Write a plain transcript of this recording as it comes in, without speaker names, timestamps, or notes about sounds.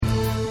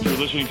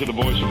listening to the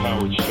voice of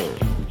Howard Stern.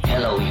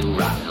 Hello, you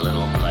rotten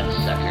little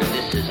bloodsucker.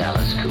 This is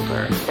Alice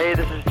Cooper. Hey,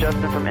 this is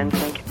Justin from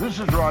NSYNC. This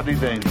is Rodney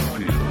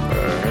Dangerfield.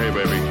 Hey,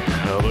 baby.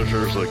 This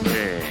is the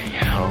king.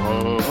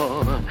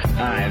 Oh.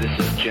 Hi, this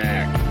is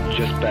Jack.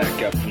 Just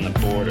back up from the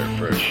border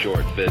for a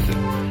short visit.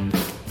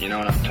 You know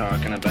what I'm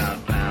talking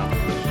about, pal?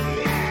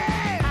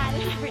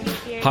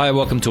 Hi,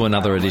 welcome to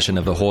another edition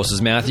of The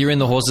Horse's Mouth. You're in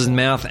The Horse's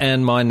Mouth,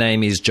 and my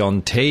name is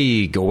John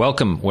Teague.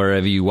 Welcome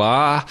wherever you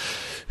are,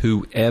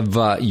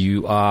 whoever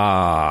you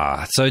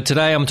are. So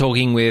today I'm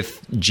talking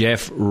with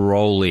Jeff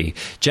Rowley.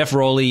 Jeff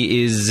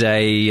Rowley is he's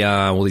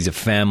a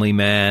family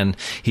man.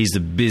 He's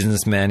a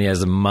businessman. He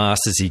has a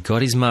master's. He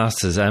got his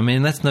master's. I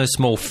mean, that's no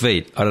small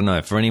feat. I don't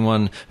know. For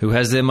anyone who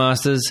has their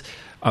master's,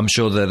 I'm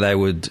sure that they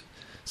would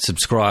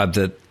subscribe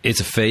that it's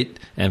a feat.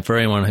 And for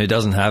anyone who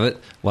doesn't have it,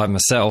 like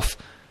myself,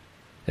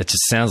 it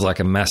just sounds like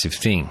a massive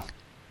thing.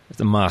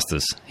 The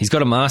master's. He's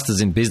got a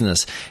master's in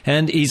business,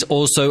 and he's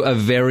also a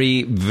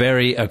very,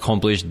 very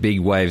accomplished big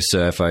wave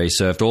surfer. He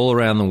surfed all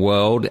around the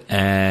world,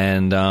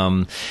 and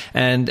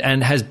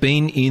has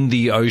been in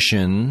the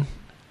ocean.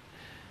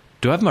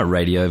 Do I have my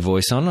radio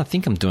voice on? I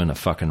think I'm doing a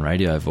fucking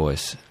radio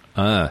voice.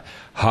 Hi.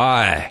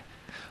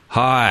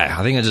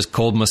 I think I just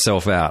called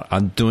myself out.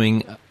 I'm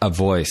doing a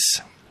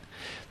voice.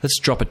 Let's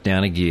drop it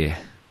down a gear.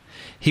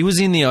 He was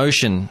in the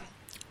ocean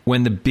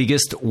when the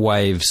biggest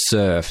wave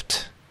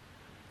surfed,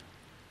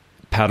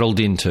 paddled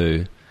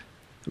into,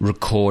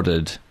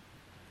 recorded,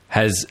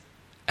 has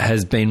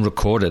been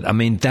recorded. I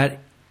mean, that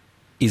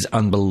is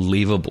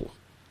unbelievable.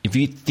 If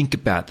you think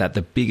about that,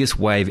 the biggest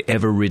wave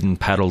ever ridden,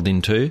 paddled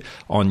into,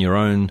 on your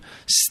own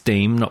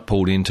steam, not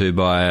pulled into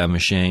by a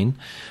machine,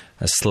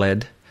 a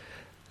sled,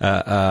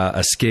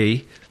 a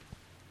ski.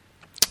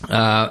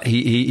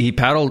 He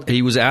paddled,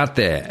 he was out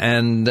there.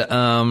 And,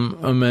 I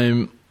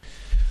mean,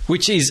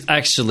 which is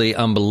actually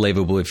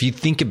unbelievable. If you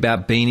think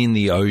about being in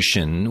the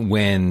ocean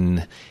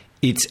when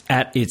it's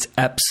at its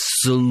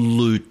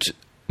absolute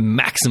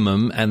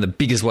maximum and the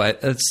biggest wave,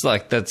 that's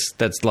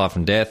life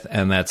and death,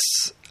 and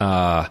that's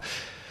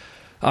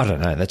I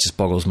don't know, that just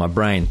boggles my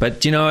brain.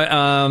 But, you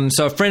know,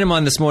 so a friend of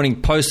mine this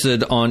morning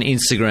posted on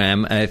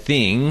Instagram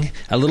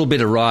a little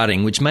bit of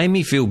writing, which made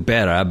me feel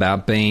better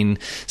about being,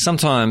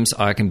 sometimes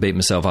I can beat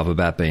myself up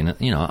about being,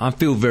 you know, I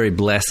feel very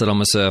blessed that I'm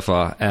a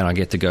surfer and I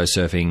get to go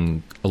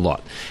surfing a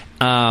lot.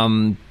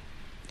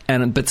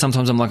 But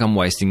sometimes I'm like, I'm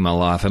wasting my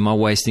life. Am I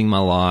wasting my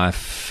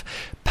life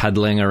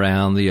paddling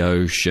around the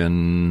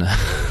ocean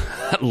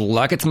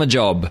like it's my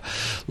job?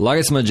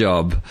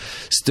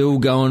 Still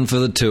going for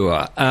the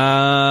tour.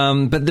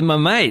 But then my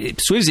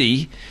mate,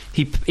 Swizzy,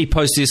 he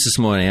posted this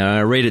morning, and I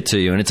read it to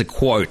you, and it's a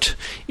quote.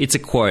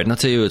 And I'll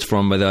tell you who it's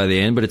from by the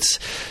end, but it's,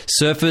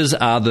 surfers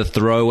are the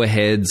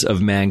throw-aheads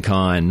of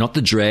mankind, not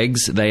the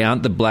dregs. They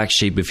aren't the black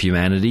sheep of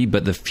humanity,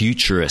 but the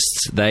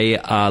futurists. They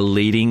are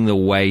leading the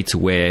way to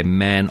where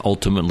man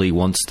ultimately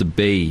wants to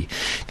be.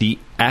 The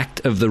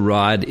act of the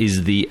ride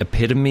is the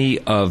epitome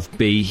of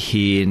be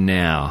here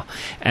now,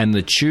 and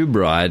the tube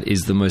ride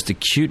is the most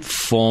acute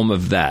form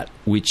of that,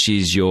 which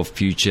is your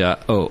future.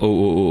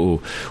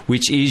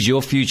 Which is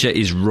your future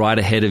is right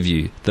ahead of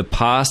you. The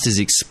past is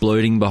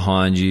exploding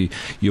behind you.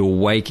 Your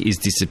wake is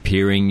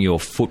disappearing. Your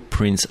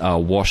footprints are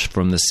washed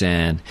from the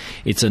sand.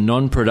 It's a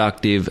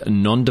non-productive,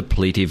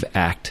 non-depletive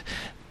act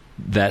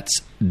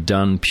that's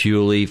done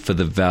purely for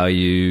the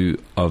value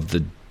of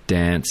the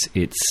dance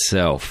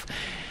itself.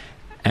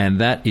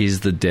 And that is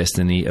the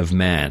destiny of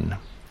man.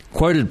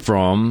 Quoted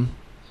from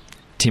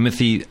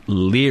Timothy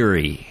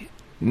Leary.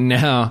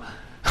 Now,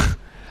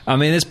 I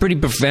mean, it's pretty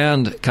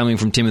profound coming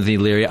from Timothy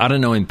Leary. I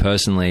don't know him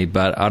personally,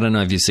 but I don't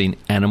know if you've seen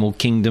Animal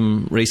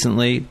Kingdom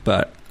recently,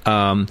 but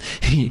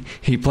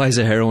he plays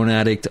a heroin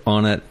addict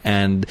on it.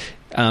 And,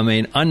 I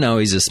mean, I know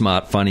he's a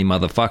smart, funny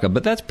motherfucker,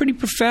 but that's pretty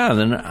profound.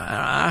 And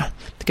I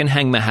can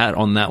hang my hat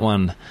on that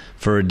one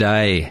for a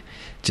day.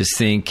 Just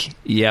think,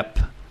 yep,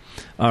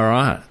 all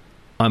right.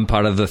 I'm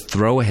part of the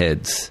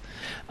throw-aheads.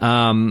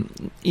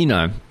 You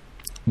know,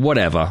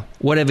 whatever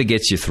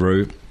gets you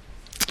through.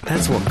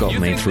 That's what got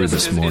me through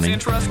this morning.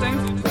 Is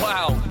interesting?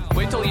 Wow.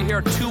 Wait till you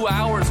hear 2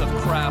 hours of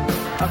crap.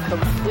 A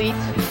complete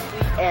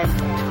and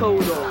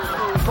total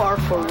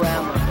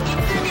Farforama.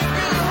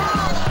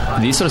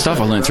 This sort of stuff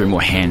I learned through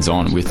more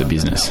hands-on with the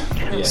business.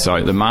 Yeah.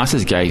 So the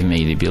Masters gave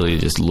me the ability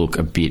to just look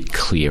a bit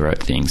clearer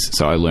at things.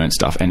 So I learned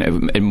stuff, and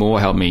it more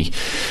helped me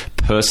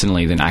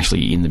personally than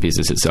actually in the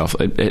business itself.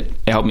 It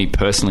helped me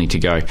personally to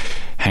go,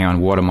 hang on,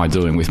 what am I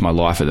doing with my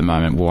life at the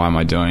moment? Why am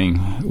I doing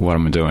what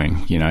am I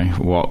doing? You know,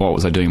 what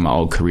was I doing in my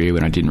old career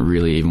when I didn't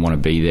really even want to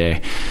be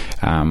there?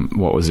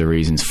 What was the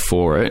reasons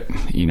for it?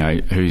 You know,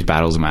 whose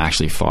battles am I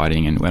actually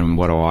fighting, and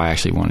what do I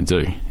actually want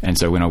to do? And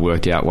so when I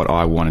worked out what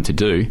I wanted to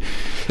do...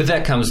 But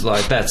that comes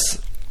like,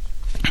 that's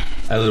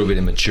a little bit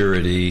of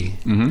maturity,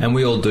 and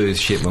we all do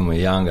shit when we're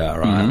younger,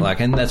 right?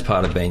 Like, and that's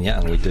part of being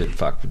young. We do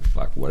fuck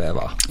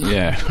whatever.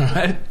 Yeah.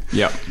 Right?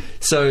 Yep.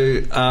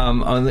 So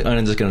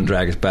I'm just going to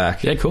drag us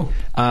back. Yeah, cool.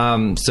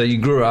 So you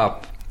grew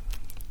up,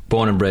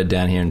 born and bred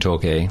down here in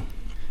Torquay.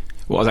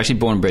 Well, I was actually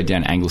born and bred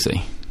down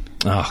Anglesey.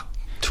 Oh,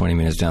 20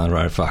 minutes down the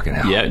road. Fucking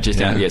hell. Yeah, just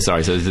down. Yeah,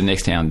 sorry. So it's the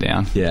next town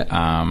down.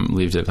 Yeah.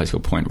 Lived at a place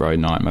called Point Road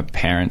Night. My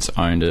parents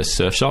owned a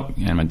surf shop,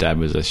 and my dad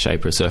was a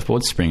shaper of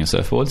surfboards, Springer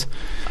surfboards.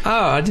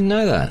 Oh, I didn't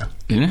know that.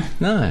 Didn't you?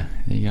 No.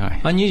 There you go.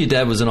 I knew your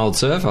dad was an old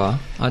surfer.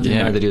 I didn't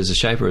know that he was a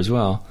shaper as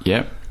well.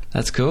 Yep.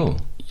 That's cool.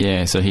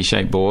 Yeah, so he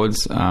shaped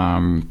boards,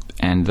 and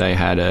they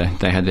had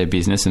their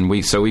business, and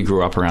we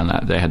grew up around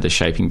that. They had the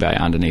shaping bay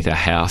underneath our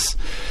house,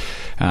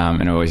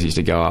 and I always used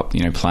to go up,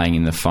 playing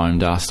in the foam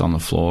dust on the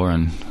floor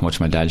and watch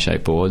my dad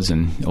shape boards,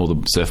 and all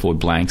the surfboard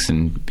blanks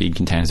and big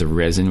containers of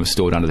resin were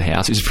stored under the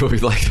house. It was probably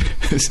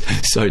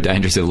so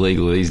dangerous and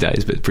illegal these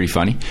days, but pretty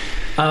funny.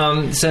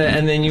 And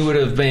then you would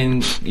have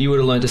learned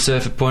to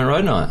surf at Point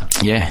Road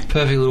Night. Yeah,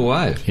 perfect little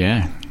wave.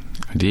 Yeah,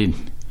 I did.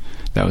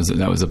 That was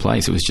the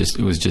place. It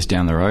was just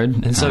down the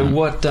road. And so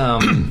what?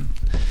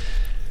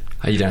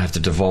 You don't have to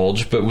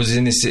divulge, but was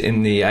in the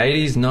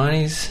 80s,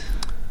 90s,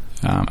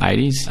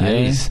 80s,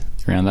 80s,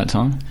 around that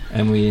time.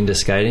 And were you into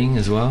skating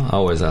as well? I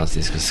always ask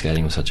this because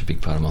skating was such a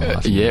big part of my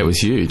life. Yeah, it was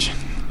huge.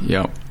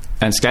 Yep.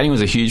 And skating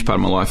was a huge part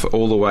of my life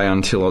all the way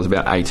until I was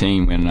about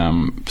 18,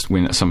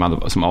 when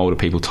some older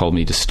people told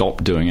me to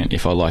stop doing it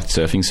if I liked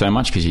surfing so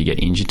much, because you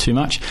get injured too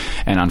much.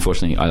 And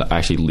unfortunately, I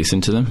actually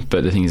listened to them.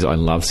 But the thing is, I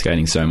love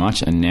skating so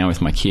much, and now with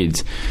my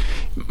kids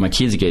are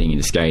getting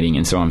into skating,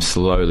 and so I'm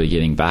slowly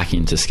getting back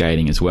into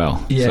skating as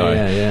well.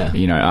 Yeah.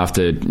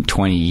 After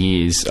 20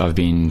 years, I've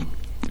been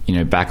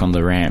back on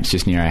the ramps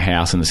just near our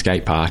house and the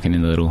skate park, and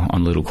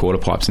on little quarter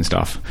pipes and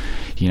stuff.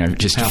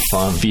 Just how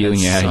fun,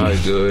 feeling out.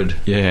 So good.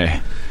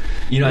 Yeah.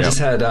 I just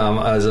had,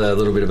 as a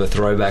little bit of a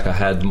throwback, I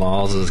had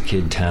Miles as a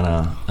kid,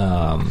 Tanner,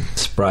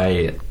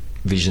 spray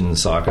Vision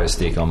Psycho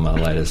stick on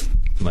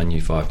my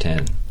new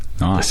 510.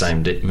 Nice. The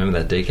same,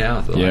 remember that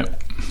decal?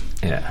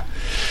 Yeah.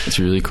 It's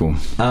really cool.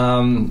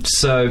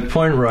 So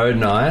Point Road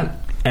Night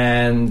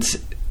and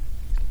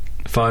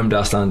foam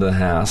dust under the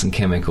house and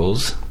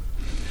chemicals.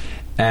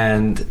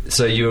 And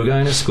so you were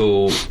going to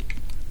school.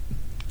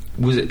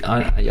 Was it?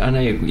 I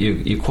know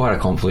you're quite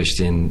accomplished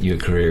in your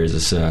career as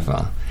a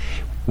surfer.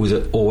 Was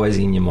it always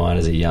in your mind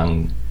as a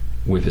young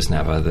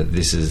whippersnapper that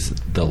this is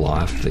the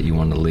life that you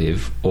want to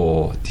live,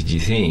 or did you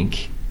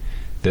think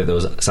that there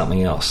was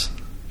something else?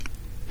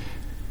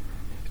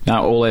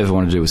 No, all I ever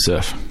wanted to do was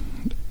surf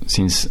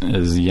since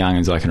as young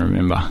as I can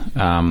remember.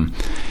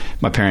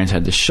 My parents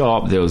had the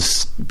shop. There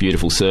was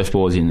beautiful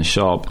surfboards in the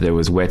shop. There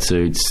was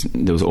wetsuits.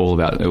 It was all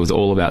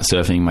about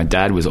surfing. My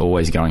dad was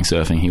always going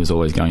surfing. He was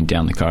always going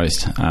down the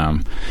coast.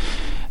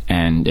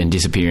 And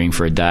disappearing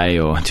for a day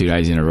or 2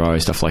 days in a row,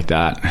 stuff like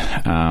that.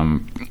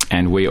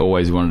 And we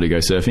always wanted to go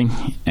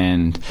surfing.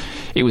 And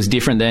it was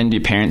different then.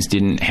 Your parents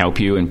didn't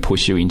help you and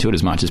push you into it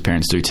as much as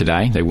parents do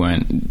today.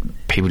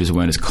 People just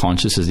weren't as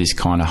conscious as this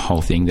kind of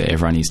whole thing that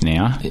everyone is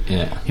now.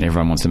 Yeah. And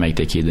everyone wants to make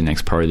their kid the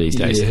next pro these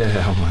days.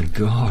 Yeah, oh my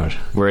God.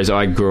 Whereas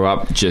I grew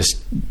up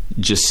just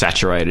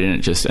saturated in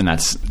it, and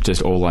that's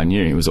just all I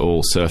knew. It was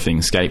all surfing,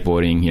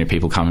 skateboarding,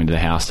 people coming to the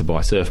house to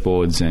buy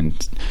surfboards and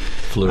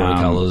fluoro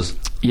colours.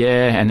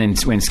 Yeah, and then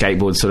when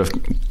skateboards sort of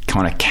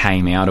kind of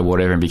came out or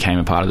whatever and became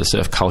a part of the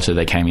surf culture,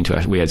 they came into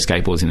we had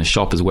skateboards in the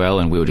shop as well,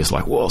 and we were just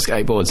like, whoa,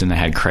 skateboards, and they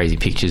had crazy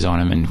pictures on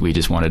them, and we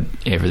just wanted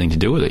everything to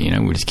do with it,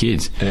 we were just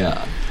kids.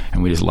 Yeah.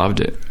 And we just loved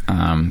it.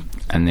 And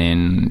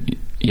then,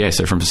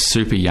 so from a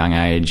super young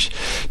age,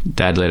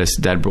 Dad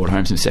brought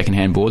home some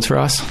secondhand boards for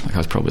us. I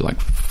was probably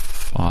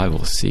 5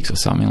 or 6 or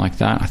something like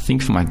that. I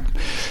think for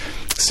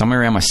somewhere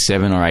around my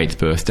 7th or 8th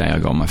birthday, I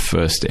got my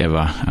first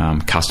ever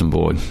custom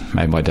board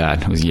made by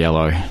Dad. It was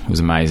yellow. It was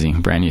amazing.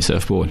 Brand new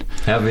surfboard.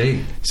 How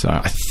big? So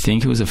I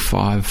think it was a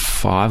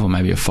 5.5 or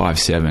maybe a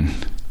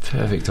 5.7.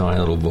 Perfect tiny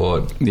little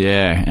board.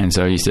 Yeah, and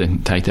so I used to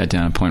take that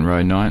down at Point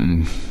Road Night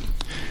and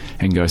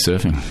go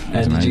surfing.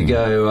 And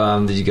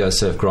did you go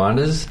surf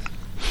Grinders?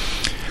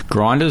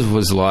 Grinders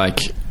was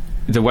like,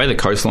 the way the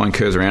coastline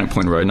curves around at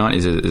Point Road Night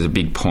is a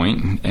big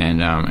point,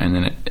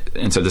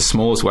 and so the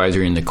smallest waves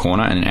are in the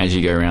corner, and as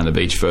you go around the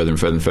beach further and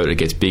further and further, it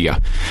gets bigger.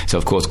 So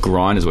of course,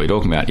 Grinders, what you're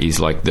talking about, is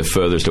like the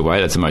furthest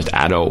away. That's the most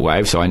adult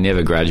wave. So I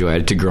never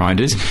graduated to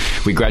Grinders.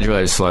 We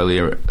graduated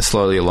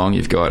slowly along.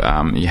 You've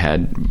got you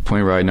had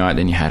Point Road Night,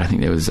 then you had, I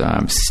think there was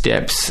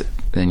Steps.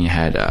 Then you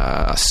had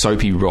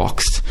Soapy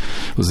Rocks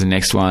was the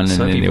next one. And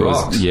Soapy then there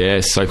Rocks?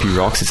 was Soapy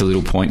Rocks. It's a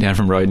little point down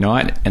from Road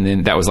Night. And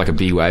then that was like a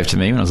big wave to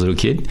me when I was a little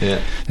kid. Yeah.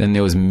 Then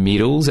there was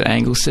Middles at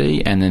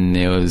Anglesea. And then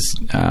there was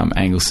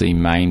Anglesea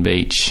Main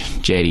Beach,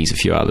 Jetties, a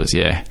few others,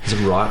 yeah. Is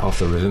it right off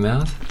the river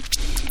mouth?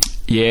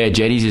 Yeah,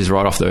 Jetties is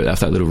right off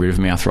that little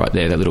river mouth right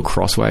there, that little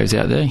cross waves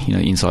out there,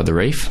 inside the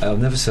reef. I've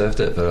never surfed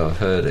it, but I've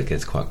heard it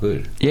gets quite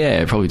good. Yeah,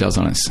 it probably does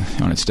on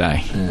its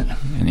day. Yeah.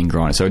 And then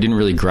grind it. So I didn't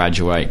really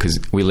graduate because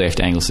we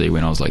left Anglesea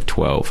when I was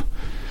 12.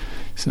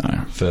 So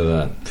for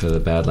the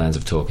Badlands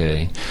of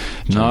Torquay.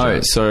 No,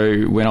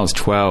 so when I was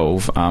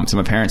 12, so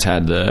my parents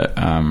had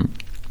the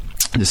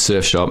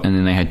surf shop, and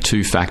then they had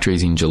 2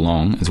 factories in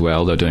Geelong as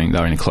well. They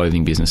were in a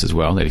clothing business as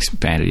well. They'd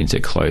expanded into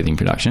clothing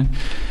production.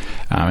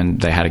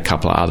 And they had a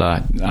couple of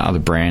other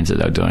brands that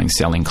they were doing,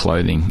 selling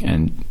clothing.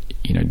 And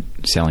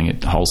selling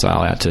it wholesale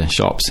out to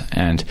shops.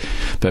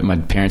 But my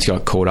parents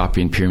got caught up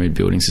in Pyramid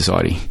Building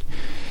Society,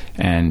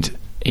 and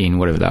in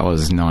whatever that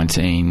was,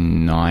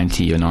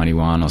 1990 or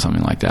 91 or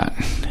something like that,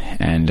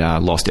 and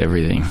lost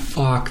everything.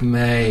 Fuck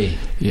me.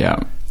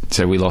 Yeah.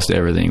 So we lost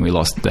everything. We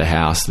lost the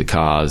house, the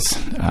cars.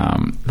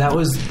 That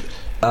was...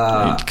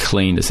 it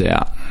cleaned us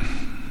out.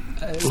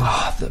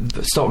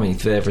 Stop me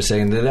there for a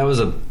second.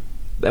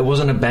 That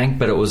wasn't a bank,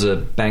 but it was a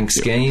bank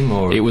scheme,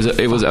 or it was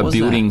a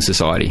building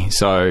society.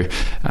 So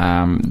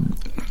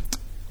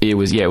it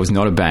was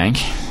not a bank,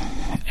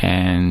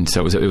 and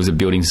so it was a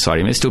building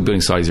society. I mean, there's still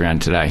building societies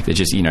around today. They're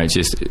just it's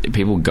just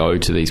people go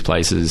to these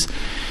places.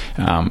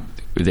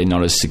 They're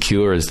not as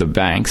secure as the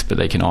banks, but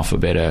they can offer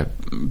better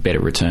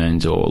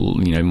returns, or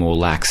more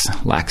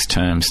lax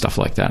terms, stuff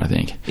like that. I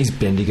think. Is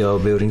Bendigo a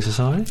building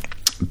society?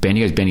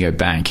 Bendigo's Bendigo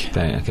Bank.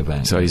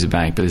 Bank. So he's a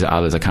bank, but there's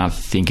others. I can't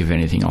think of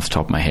anything off the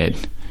top of my head.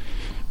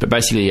 But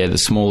basically, the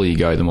smaller you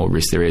go, the more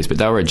risk there is. But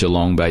they were a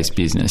Geelong-based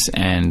business,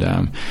 and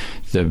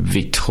the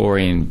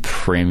Victorian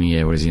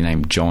Premier, what is his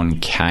name, John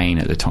Cain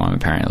at the time,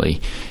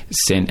 apparently,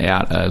 sent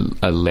out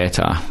a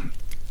letter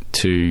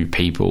to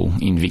people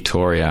in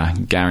Victoria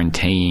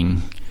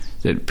guaranteeing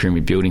that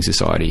Pyramid Building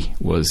Society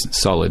was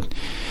solid,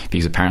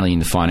 because apparently in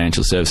the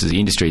financial services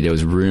industry there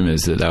was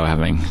rumours that they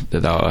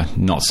were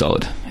not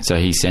solid. So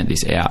he sent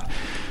this out,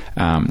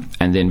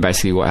 and then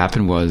basically what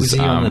happened was he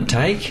on the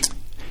take?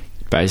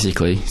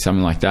 Basically,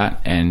 something like that.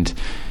 And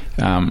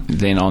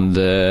then on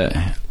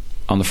the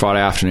Friday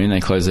afternoon they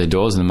closed their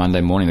doors, and the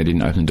Monday morning they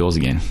didn't open the doors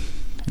again.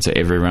 And so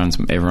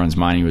everyone's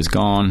money was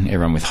gone.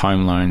 Everyone with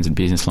home loans and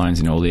business loans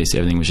and all this,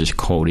 everything was just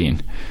called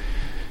in.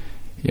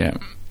 Yeah.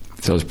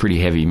 So it was pretty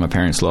heavy.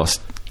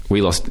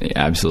 We lost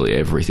absolutely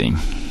everything,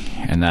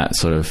 and that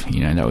sort of,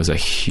 that was a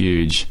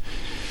huge,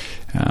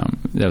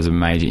 that was a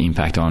major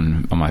impact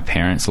on my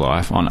parents'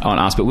 life, on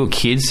us. But we were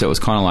kids, so it was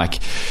kind of like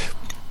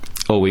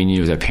all we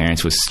knew was our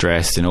parents were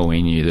stressed, and all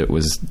we knew that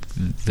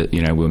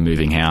we were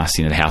moving house.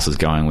 The house was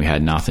going, we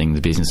had nothing.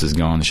 The business is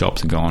gone, the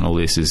shops are gone. All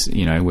this is,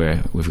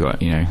 where we've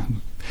got,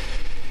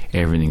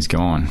 everything's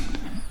gone.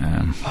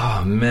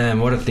 Oh man,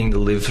 what a thing to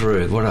live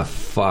through! What a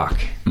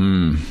fuck.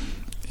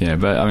 Yeah,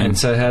 but I mean... And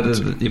so how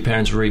did your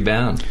parents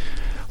rebound?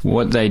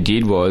 What they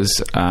did was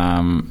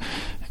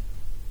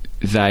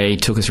they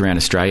took us around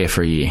Australia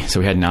for a year, so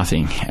we had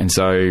nothing. And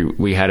so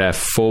we had a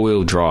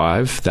four-wheel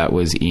drive that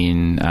was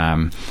in...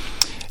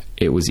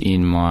 it was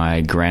in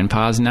my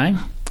grandpa's name,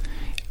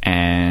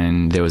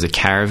 and there was a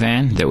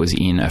caravan that was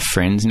in a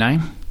friend's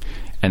name,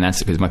 and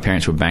that's because my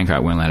parents were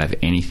bankrupt, weren't allowed to have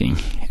anything.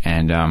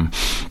 And...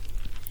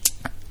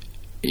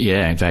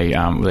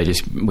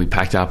 we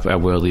packed up our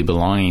worldly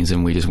belongings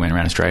and we just went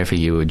around Australia for a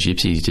year. We were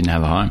gypsies, didn't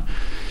have a home.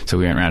 So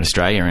we went around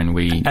Australia,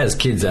 and as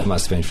kids, that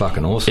must have been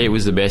fucking awesome. It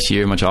was the best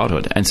year of my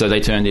childhood. And so they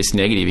turned this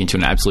negative into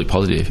an absolute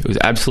positive. It was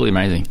absolutely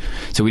amazing.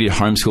 So we did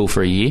homeschool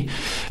for a year,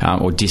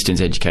 or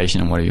distance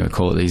education, and whatever you want to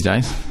call it these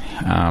days.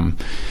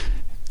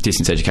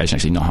 Distance education,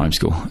 actually, not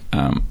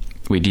homeschool.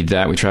 We did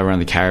that. We travelled around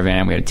the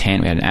caravan. We had a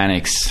tent. We had an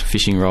annex,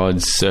 fishing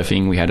rods,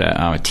 surfing. We had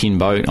a tin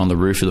boat on the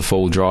roof of the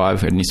four-wheel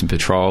drive. We had Nissan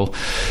Patrol.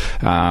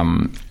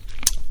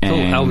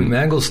 Albie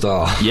Mangle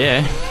style.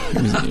 Yeah,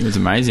 it was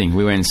amazing.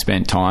 We went and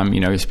spent time.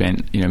 We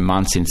spent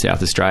months in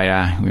South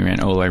Australia. We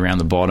went all the way around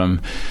the bottom.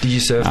 Did you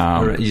surf?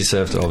 You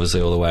surfed obviously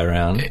all the way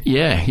around.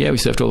 Yeah, we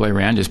surfed all the way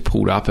around. Just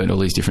pulled up at all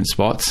these different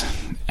spots.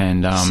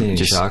 And seen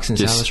any sharks in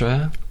South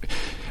Australia?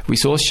 We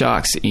saw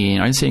sharks I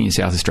didn't see any in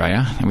South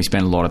Australia, and we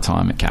spent a lot of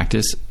time at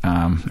Cactus,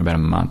 about a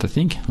month, I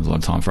think. It was a lot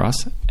of time for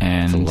us.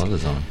 And that's a lot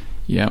of time.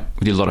 Yeah,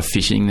 we did a lot of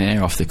fishing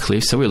there off the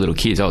cliffs. So we were little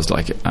kids. I was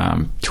like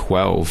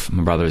 12.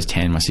 My brother was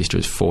 10. My sister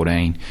was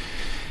 14.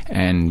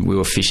 And we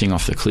were fishing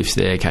off the cliffs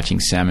there, catching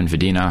salmon for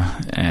dinner.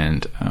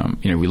 And,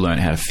 we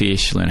learned how to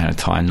fish, learned how to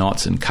tie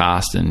knots and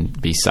cast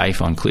and be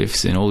safe on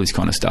cliffs and all this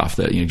kind of stuff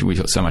that, we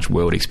got so much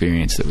world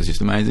experience that was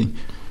just amazing.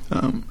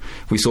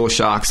 We saw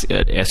sharks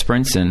at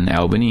Esperance and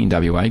Albany in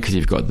WA, because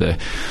you've got the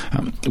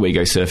where you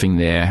go surfing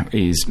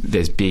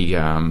there's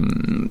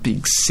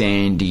big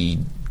sandy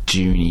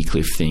duney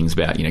cliff things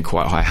about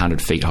quite high,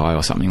 100 feet high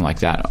or something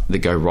like that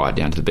go right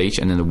down to the beach,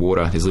 and then the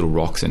water, there's little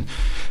rocks, and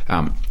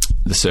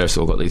the surf's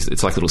all got these,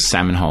 it's like little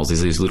salmon holes.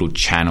 There's these little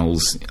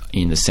channels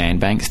in the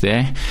sandbanks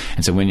there,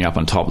 and so when you're up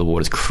on top, the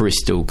water's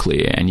crystal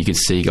clear, and you can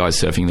see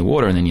guys surfing the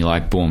water, and then you're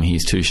like, boom,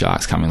 here's two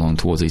sharks coming along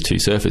towards these two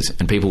surfers,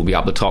 and people will be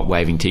up the top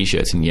waving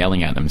t-shirts and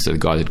yelling at them, so the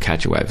guys would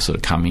catch a wave and sort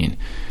of come in.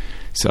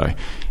 So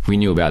we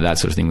knew about that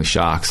sort of thing with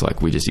sharks.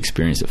 Like, we just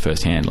experienced it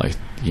firsthand. Like,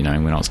 when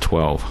I was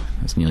 12,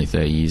 that's nearly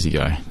 30 years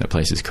ago. That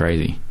place is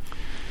crazy.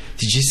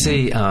 Did you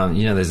see,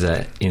 there's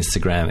that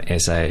Instagram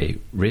SA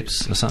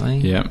Rips or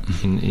something? Yeah.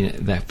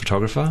 That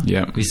photographer?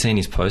 Yeah. Have you seen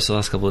his post the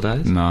last couple of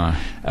days? No.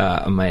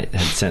 A mate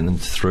had sent them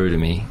through to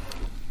me,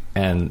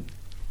 and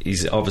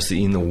he's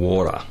obviously in the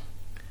water,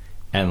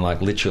 and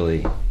like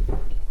literally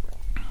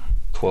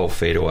 12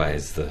 feet away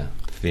is the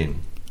fin,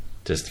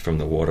 just from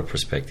the water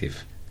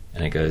perspective.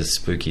 And it goes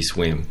spooky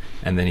swim.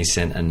 And then he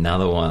sent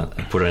another one,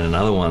 put in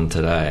another one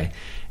today,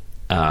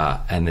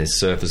 and there's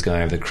surfers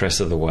going over the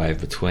crest of the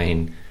wave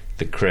between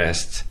the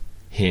crest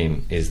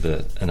him is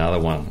another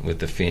one with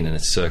the fin, and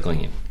it's circling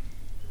him.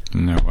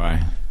 No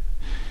way.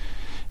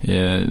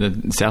 Yeah,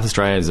 South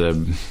Australia is a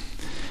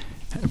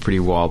pretty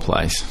wild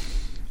place.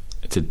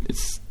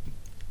 It's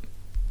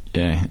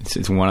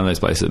one of those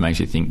places that makes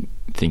you think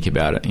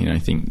about it. You know,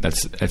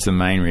 that's the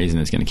main reason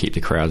it's going to keep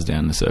the crowds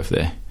down the surf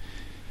there.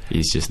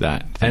 Is just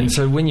that thing. And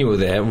so when you were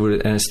there,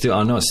 and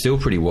I know it's still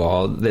pretty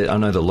wild. I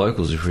know the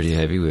locals are pretty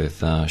heavy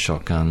with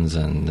shotguns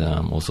and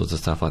all sorts of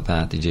stuff like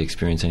that. Did you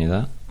experience any of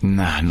that?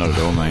 Nah, not at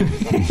all,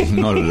 mate.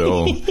 Not at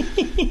all.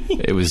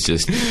 It was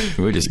just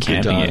we were just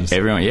camping.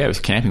 Everyone, it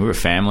was camping. We were a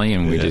family,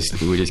 and we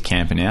were just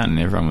camping out, and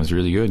everyone was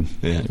really good.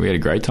 Yeah. We had a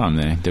great time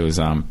there. There was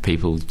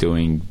people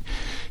doing,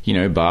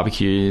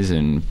 barbecues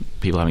and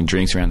people having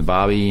drinks around the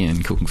barbie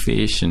and cooking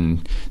fish,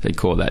 and they'd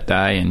call it that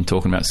day and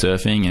talking about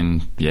surfing,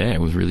 and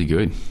it was really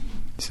good.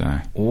 So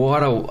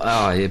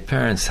your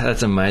parents,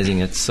 that's amazing.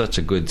 It's such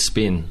a good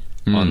spin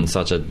on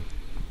such a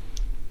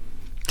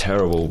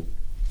terrible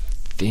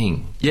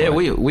thing. Yeah,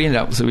 we ended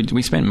up, so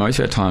we spent most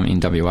of our time in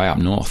WA up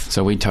north.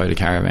 So we towed a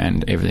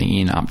caravan, everything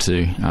in up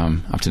to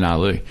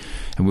Naarloo,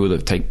 and we were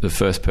the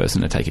first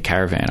person to take a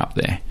caravan up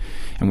there.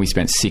 And we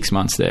spent 6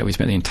 months there. We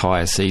spent the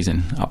entire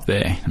season up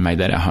there and made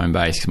that our home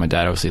base because my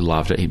dad obviously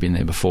loved it. He'd been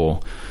there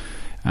before.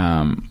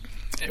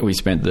 We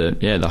spent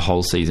the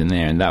whole season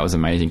there, and that was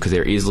amazing because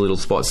there is little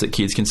spots that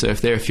kids can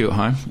surf there if you're at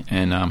home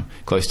and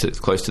close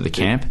to the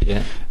camp.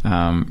 Yeah.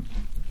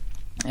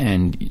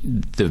 And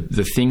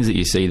the things that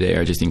you see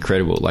there are just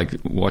incredible. Like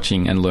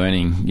watching and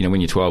learning, when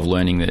you're 12,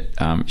 learning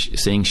that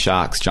seeing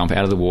sharks jump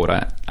out of the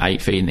water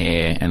 8 feet in the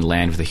air and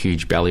land with a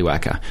huge belly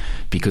whacker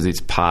because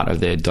it's part of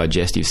their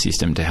digestive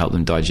system to help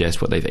them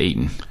digest what they've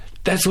eaten.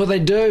 That's what they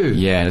do.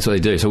 Yeah, that's what they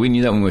do. So we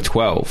knew that when we were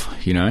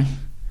 12,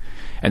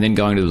 And then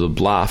going to the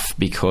bluff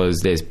because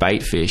there's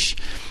bait fish,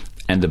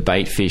 and the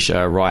bait fish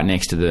are right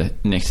next to the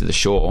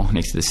shore,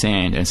 next to the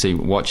sand, and so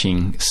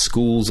watching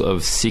schools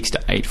of 6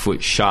 to 8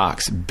 foot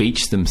sharks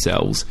beach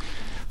themselves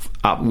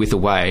up with a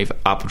wave,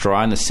 up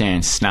dry in the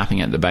sand,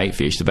 snapping at the bait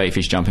fish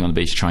jumping on the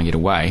beach to try and get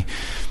away,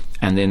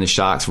 and then the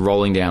sharks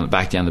rolling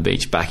back down the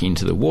beach, back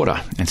into the water.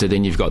 And so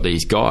then you've got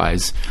these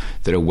guys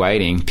that are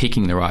waiting,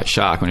 picking the right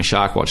shark. When a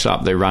shark washes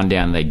up, they run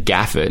down, they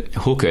gaff it,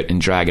 hook it,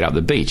 and drag it up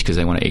the beach because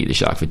they want to eat the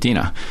shark for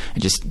dinner.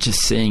 And just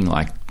seeing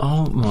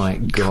oh my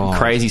God,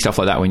 crazy stuff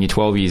like that when you're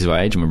 12 years of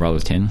age, and my brother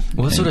was 10.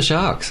 What sort of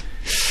sharks?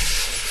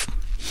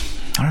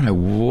 I don't know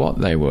what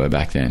they were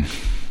back then.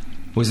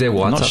 Was there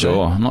whites?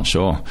 I'm not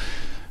sure.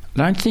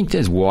 I don't think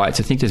there's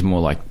whites. I think there's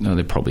more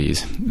there probably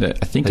is.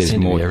 I think there's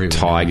more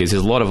tigers.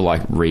 There's a lot of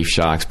reef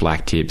sharks,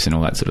 black tips, and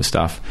all that sort of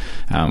stuff.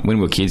 When we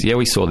were kids,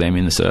 we saw them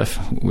in the surf.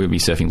 We'd be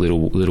surfing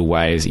little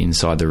waves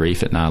inside the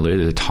reef at Naarloo.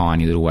 There's a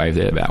tiny little wave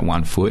there, about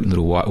 1 foot,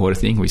 little white water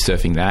thing. We'd be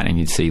surfing that, and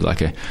you'd see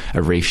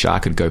a reef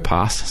shark could go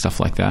past, stuff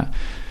like that.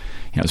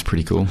 It was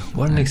pretty cool.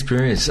 What an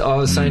experience. I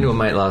was saying to a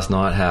mate last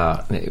night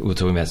how we were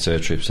talking about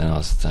surf trips, and I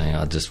was saying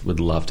I just would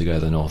love to go to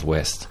the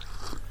Northwest.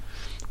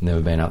 Never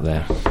been up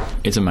there.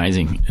 It's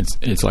amazing.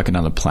 It's like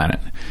another planet.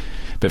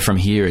 But from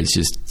here, it's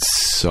just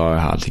so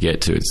hard to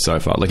get to. It's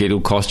so far.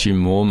 It'll cost you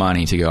more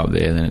money to go up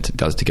there than it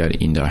does to go to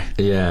Indo.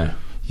 Yeah.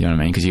 You know what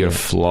I mean? Because you got to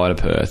fly to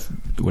Perth.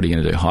 What are you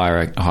going to do?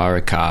 Hire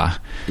a car.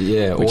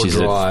 Yeah, or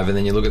drive, and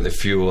then you look at the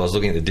fuel. I was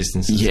looking at the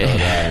distances the other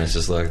day, and it's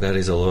just that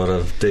is a lot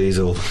of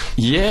diesel.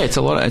 Yeah, it's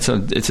a lot.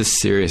 It's a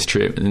serious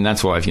trip, and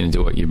that's why if you're going to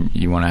do it,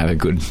 you want to have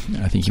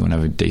I think you want to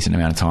have a decent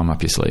amount of time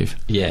up your sleeve.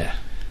 Yeah.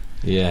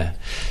 Yeah.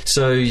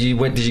 So did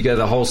you go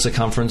the whole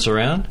circumference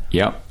around?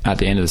 Yep. At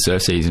the end of the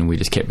surf season, we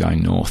just kept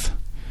going north.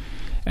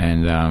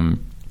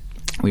 And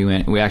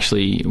we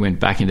actually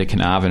went back into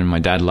Carnarvon, and my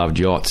dad loved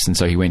yachts, and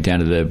so he went down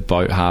to the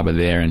boat harbour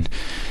there and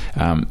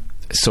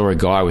saw a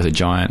guy with a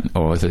giant,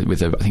 or with I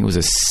think it was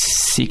a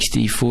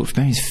 60 foot,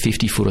 maybe it's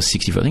 50 foot or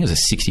 60 foot, I think it was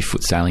a 60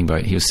 foot sailing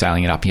boat. He was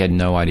sailing it up. He had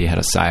no idea how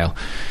to sail,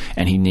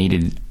 and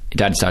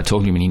Dad started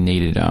talking to him, and he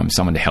needed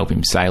someone to help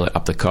him sail it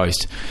up the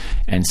coast.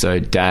 And so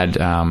Dad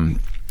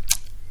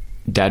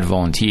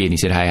volunteered, and he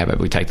said, hey, how about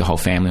we take the whole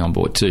family on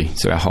board too?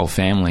 So our whole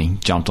family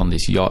jumped on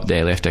this yacht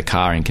there, left a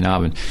car in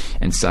Carnarvon,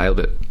 and sailed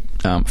it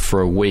for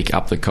a week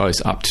up the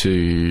coast, up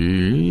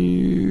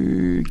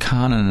to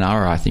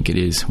Kununurra, I think it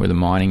is, where the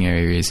mining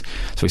area is.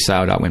 So we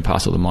sailed up, went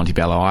past all the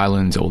Montebello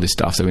Islands, all this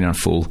stuff. So we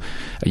went on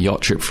a yacht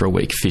trip for a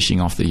week,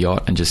 fishing off the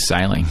yacht and just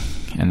sailing.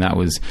 And that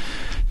was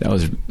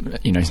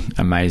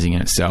amazing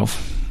in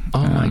itself.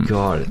 Oh my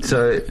God.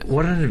 So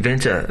what an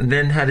adventure. And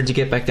then how did you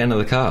get back down to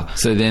the car?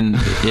 So then,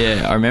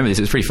 I remember this.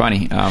 It was pretty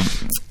funny.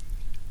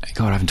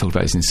 God, I haven't talked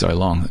about this in so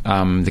long.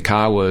 The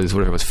car was,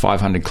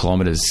 500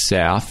 kilometres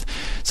south.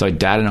 So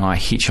Dad and I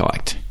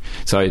hitchhiked.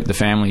 So the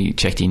family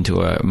checked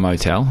into a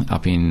motel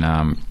up in,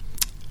 I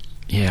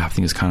think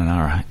it was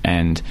Kununurra.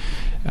 And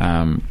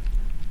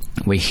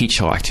we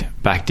hitchhiked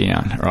back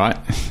down, right?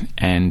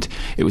 And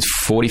it was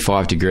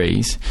 45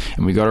 degrees,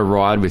 and we got a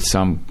ride with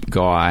some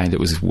guy that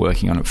was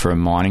working on it for a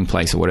mining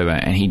place or whatever,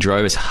 and he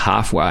drove us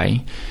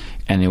halfway,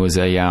 and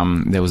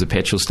there was a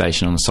petrol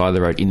station on the side of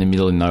the road in the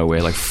middle of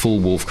nowhere, like full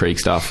Wolf Creek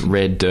stuff,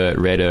 red dirt,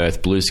 red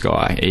earth, blue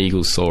sky,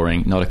 eagles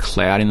soaring, not a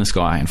cloud in the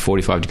sky, and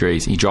 45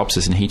 degrees. He drops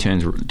us and he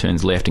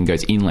turns left and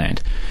goes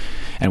inland,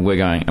 and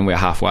we're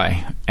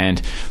halfway,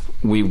 and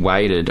we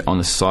waited on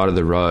the side of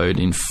the road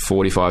in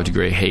 45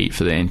 degree heat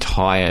for the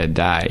entire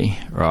day,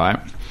 right,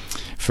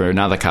 for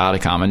another car to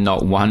come, and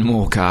not one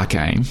more car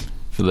came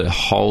for the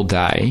whole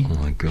day. Oh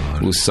my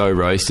God. It was so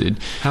roasted.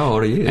 How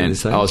old are you? And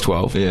I was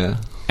 12. Yeah.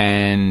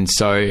 And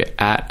so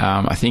at,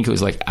 I think it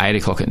was like 8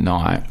 o'clock at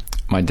night,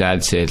 my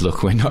dad said,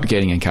 look, we're not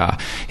getting a car.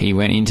 He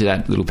went into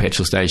that little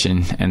petrol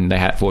station, and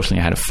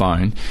fortunately had a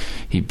phone.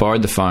 He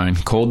borrowed the phone,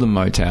 called the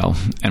motel,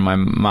 and my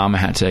mum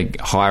had to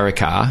hire a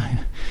car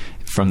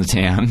from the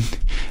town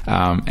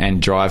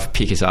and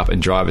pick us up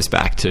and drive us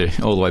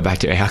all the way back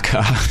to our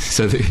car.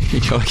 So that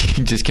he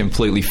just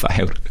completely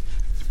failed.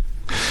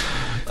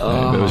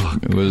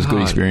 It was a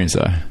good experience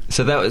though.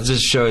 So that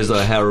just shows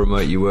how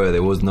remote you were.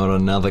 There was not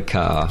another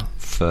car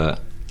for...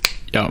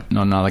 Yep,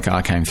 not another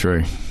car came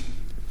through.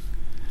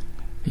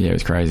 Yeah, it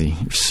was crazy.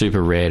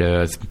 Super red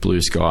earth,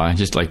 blue sky,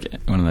 just like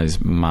one of those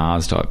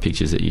Mars type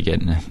pictures that you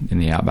get in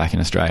the outback in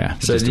Australia.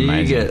 So just do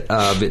amazing. you get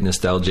a bit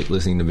nostalgic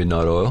listening to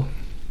Midnight Oil?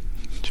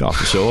 Oh,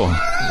 for sure.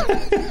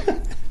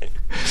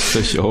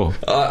 For sure.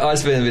 I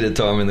spent a bit of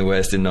time in the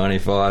West in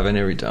 95, and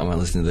every time I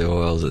listen to the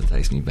Oils, it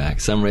takes me back.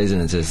 For some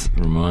reason, it just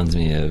reminds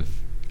me of,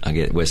 I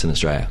get Western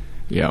Australia.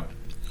 Yeah.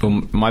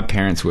 Well, my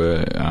parents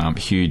were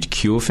huge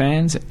Cure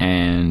fans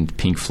and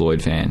Pink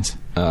Floyd fans.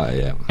 Oh,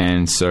 yeah.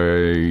 And so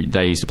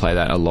they used to play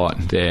that a lot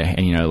there.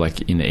 And,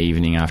 like in the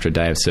evening after a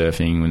day of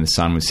surfing, when the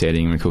sun was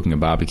setting and we're cooking a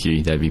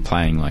barbecue, they'd be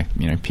playing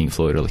Pink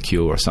Floyd or The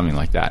Cure or something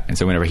like that. And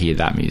so whenever I hear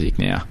that music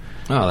now...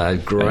 Oh,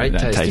 that's great.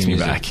 That takes me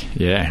music. back.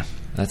 Yeah.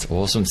 That's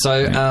awesome.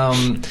 So,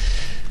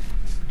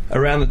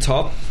 around the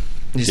top,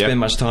 you spend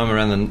much time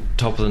around the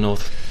top of the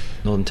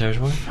Northern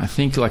Territory? I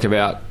think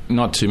about,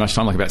 not too much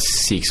time, like about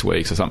 6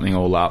 weeks or something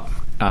all up.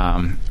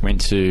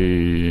 Went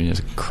to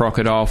a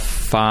crocodile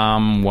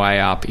farm way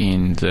up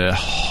in the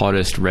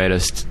hottest,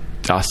 reddest,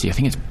 dusty, I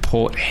think it's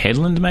Port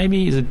Hedland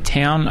maybe is a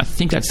town. I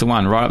think that's the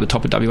one, right up the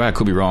top of WA. I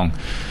could be wrong.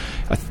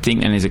 I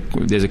think, and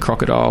there's a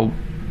crocodile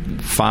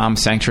farm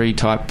sanctuary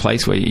type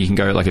place where you can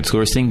go like a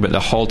tourist thing, but the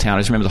whole town, I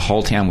just remember the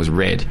whole town was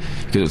red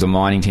because it was a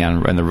mining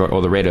town,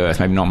 or the red earth,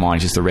 maybe not mining,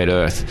 just the red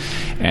earth,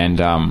 and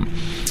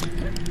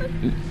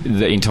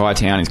the entire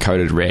town is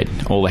coated red.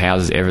 All the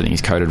houses, everything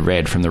is coated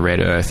red from the red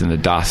earth and the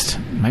dust.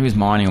 Maybe it was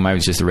mining or maybe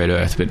it's just the red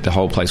earth, but the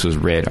whole place was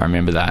red. I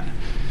remember that.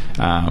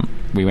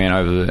 We went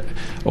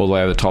all the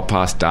way over the top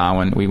past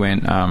Darwin. We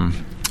went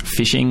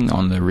fishing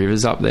on the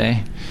rivers up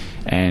there,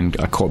 and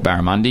I caught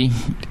barramundi,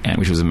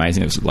 which was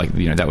amazing. It was like,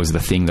 that was the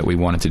thing that we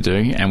wanted to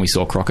do, and we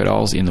saw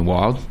crocodiles in the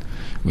wild,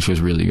 which was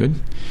really good.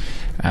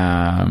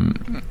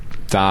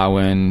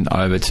 Darwin,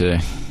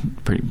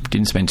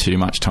 didn't spend too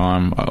much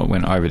time. I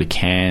went over to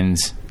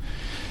Cairns,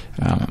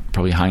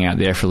 probably hung out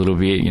there for a little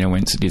bit,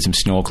 did some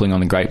snorkeling on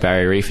the Great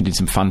Barrier Reef and did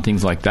some fun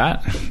things like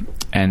that.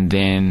 And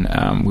then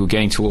we were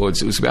getting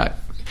towards,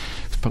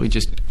 probably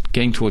just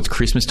getting towards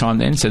Christmas time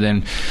then. So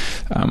then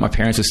my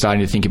parents were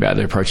starting to think about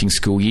their approaching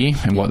school year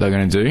and what they were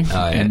going to do.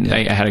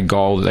 They had a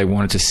goal that they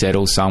wanted to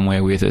settle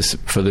somewhere with us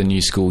for the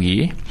new school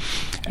year.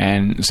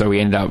 And so we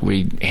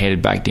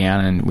headed back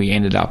down, and we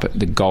ended up at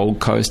the Gold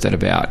Coast at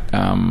about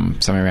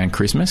somewhere around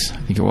Christmas,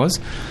 I think it was.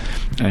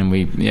 And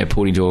we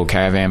pulled into a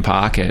caravan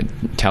park at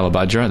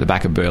Tallabudra at the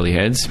back of Burleigh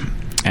Heads,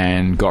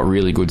 and got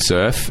really good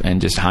surf and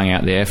just hung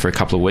out there for a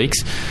couple of weeks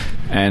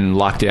and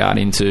lucked out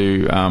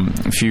into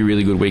a few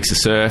really good weeks of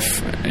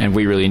surf, and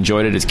we really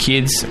enjoyed it as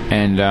kids.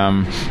 And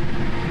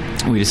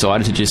we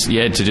decided to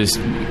just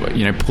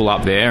pull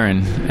up there,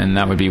 and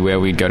that would be where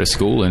we'd go to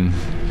school and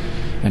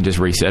just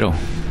resettle.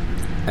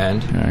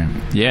 And?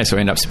 So I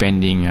ended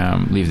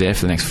up live there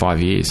for the next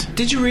 5 years.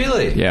 Did you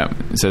really? Yeah.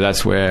 So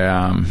that's where,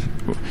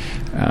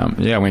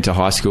 I went to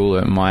high school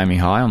at Miami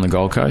High on the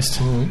Gold Coast.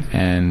 Mm-hmm.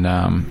 And,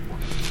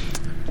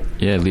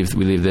 we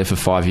lived there for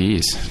 5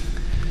 years.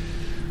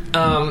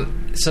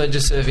 So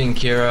just surfing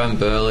Kira and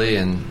Burleigh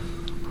and...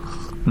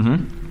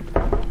 Mm-hmm.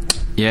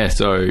 Yeah,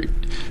 so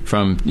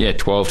from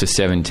 12 to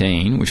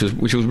 17, which was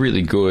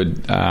really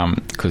good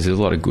because there's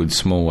a lot of good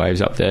small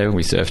waves up there.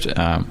 We surfed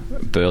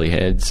Burleigh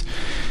Heads,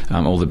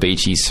 all the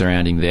beaches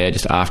surrounding there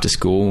just after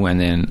school, and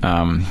then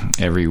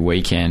every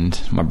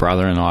weekend my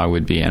brother and I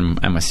would be, and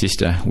my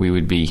sister, we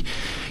would be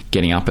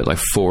getting up at like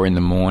 4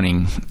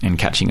 a.m. and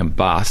catching a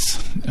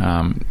bus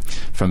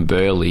from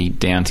Burleigh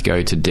down to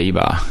go to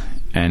D-Bar,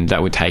 and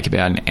that would take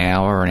about an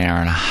hour and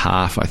a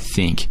half, I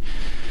think,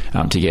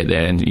 to get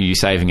there. And you're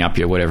saving up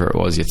your whatever it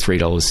was, your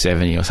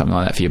 $3.70 or something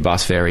like that for your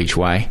bus fare each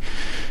way.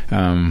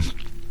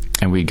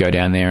 And we'd go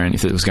down there, and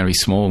if it was going to be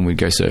small, and we'd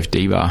go surf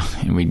D-Bar,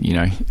 and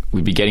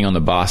we'd be getting on the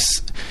bus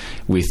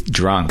with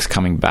drunks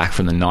coming back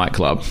from the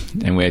nightclub,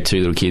 and we're two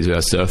little kids with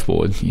our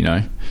surfboard,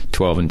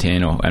 12 and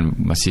 10, and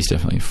my sister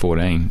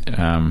 14.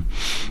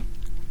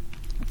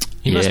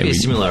 You must be a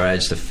similar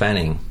age to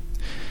Fanning.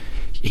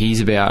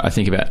 He's I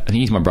think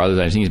he's my brother's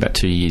age. I think he's about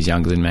 2 years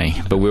younger than me,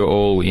 but we were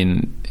all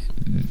in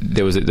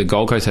the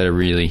Gold Coast had a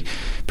really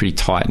pretty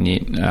tight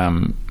knit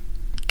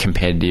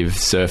competitive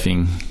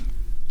surfing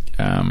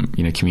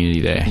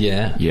community there.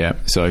 Yeah.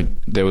 So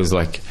there was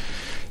like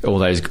all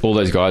those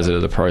guys that are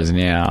the pros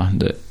now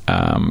that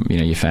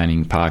you're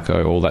Fanning,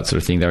 Parko, all that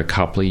sort of thing. They're a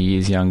couple of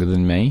years younger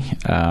than me,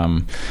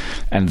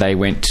 and they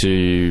went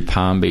to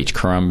Palm Beach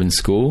Currumbin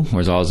School,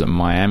 whereas I was at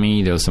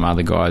Miami. There was some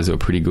other guys that were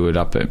pretty good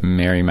up at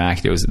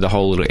Merrimack. There was the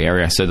whole little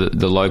area. So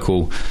the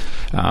local,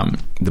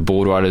 the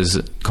board riders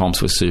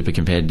comps were super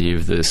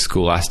competitive. The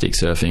scholastic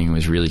surfing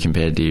was really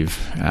competitive.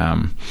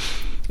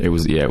 It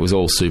was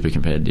all super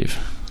competitive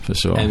for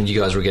sure. And you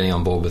guys were getting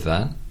on board with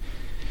that?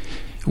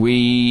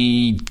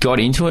 We got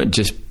into it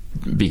just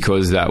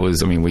because we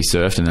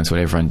surfed and that's what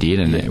everyone did,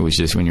 and it was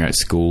just when you're at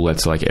school,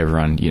 that's like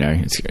everyone,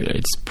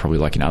 it's probably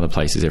like in other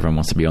places, everyone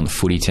wants to be on the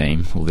footy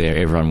team. Well, there,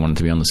 everyone wanted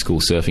to be on the school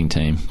surfing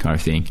team kind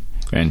of thing.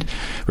 And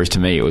whereas to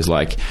me, it was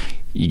like,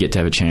 you get to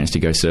have a chance to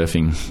go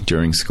surfing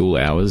during school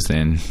hours,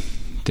 then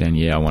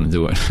yeah, I want to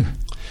do it.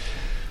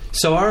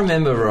 So I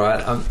remember,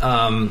 right,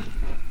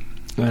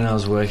 when I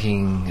was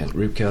working at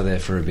Ripco there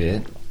for a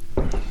bit,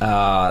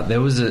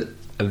 there was a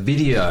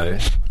video,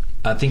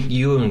 I think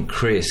you and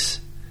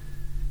Chris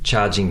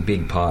charging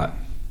Big Pipe.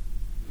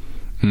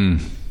 When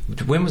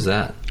was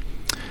that?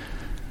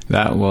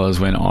 That was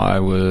when I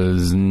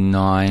was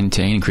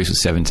 19 and Chris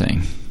was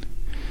 17.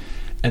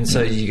 And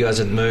so you guys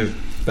had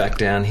moved back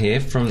down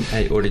here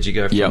or did you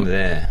go from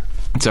there?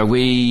 So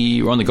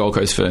we were on the Gold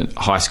Coast for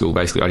high school.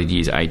 Basically, I did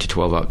years 8 to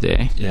 12 up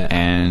there. Yeah.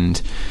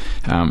 And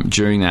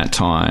during that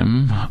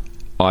time,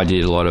 I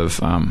did a lot of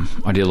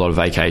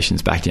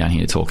vacations back down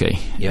here to Torquay,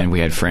 and we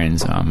had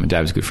friends. My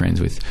dad was good friends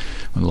with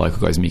one of the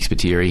local guys, Mick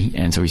Spiteri,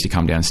 and so we used to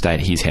come down and stay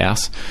at his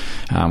house.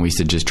 We used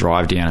to just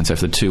drive down, and so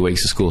for the 2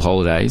 weeks of school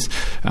holidays,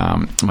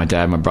 my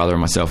dad, my brother,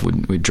 and myself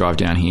would drive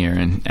down here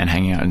and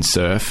hang out and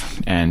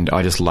surf. And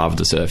I just loved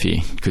the surf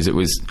here because it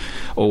was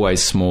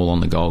always small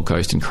on the Gold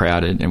Coast and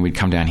crowded. And we'd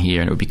come down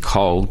here and it would be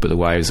cold, but the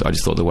waves, I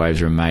just thought the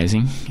waves were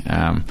amazing.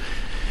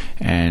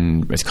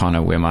 And it's kind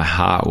of where my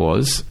heart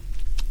was.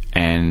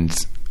 And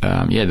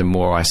the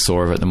more I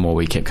saw of it, the more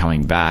we kept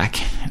coming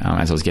back.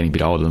 As I was getting a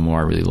bit older, the more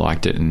I really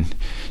liked it and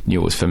knew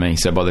it was for me.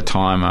 So by the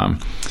time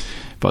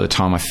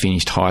I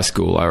finished high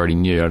school, I already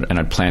knew, and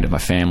I'd planned with my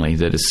family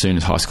that as soon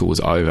as high school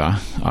was over,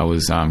 I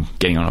was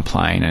getting on a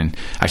plane. And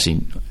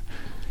actually,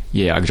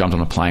 I jumped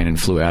on a plane and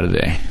flew out of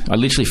there. I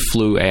literally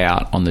flew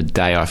out on the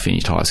day I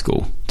finished high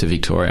school to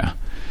Victoria,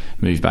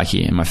 moved back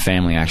here, and my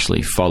family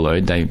actually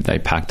followed. They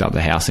packed up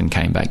the house and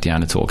came back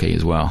down to Torquay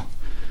as well.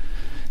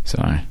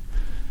 So...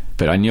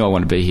 But I knew I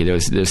wanted to be here. There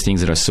was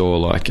things that I saw,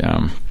 like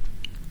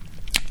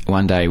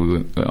one day I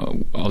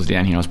was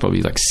down here, I was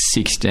probably like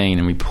 16,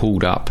 and we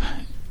pulled up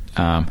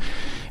at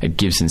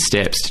Gibson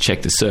Steps to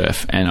check the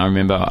surf. And I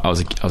remember I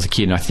was a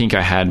kid, and I think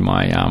I had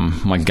my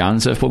my gun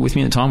surfboard with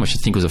me at the time, which I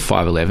think was a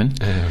 511.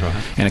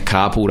 Right. And a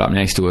car pulled up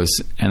next to us,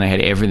 and they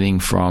had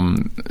everything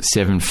from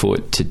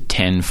 7-foot to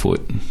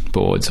 10-foot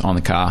boards on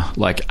the car,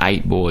 like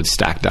 8 boards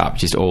stacked up,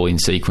 just all in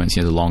sequence.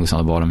 The longest on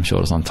the bottom,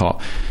 shortest on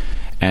top.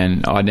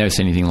 And I'd never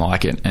seen anything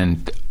like it.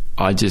 And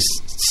I just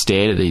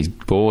stared at these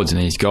boards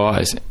and these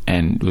guys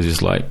and was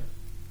just like,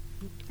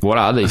 what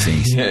are these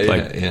things?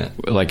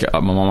 Like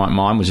my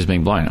mind was just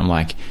being blown. I'm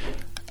like,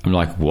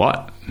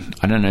 what?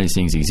 I don't know these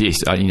things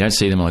exist. You don't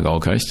see them on the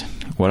Gold Coast.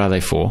 What are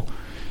they for?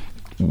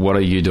 What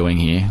are you doing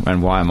here?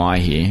 And why am I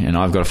here? And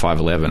I've got a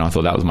 511. I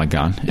thought that was my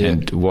gun. Yeah.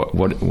 And what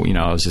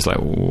I was just like,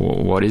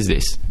 what is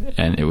this?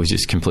 And it was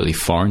just completely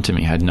foreign to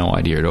me. I had no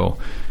idea at all.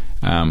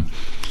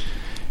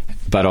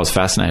 But I was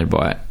fascinated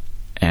by it,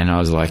 and I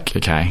was like,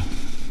 okay,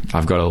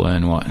 I've got to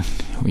learn what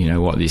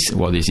this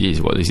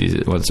is, what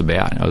it's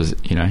about. I was,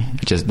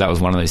 that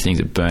was one of those things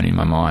that burned in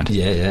my mind.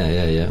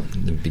 Yeah.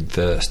 The big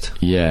thirst.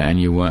 Yeah,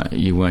 and you weren't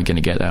going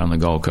to get that on the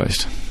Gold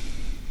Coast.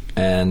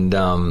 And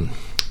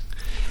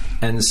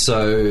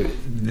so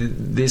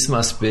this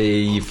must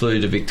be, you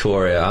flew to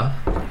Victoria,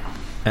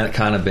 and it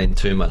can't have been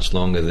too much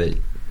longer.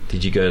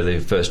 Did you go to the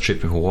first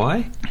trip in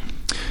Hawaii?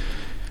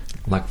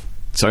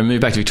 So I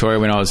moved back to Victoria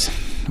when I was,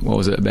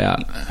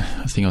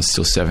 I think I was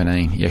still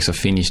 17. Yes, I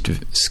finished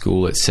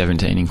school at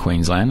 17 in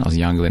Queensland. I was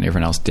younger than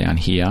everyone else down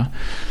here.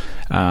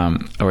 I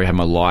already had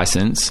my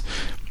license.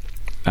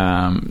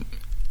 And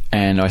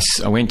I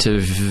went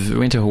to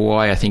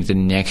Hawaii, I think the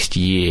next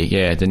year.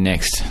 Yeah, the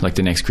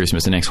next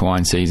Christmas, the next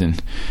Hawaiian season.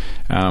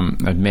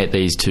 I'd met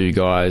these two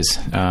guys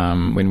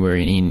when we were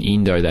in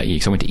Indo that year.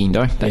 So I went to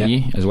Indo that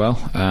year as well.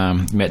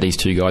 Met these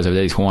two guys over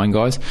there, these Hawaiian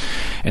guys,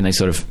 and they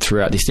sort of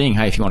threw out this thing,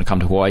 hey, if you want to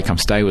come to Hawaii, come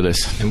stay with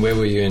us. And where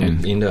were you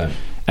in Indo?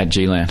 At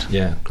G-Land.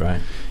 Yeah,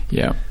 great.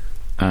 Yeah.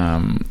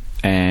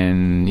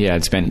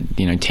 I'd spent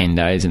 10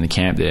 days in the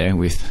camp there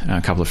with a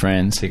couple of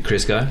friends. Did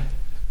Chris go?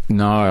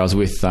 No, I was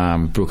with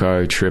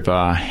Brooko,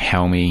 Tripper,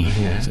 Helmy,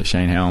 so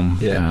Shane Helm,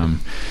 a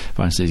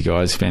bunch of these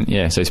guys. Spent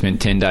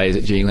 10 days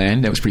at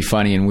G-Land. That was pretty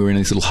funny, and we were in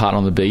this little hut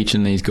on the beach,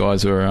 and these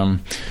guys were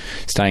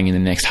staying in the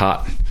next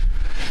hut.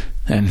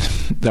 And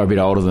they were a bit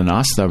older than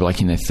us. They were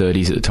like in their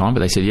 30s at the time, but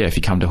they said, if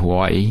you come to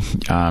Hawaii,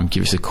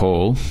 give us a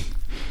call.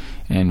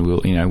 and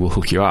we'll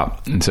hook you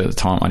up. And so at the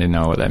time I didn't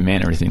know what that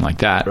meant or anything like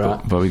that. Right.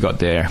 But we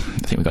got I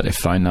think we got their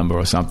phone number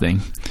or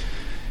something.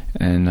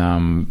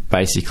 And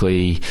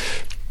basically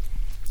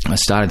I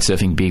started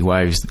surfing big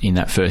waves in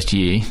that first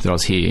year that I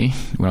was here,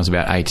 when I was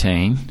about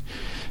 18.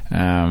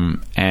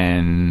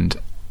 And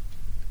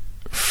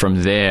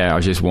from there, I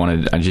just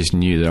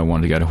knew that I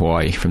wanted to go to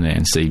Hawaii from there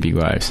and see big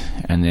waves.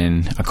 And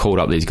then I called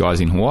up these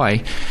guys in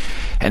Hawaii,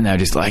 and they were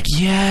just like,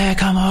 yeah,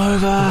 come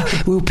over,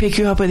 we'll pick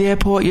you up at the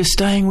airport, you're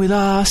staying with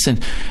us.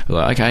 And I'm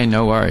like, okay,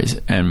 no worries.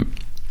 And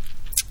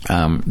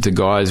the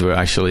guys were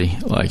actually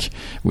like,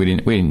 we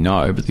didn't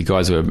know, but the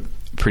guys were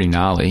pretty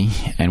gnarly,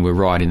 and we're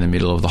right in the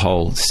middle of the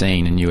whole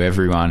scene and knew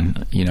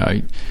everyone,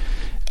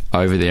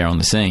 over there on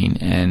the scene.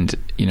 And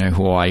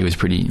Hawaii was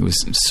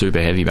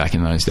super heavy back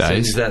in those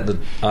days. So is that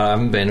I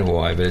haven't been to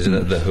Hawaii, but is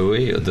it the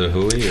Hui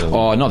or?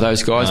 Oh, not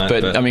those guys, no,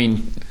 but I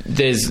mean,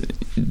 there's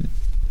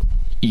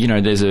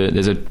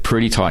a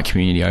pretty tight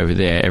community over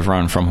there.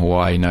 Everyone from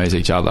Hawaii knows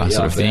each other,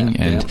 sort of thing.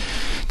 And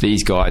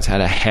these guys had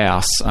a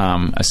house,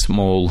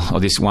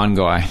 this one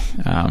guy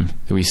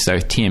who we say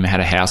Tim had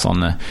a house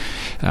on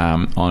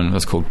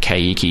what's called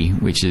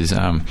Keiki, which is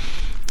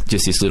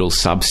just this little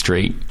sub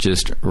street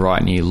just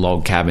right near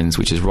Log Cabins,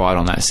 which is right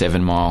on that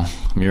 7 Mile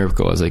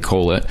Miracle, as they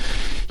call it,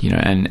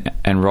 and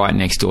right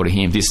next door to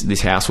him,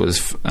 this house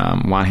was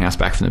one house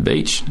back from the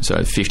beach,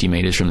 so 50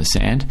 metres from the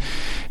sand.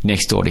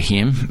 Next door to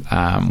him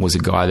was a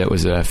guy that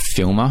was a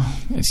filmer,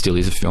 it still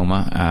is a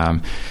filmer,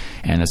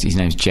 and his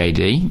name's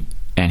JD,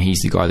 and he's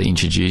the guy that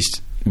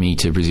introduced me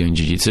to Brazilian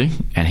Jiu-Jitsu,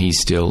 and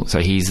he's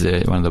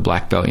one of the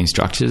black belt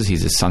instructors.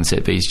 He's a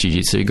Sunset Beach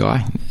Jiu-Jitsu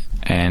guy,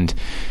 and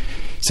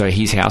so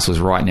his house was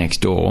right next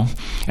door,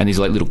 and these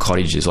like little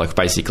cottages, like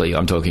basically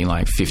I'm talking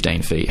like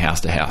 15 feet house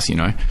to house,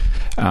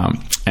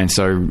 and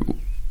so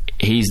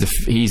he's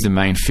the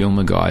main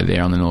filmer guy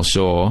there on the North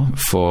Shore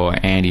for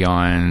Andy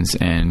Irons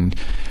and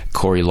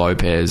Corey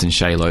Lopez and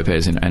Shea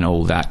Lopez and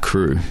all that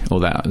crew, all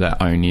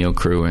that O'Neill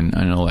crew and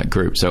all that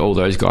group. So all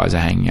those guys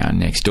are hanging out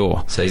next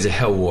door. So he's a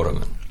hell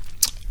waterman.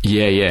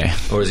 Yeah.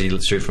 Or does he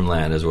shoot from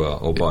land as well,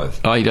 or both?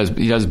 Oh, he does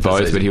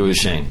both, So but he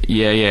was machine.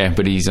 Yeah,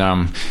 but he's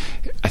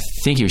I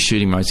think he was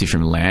shooting mostly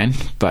from land,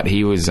 but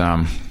he was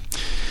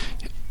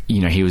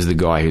he was the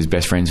guy who was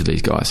best friends with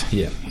these guys.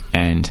 Yeah.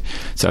 And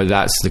so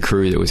that's the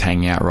crew that was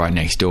hanging out right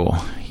next door,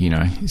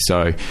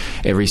 So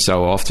every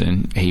so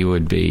often he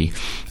would be,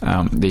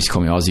 they used to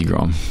call me Aussie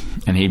Grom,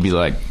 and he'd be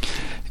like,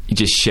 he'd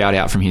just shout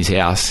out from his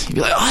house. He'd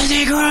be like,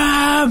 Aussie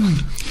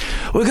Grom,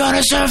 we're going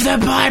to surf the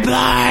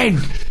pipeline.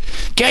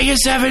 Get your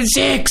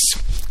 7.6.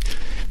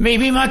 Meet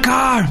me in my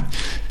car.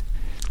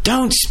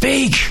 Don't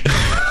speak.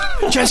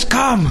 Just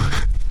come.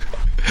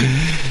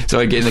 So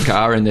I'd get in the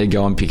car and they'd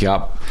go and pick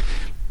up,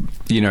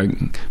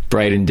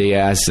 Braden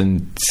Diaz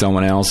and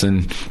someone else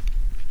and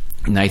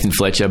Nathan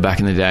Fletcher back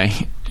in the day.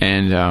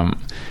 And,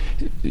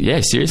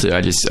 seriously,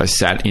 I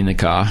sat in the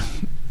car,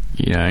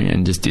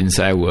 and just didn't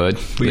say a word.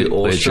 Were you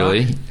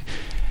literally. awestruck?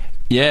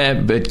 Yeah,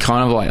 but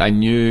kind of like I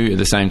knew at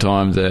the same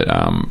time that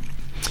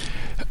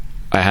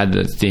I had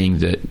the thing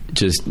that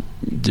just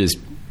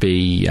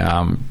be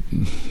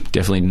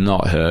definitely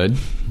not heard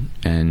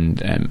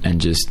and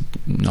just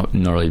not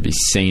really be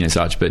seen as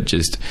such, but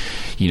just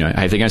hey,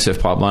 if they're going to surf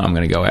pipeline, I'm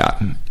going to go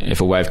out. If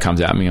a wave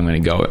comes at me, I'm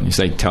going to go it. If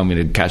they tell me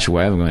to catch a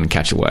wave, I'm going to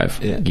catch a wave.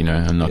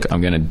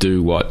 I'm going to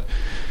do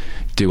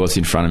what's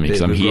in front of me,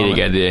 because I'm here to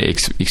get the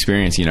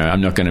experience.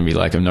 I'm not going to be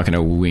like, I'm not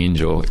going to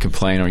whinge or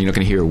complain, or you're not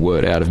going to hear a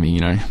word out of me.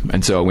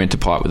 And so I went to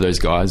pipe with those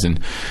guys, and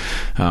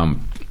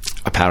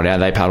I paddled out.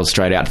 They paddled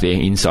straight out to the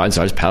inside,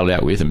 so I just paddled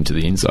out with them to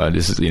the inside.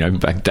 This is,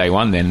 back day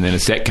one then. And then a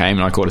set came,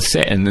 and I caught a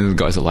set. And then the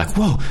guys are like,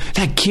 whoa,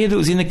 that kid that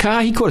was in the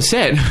car, he caught a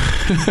set.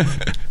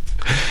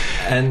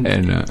 And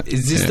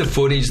is this the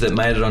footage that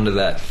made it onto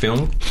that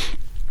film?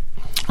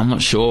 I'm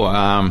not sure.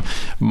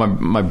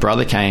 My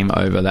brother came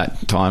over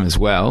that time as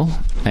well,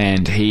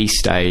 and he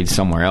stayed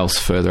somewhere else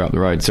further up the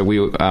road. So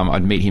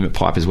I'd meet him at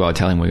pipe as well. I'd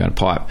tell him we were going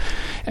to pipe.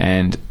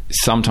 And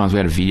sometimes we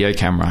had a video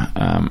camera,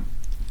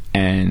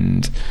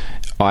 and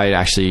I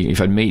actually,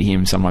 if I'd meet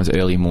him sometimes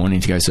early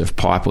morning to go surf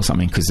pipe or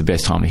something, because the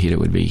best time to hit it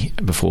would be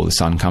before the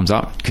sun comes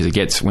up, because it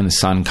gets, when the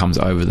sun comes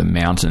over the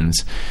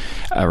mountains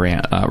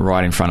around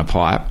right in front of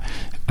pipe,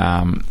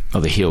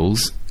 or the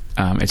hills,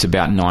 it's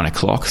about 9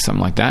 o'clock,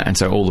 something like that. And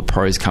so all the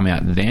pros come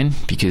out then,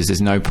 because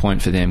there's no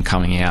point for them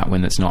coming out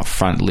when it's not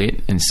front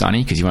lit and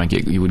sunny, because you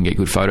wouldn't get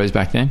good photos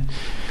back then.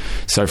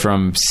 So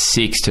from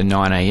 6 to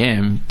 9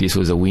 a.m, this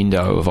was a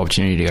window of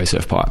opportunity to go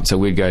surf pipe. So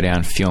we'd go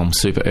down, film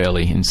super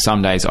early, and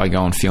some days I'd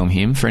go and film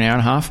him for an hour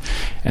and a half,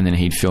 and then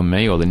he'd film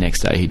me, or the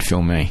next day he'd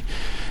film me.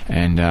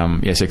 And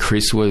so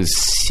Chris was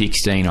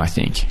 16, I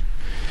think.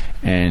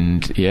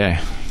 And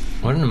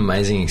what an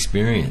amazing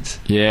experience.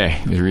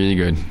 Yeah, it was really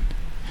good.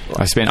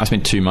 I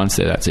spent 2 months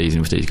there that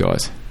season with these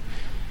guys.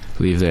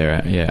 Lived there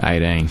at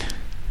 18.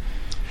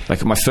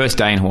 Like my first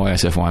day in Hawaii, I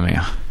surfed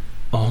Waimea.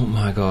 Oh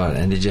my god!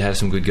 And did you have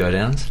some good go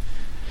downs?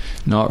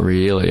 Not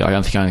really. I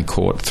don't think I only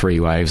caught 3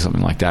 waves,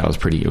 something like that.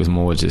 It was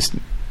more just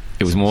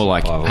It was more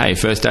like, survival. hey,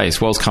 first day,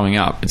 swell's coming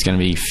up. It's going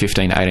to be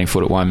 15 to 18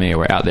 foot at Waimea.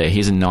 We're out there.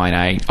 Here's a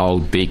 9.8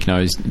 old,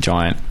 big-nosed,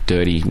 giant,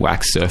 dirty,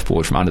 wax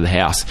surfboard from under the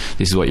house.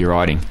 This is what you're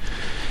riding.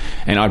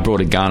 And I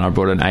brought a gun. I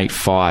brought an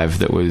 8.5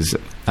 that was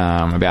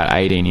about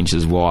 18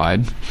 inches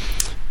wide,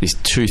 this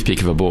toothpick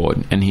of a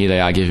board. And here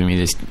they are giving me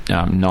this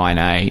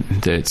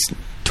 9.8 that's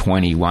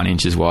 21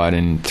 inches wide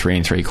and 3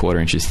 3/4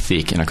 inches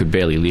thick, and I could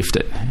barely lift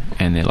it.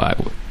 And they're like,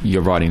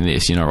 you're riding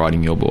this, you're not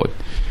riding your board.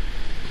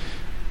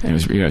 And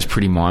it was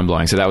pretty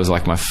mind-blowing. So that was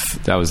like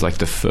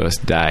the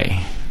first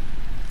day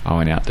I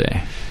went out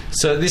there.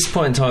 So at this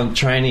point in time,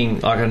 training,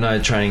 like I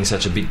know training's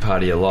such a big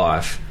part of your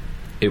life,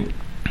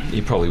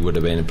 you probably would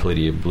have been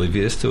pretty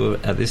oblivious to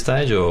it at this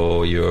stage,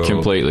 or you're...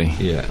 Completely.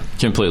 Yeah.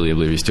 Completely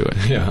oblivious to it.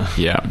 Yeah.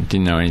 Yeah,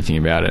 didn't know anything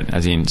about it.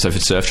 As in, so for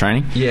surf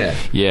training? Yeah.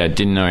 Yeah,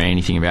 didn't know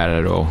anything about it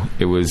at all.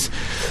 I was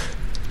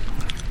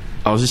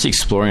just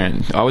exploring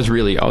it. I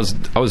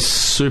was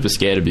super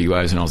scared of big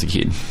waves when I was a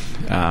kid.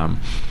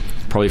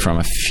 Probably from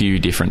a few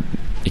different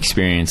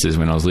experiences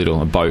when I was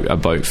little. A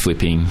boat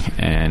flipping,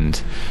 and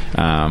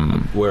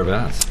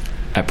Whereabouts?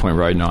 at Point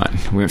Road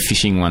Night. We went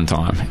fishing one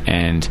time,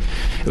 and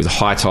it was a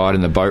high tide,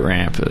 and the boat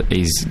ramp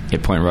is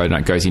at Point Road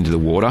Night goes into the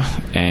water,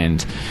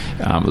 and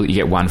you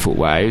get 1 foot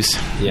waves,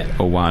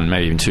 or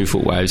maybe even 2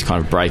 foot waves,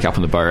 kind of break up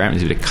on the boat ramp.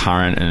 There's a bit of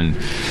current, and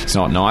it's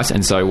not nice.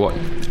 And so what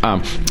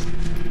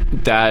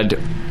Dad...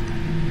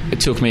 It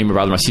took me and my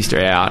brother and my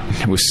sister out.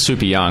 We were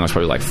super young. I was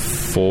probably like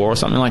 4 or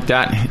something like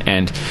that.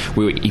 And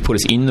he put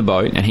us in the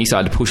boat, and he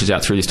started to push us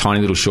out through this tiny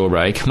little shore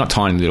break. Not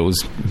tiny little, it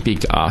was big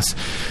to us.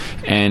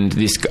 And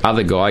this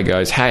other guy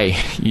goes, hey,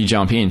 you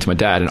jump in to my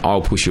dad and I'll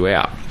push you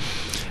out.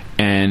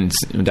 And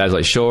my dad's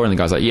like, sure. And the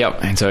guy's like,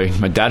 yep. And so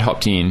my dad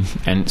hopped in,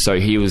 and so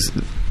he was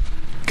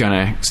going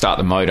to start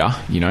the motor,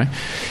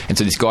 And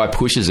so this guy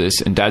pushes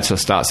us, and Dad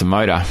starts the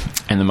motor,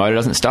 and the motor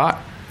doesn't start.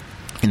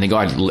 And the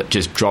guy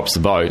just drops the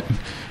boat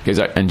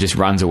and just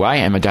runs away.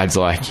 And my dad's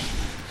like,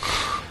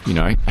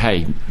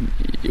 hey,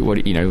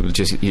 what?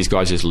 This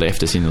guy's just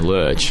left us in the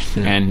lurch.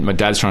 Yeah. And my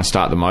dad's trying to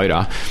start the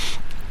motor,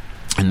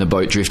 and the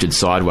boat drifted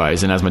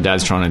sideways. And as my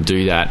dad's trying to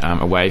do that,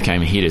 a wave came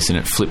and hit us, and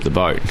it flipped the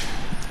boat.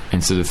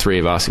 And so the three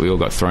of us, we all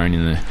got thrown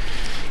in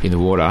the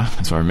water.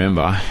 That's what I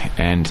remember.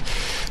 And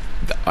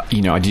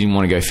I didn't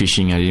want to go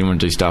fishing. I didn't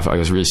want to do stuff. I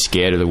was really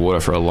scared of the water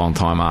for a long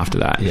time after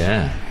that.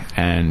 Yeah.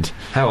 And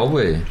how old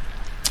were you?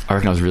 I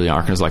reckon I was really young. I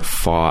reckon I was like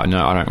 5.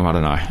 No, I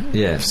don't know.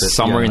 Yeah.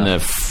 Somewhere in the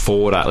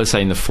 4 to, let's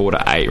say in the 4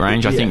 to 8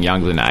 range. I think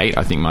younger than 8.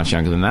 I think much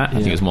younger than that. I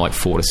think it was more like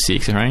 4 to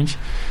 6 range.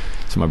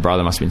 So my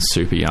brother must have been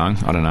super young.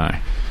 I don't know.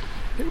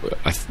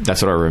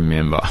 That's what I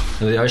remember.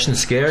 The ocean's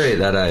scary at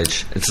that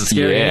age. It's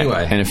scary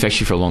anyway. And it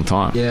affects you for a long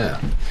time. Yeah.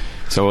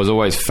 So I was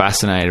always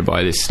fascinated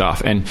by this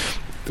stuff. And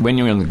when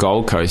you're on the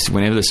Gold Coast,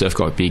 whenever the surf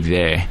got big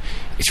there,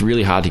 it's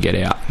really hard to get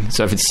out.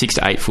 So if it's 6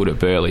 to 8 foot at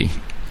Burleigh,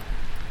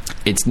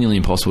 it's nearly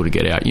impossible to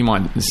get out.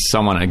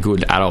 A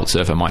good adult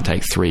surfer might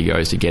take 3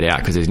 goes to get out,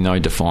 because there's no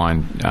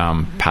defined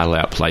paddle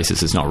out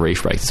places. It's not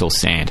reef breaks, it's all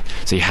sand.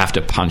 So you have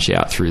to punch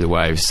out through the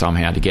waves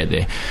somehow to get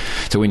there.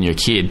 So when you're a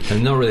kid...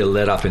 And not really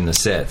let up in the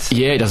sets.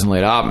 Yeah, it doesn't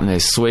let up, and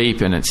there's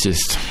sweep, and it's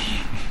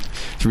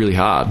really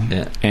hard.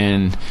 Yeah.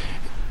 And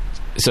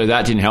so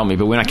that didn't help me.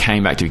 But when I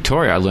came back to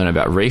Victoria, I learned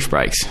about reef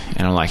breaks.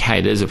 And I'm like,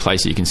 hey, there's a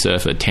place that you can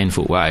surf a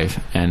 10-foot wave,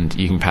 and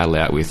you can paddle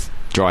out with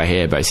dry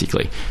hair,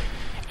 basically.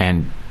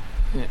 And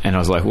I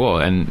was like, whoa,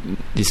 and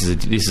this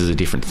is a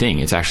different thing.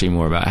 It's actually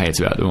more about, hey,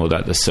 it's more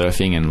about the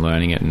surfing and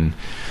learning it. And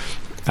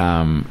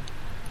I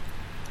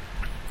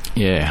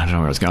don't know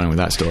where I was going with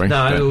that story.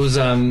 No, it was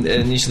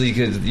initially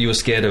because you were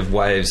scared of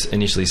waves,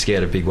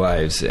 scared of big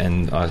waves,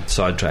 and I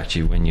sidetracked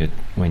you when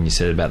you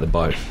said about the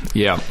boat.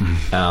 Yeah.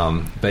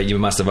 But you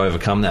must have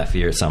overcome that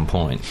fear at some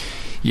point.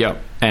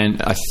 Yep.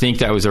 And I think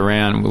that was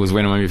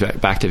when I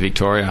moved back to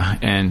Victoria,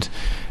 and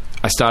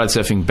I started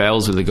surfing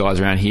bells with the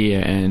guys around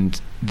here, and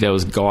there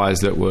was guys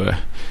that were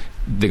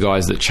the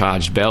guys that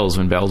charged bells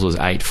when bells was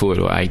 8 foot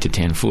or 8 to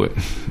 10 foot.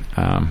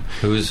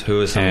 Who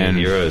are some of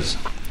your heroes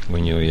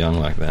when you were young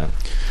like that?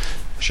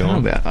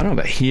 Sean? I don't know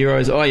about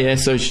heroes. Oh yeah,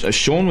 so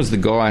Sean was the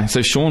guy.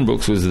 So Sean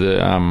Brooks was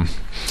I'm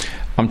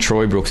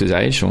Troy Brooks'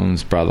 age,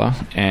 Sean's brother,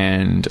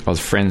 and I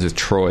was friends with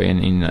Troy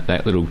in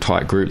that little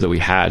tight group that we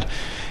had,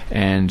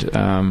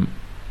 and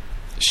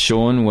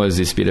Sean was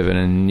this bit of an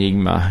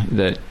enigma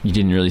that you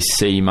didn't really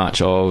see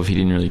much of. He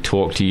didn't really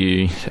talk to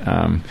you.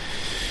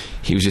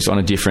 He was just on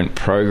a different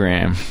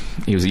program.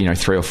 He was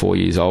 3 or 4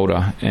 years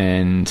older,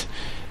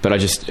 but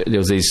there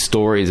was these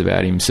stories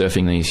about him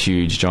surfing these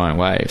huge giant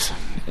waves,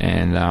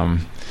 and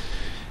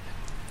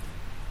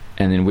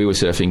then we were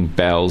surfing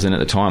bells, and at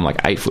the time,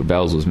 like 8 foot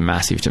bells was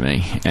massive to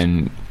me,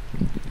 and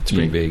it's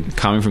pretty big.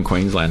 Coming from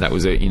Queensland, that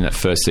was in that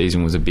first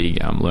season was a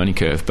big learning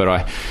curve. But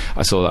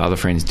I saw the other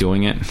friends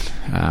doing it,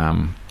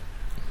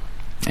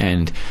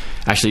 and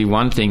actually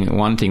one thing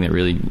that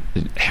really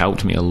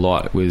helped me a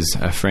lot was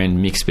a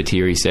friend, Mick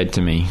Spiteri, said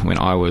to me when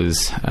I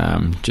was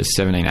just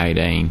 17,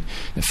 18,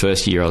 the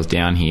first year I was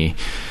down here,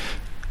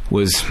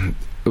 was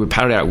we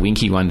paddled out at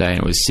Winky one day, and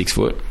it was 6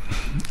 foot,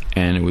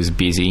 and it was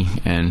busy,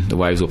 and the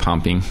waves were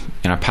pumping,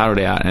 and I paddled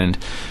out, and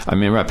I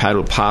remember I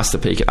paddled past the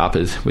peak at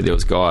Uppers where there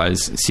was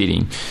guys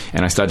sitting,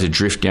 and I started to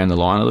drift down the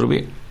line a little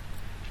bit,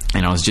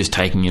 and I was just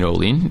taking it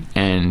all in,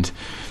 and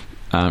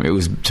it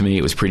was, to me,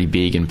 it was pretty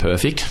big and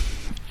perfect.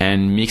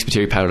 And Mick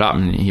Spiteri paddled up,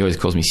 and he always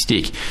calls me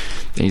Stick.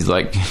 And he's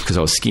like, because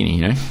I was skinny,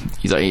 you know,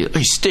 he's like,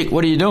 "Hey, Stick,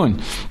 what are you doing?"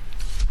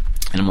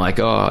 And I'm like,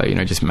 "Oh, you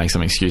know, just make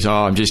some excuse. Oh,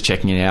 I'm just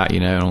checking it out, you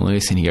know, and all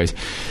this." And he goes,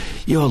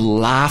 "You're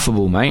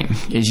laughable, mate.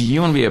 You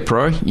want to be a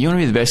pro? You want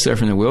to be the best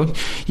surfer in the world?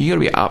 You got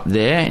to be up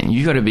there, and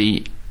you got to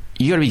be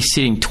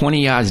sitting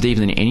 20 yards deeper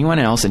than anyone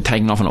else and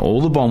taking off on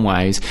all the bomb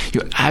waves.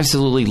 You're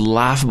absolutely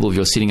laughable if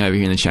you're sitting over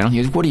here in the channel."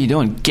 He goes, "What are you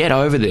doing? Get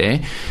over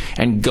there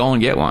and go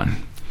and get one."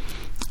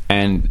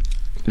 And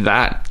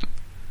that,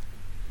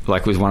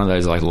 like, was one of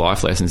those, like,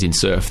 life lessons in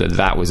surf,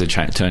 that was a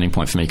turning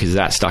point for me, because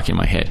that stuck in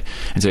my head.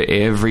 And so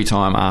every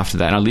time after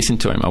that, and I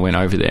listened to him, I went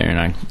over there and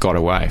I got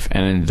a wave,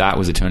 and then that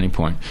was a turning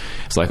point.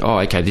 It's like, oh,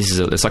 okay,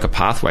 it's like a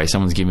pathway.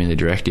 Someone's giving me the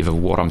directive of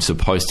what I'm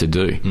supposed to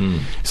do.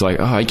 It's like,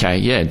 oh, okay,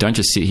 yeah, don't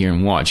just sit here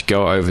and watch.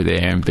 Go over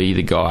there and be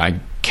the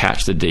guy.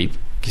 Catch the deep,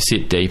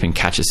 sit deep and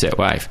catch a set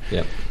wave.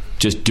 Yep.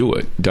 Just do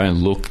it. Don't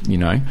look, you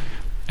know.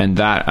 And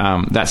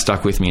that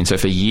stuck with me. And so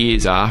for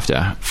years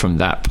after, from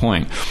that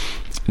point,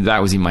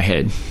 that was in my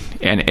head.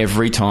 And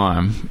every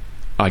time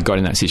I got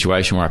in that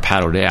situation where I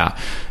paddled out,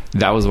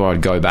 that was what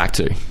I'd go back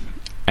to.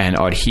 And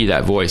I'd hear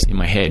that voice in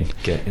my head.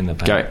 Get in the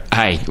paddle. Go,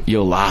 "Hey,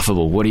 you're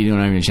laughable. What are you doing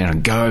over in the channel?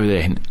 Go over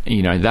there." And,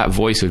 you know, that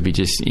voice would be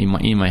just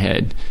in my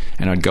head.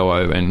 And I'd go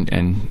over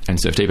and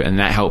surf deeper. And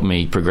that helped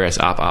me progress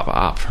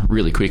up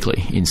really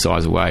quickly in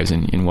size of waves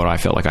and in what I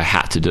felt like I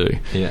had to do.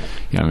 Yeah.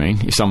 You know what I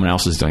mean? If someone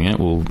else is doing it,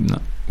 well,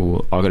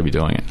 I've got to be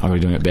doing it. I've got to be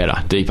doing it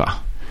better, deeper.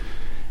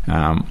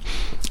 And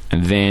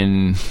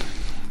then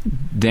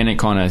it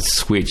kind of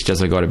switched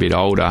as I got a bit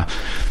older,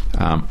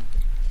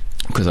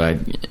 because I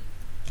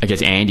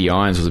guess Andy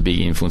Irons was a big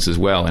influence as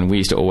well, and we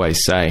used to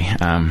always say...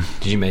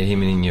 Did you meet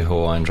him in your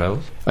Hawaiian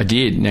travels? I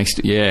did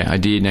next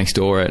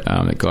door at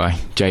that guy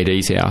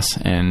JD's house,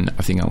 and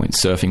I think I went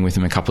surfing with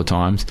him a couple of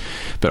times.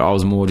 But I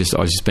was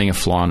just being a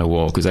fly on the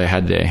wall, because they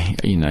had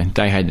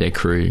their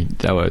crew.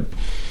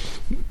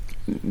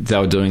 They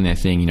were doing their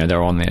thing, you know. They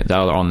were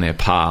on their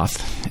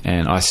path,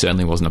 and I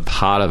certainly wasn't a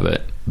part of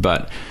it.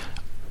 But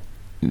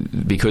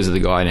because of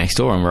the guy next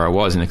door and where I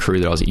was and the crew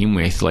that I was in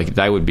with, like,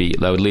 they would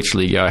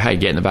literally go, "Hey,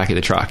 get in the back of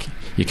the truck.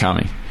 You're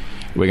coming.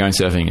 We're going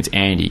surfing." It's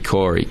Andy,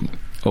 Corey,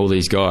 all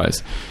these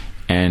guys,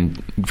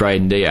 and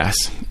Braden Diaz,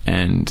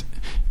 and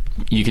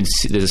you can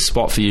see there's a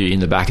spot for you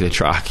in the back of the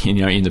truck, you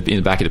know, in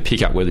the back of the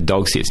pickup where the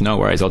dog sits. No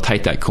worries, I'll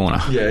take that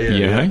corner.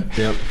 Yeah.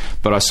 Yep.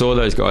 But I saw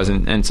those guys,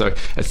 and so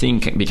a thing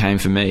became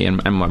for me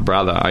and my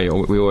brother.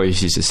 We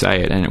always used to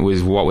say it, and it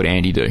was, what would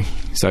Andy do?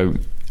 So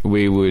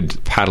we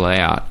would paddle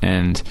out,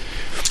 and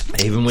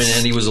even when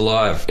Andy was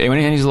alive. When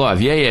Andy's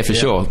alive, yeah, for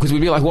sure. Because we'd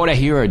be like, what our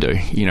hero do,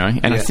 you know?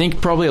 And I think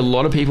probably a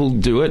lot of people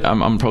do it.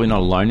 I'm probably not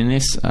alone in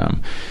this. I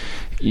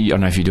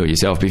don't know if you do it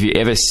yourself, but if you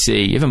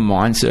ever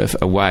mind surf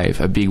a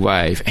wave, a big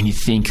wave, and you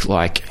think,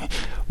 like,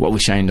 what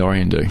would Shane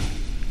Dorian do?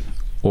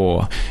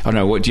 Or, I don't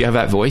know, do you have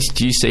that voice?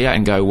 Do you see it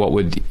and go,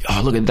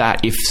 look at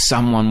that, if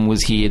someone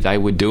was here, they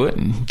would do it?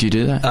 Do you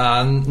do that?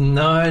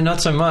 No,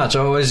 not so much.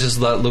 I always just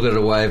look at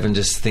a wave and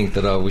just think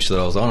that I wish that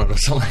I was on it or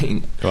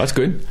something. Oh, that's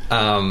good.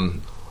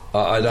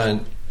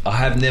 I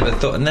have never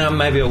thought. Now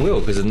maybe I will,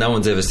 because no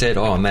one's ever said,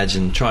 try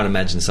and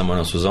imagine someone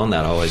else was on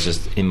that. I always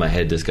just, in my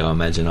head, just go,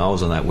 imagine I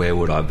was on that, where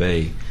would I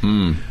be?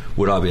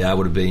 Would I be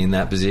able to be in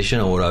that position,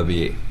 or would I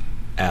be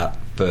out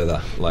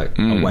further,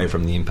 away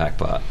from the impact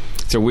part?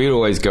 So we'd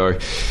always go,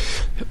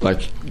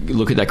 like,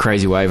 look at that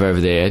crazy wave over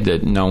there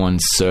that no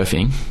one's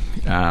surfing,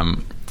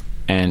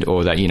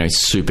 or that, you know,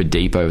 super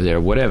deep over there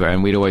or whatever,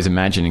 and we'd always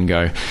imagine and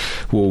go,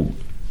 well,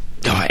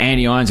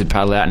 Andy Irons would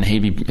paddle out and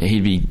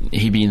he'd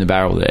be in the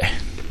barrel there.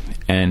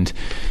 And,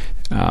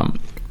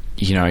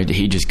 you know,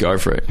 he'd just go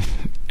for it.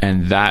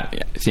 And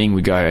that thing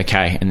would go,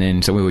 okay. And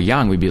then, so we were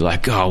young, we'd be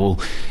like, oh, well,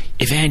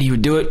 if Andy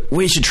would do it,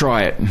 we should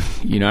try it,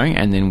 you know?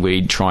 And then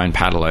we'd try and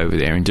paddle over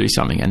there and do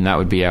something. And that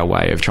would be our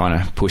way of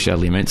trying to push our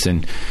limits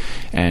and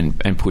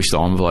push the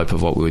envelope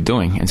of what we were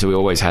doing. And so we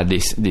always had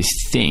this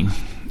thing.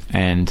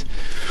 And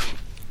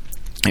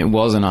it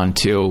wasn't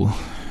until...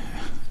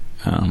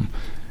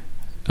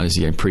 I was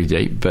getting pretty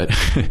deep, but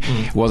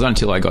it wasn't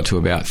until I got to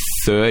about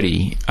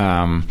 30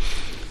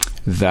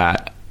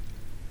 that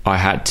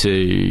I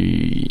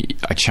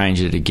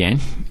changed it again,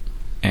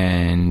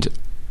 and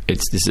I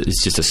guess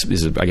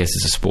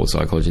it's a sports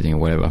psychology thing or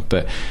whatever.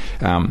 But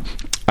I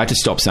had to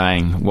stop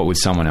saying what would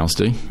someone else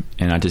do,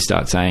 and I had to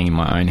start saying in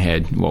my own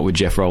head, what would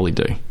Jeff Rowley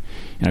do?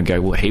 And I'd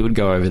go, well, he would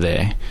go over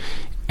there,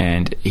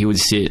 and he would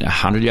sit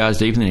 100 yards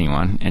deeper than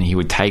anyone, and he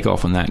would take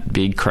off on that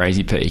big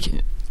crazy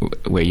peak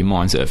where you're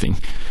mind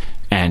surfing,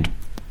 and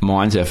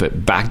mind surf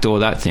it, backdoor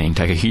that thing,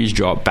 take a huge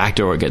drop,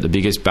 backdoor it, get the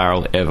biggest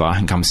barrel ever,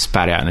 and come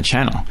spat out in the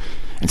channel.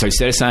 And so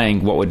instead of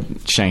saying, what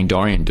would Shane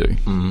Dorian do?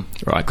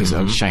 Right? Because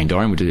Shane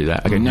Dorian would do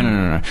that. I go,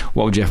 no.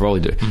 What would Jeff Rowley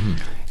do?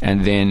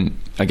 And then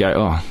I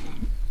go,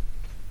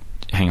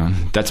 hang on,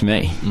 that's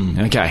me.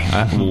 Okay,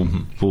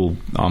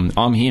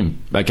 I'm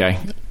him. Okay,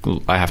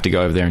 well, I have to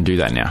go over there and do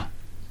that now.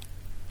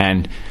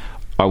 And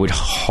I would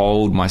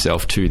hold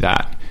myself to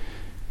that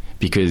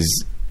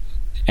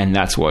and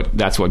that's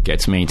what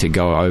gets me to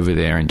go over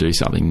there and do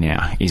something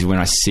now, is when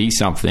I see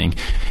something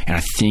and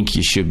I think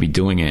you should be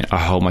doing it, I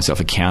hold myself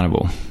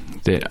accountable.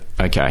 That,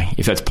 okay,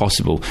 if that's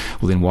possible,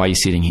 well then why are you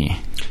sitting here?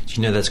 Do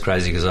you know that's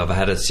crazy, because I've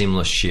had a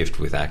similar shift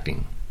with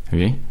acting. Have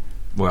you?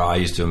 Where I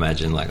used to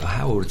imagine, like, oh,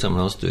 how would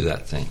someone else do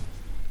that thing?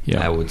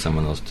 Yeah. How would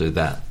someone else do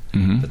that?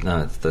 But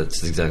no,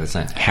 that's exactly the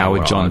same. How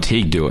would John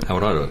Teague do it? How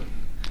would I do it?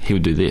 He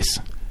would do this.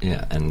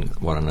 Yeah, and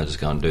why don't I just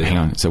go and do that? Hang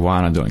on, so why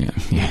aren't I doing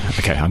it? Yeah,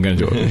 okay, I'm going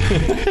to do it.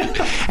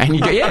 And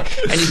you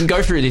can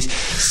go through this.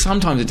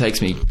 Sometimes it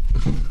takes me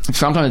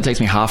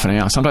half an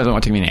hour. Sometimes it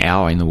might take me an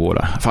hour in the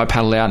water. If I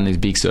paddle out in this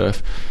big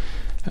surf,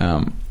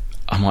 I'm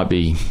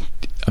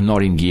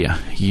not in gear,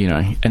 you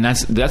know, and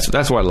that's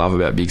what I love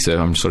about big surf.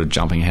 I'm sort of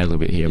jumping ahead a little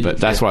bit here, but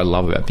that's what I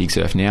love about big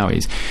surf now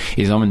is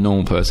I'm a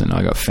normal person.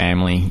 I got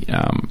family,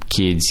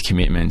 kids,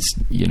 commitments,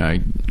 you know,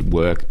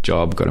 work,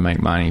 job, got to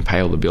make money, pay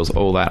all the bills,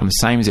 all that. I'm the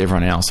same as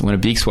everyone else. When a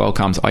big swell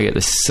comes, I get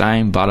the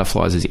same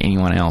butterflies as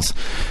anyone else,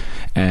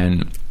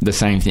 and the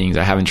same things.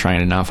 I haven't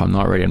trained enough. I'm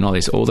not ready. I'm not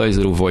this. All those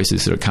little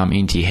voices sort of come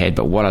into your head.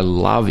 But what I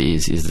love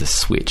is the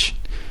switch.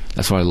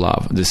 That's what I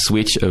love. The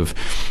switch of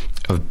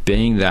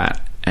being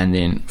that, and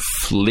then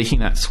flicking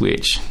that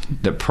switch,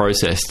 the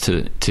process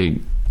to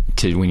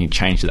when you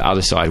change to the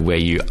other side, where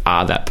you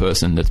are that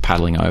person that's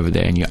paddling over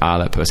there and you are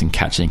that person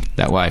catching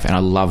that wave. And I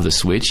love the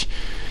switch.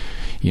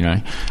 You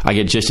know, I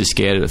get just as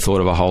scared at the thought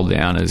of a hold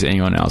down as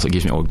anyone else. It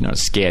gives me, not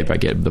scared, but I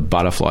get the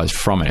butterflies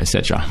from it,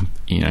 etc.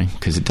 You know,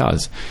 because it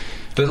does.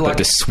 But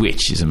the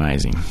switch is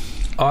amazing.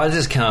 I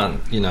just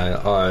can't, you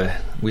know,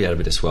 we had a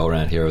bit of swell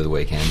around here over the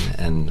weekend,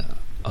 and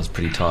I was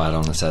pretty tired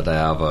on a Saturday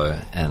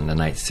arvo, and an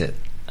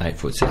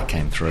 8-foot set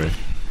came through,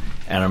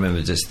 and I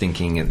remember just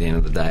thinking at the end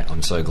of the day,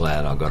 I'm so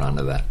glad I got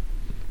under that.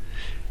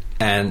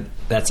 And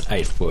that's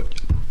 8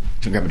 foot.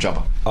 Can grab a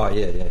chopper? Oh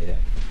yeah.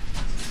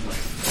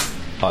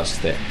 I was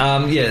just there.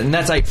 And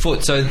that's 8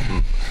 foot. So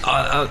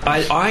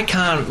I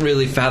can't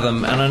really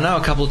fathom. And I know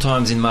a couple of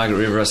times in Margaret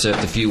River I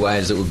surfed a few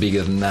waves that were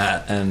bigger than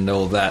that and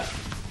all that,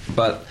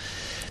 but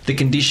the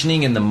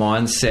conditioning and the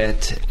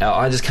mindset,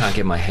 I just can't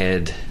get my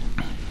head.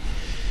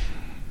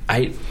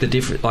 8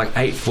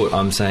 foot.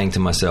 I'm saying to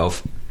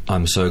myself,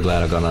 I'm so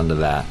glad I got under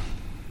that.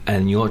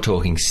 And you're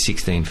talking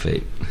 16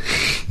 feet.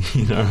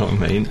 You know what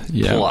I mean?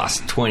 Yeah. Plus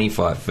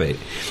 25 feet.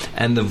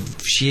 And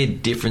the sheer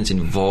difference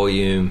in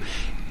volume,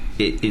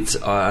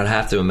 it's I'd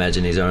have to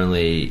imagine is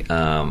only,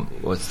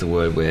 what's the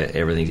word where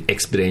everything's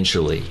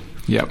exponentially.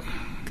 Yep.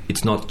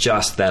 It's not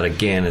just that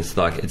again, it's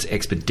like it's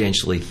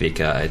exponentially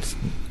thicker.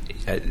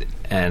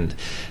 And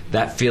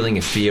that feeling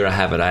of fear I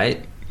have at 8,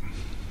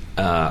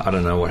 I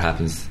don't know what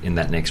happens in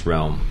that next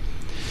realm.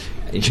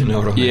 You know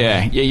what I mean?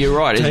 Yeah, you're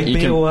right. Take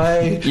me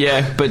away.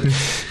 Yeah, but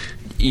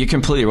you're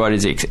completely right.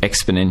 It's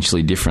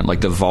exponentially different.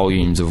 Like the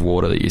volumes of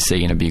water that you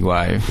see in a big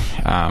wave,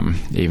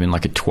 even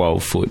like a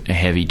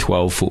heavy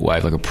 12-foot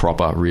wave, like a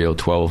proper real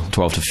 12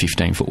 to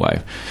 15-foot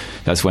wave.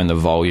 That's when the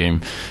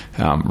volume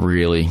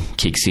really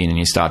kicks in, and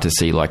you start to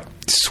see like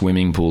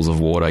swimming pools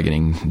of water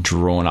getting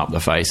drawn up the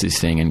face of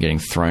this thing and getting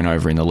thrown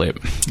over in the lip.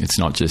 It's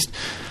not just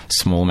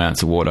small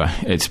amounts of water.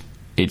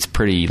 It's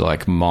pretty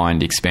like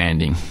mind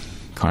expanding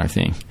kind of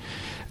thing.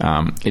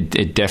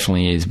 It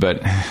definitely is,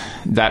 but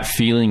that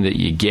feeling that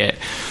you get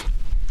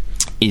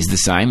is the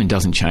same and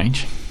doesn't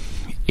change.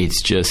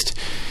 It's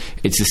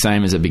the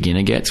same as a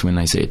beginner gets when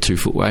they see a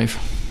 2-foot wave.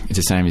 It's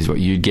the same as what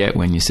you get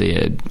when you see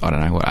 8 to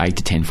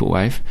 10-foot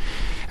wave.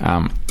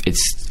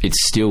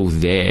 It's still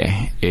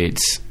there.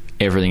 It's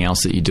everything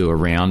else that you do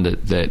around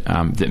it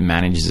that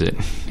manages it.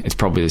 It's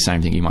probably the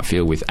same thing you might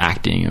feel with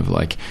acting, of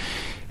like,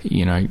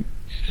 you know,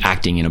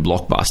 acting in a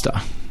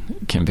blockbuster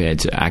compared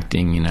to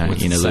acting in a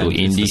little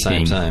indie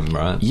thing. Same,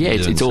 right? Yeah,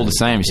 it's all the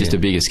same. It's just a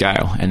bigger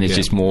scale, and there's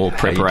just more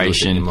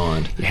preparation.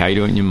 How you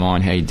do it in your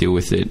mind, how you deal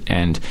with it,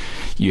 and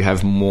you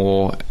have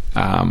more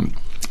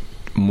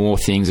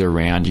things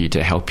around you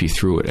to help you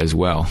through it as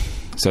well.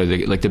 So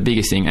the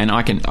biggest thing, and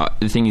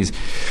the thing is,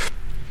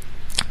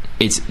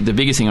 it's the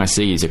biggest thing I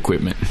see is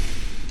equipment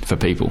for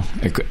people.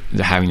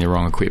 They're having the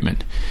wrong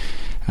equipment,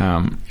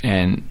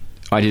 and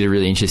I did a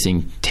really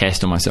interesting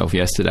test on myself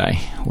yesterday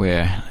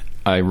where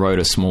I rode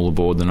a smaller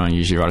board than I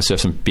usually ride. I surfed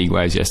some big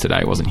waves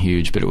yesterday. It wasn't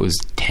huge, but it was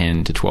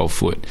 10 to 12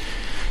 foot.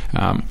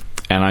 And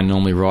I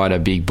normally ride a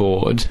big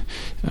board.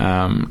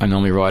 I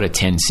normally ride a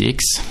 10.6.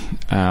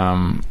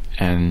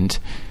 And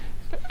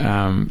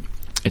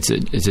it's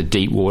a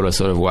deep water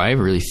sort of wave,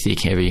 a really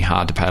thick, heavy,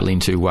 hard to paddle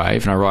into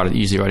wave. And I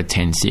usually ride a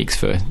 10.6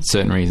 for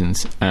certain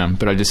reasons.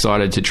 But I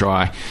decided to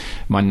try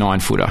my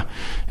 9-footer.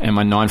 And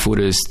my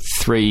 9-footer is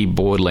 3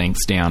 board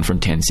lengths down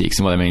from 10.6.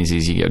 And what that means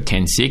is you go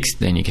 10.6,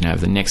 then you can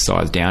have the next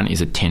size down is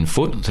a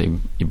 10-foot. So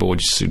your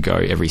board should go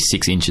every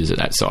 6 inches at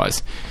that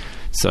size.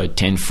 So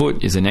 10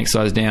 foot is the next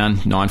size down,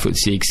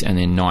 9'6", and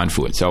then 9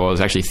 foot. So I was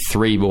actually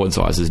 3 board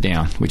sizes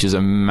down, which is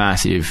a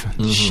massive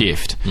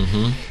shift.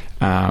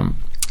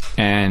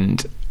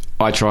 And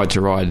I tried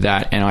to ride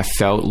that, and I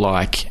felt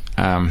like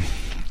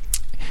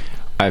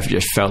I've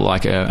just felt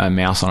like a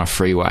mouse on a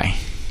freeway.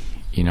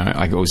 You know,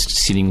 I was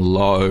sitting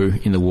low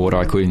in the water.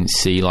 I couldn't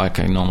see like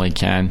I normally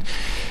can.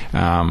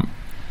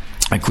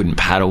 I couldn't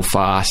paddle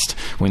fast.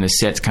 When the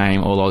sets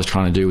came, all I was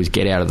trying to do was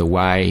get out of the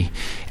way.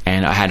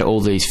 And I had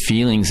all these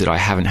feelings that I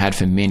haven't had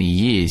for many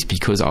years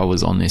because I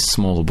was on this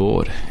smaller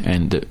board,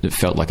 and it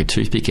felt like a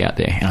toothpick out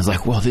there. And I was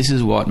like, well, this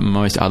is what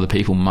most other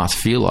people must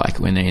feel like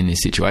when they're in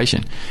this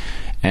situation.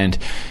 And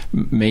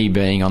me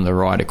being on the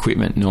right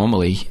equipment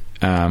normally,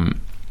 on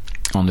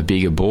the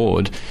bigger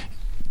board,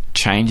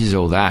 changes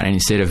all that. And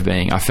instead of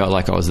being, I felt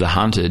like I was the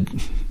hunted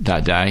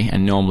that day,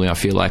 and normally I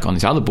feel like on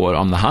this other board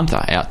I'm the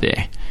hunter out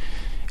there,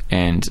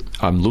 and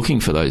I'm looking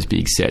for those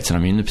big sets, and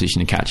I'm in the position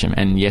to catch them.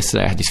 And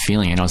yesterday I had this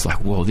feeling, and I was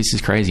like, whoa, this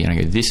is crazy. And I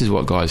go, this is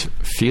what guys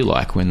feel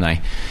like when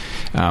they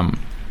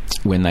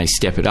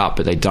step it up,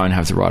 but they don't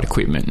have the right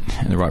equipment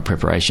and the right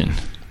preparation.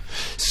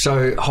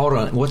 So hold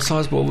on, what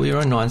size board were you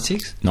on?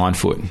 9.6? 9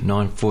 foot.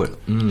 9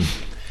 foot.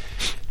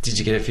 Did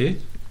you get a few?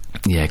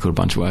 Yeah, caught a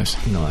bunch of waves.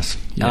 Nice.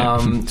 Yeah.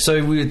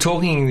 So we were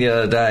talking the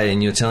other day,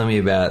 and you were telling me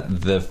about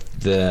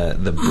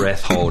the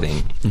breath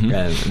holding, Mm-hmm.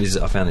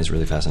 and I found this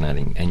really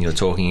fascinating. And you're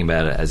talking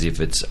about it as if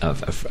it's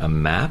a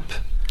map.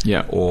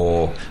 Yeah.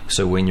 Or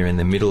so when you're in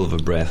the middle of a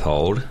breath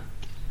hold,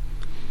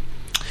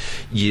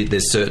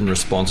 there's certain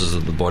responses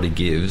that the body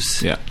gives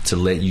to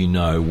let you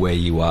know where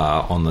you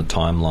are on the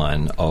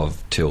timeline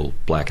of till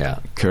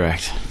blackout.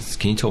 Correct.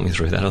 Can you talk me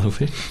through that a little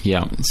bit?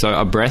 Yeah. So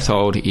a breath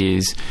hold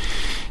is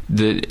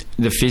the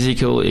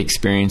physical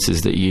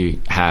experiences that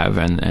you have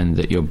and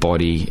that your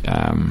body,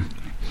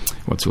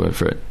 what's the word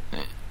for it?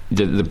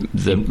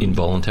 The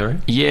involuntary?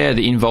 Yeah,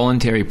 the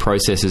involuntary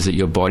processes that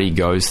your body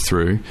goes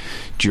through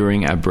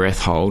during a breath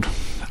hold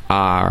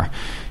are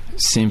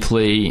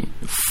simply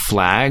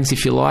flags,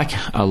 if you like,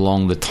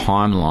 along the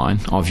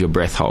timeline of your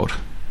breath hold,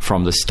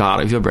 from the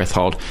start of your breath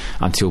hold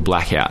until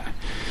blackout.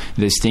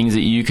 There's things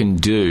that you can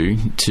do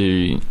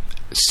to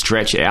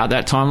stretch out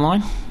that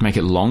timeline, make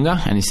it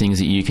longer, and there's things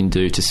that you can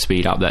do to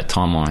speed up that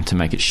timeline to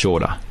make it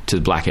shorter to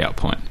the blackout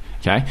point.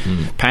 Okay,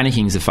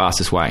 panicking is the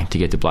fastest way to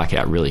get to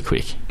blackout really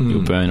quick.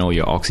 You'll burn all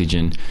your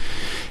oxygen,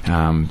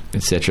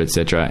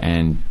 etc.,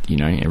 and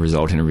it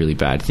result in a really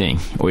bad thing.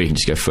 Or you can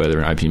just go further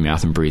and open your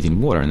mouth and breathe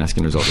in water, and that's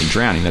going to result in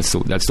drowning. That's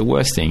the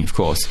worst thing, of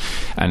course.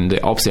 And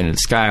the opposite end of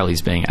the scale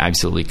is being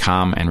absolutely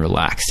calm and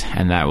relaxed,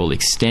 and that will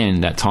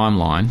extend that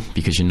timeline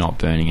because you're not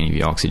burning any of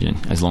your oxygen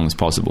as long as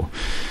possible.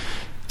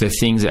 The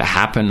things that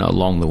happen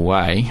along the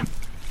way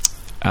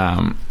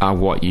are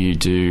what you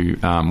do,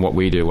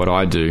 what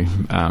I do,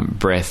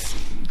 breath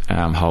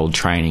hold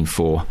training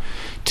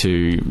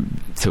to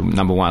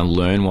number one,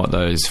 learn what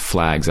those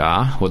flags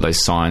are, what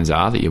those signs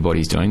are that your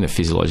body's doing, the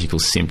physiological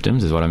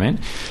symptoms is what I meant.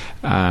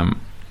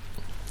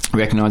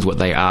 Recognise what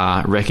they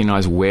are,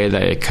 recognise where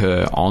they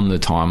occur on the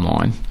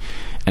timeline,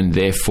 and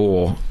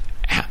therefore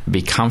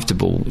be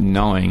comfortable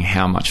knowing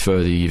how much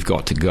further you've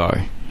got to go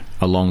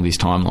along this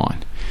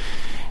timeline.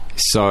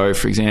 So,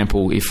 for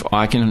example, if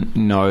I can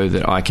know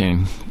that I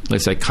can,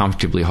 let's say,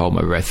 comfortably hold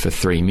my breath for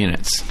 3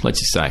 minutes, let's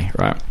just say,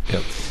 right?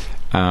 Yep.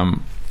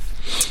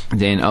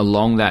 Then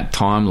along that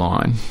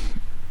timeline,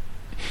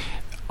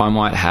 I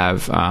might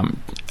have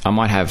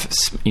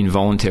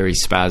involuntary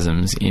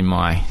spasms in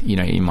my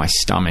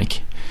stomach,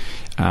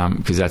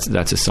 because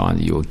that's a sign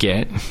that you'll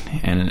get,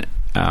 and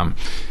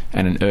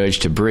an urge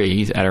to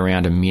breathe at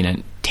around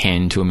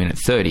 1:10 to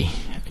 1:30.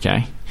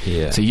 Okay.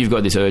 Yeah. So you've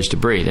got this urge to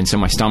breathe, and so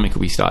my stomach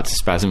will start to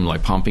spasm,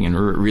 like pumping, and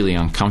really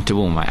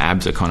uncomfortable, and my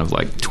abs are kind of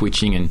like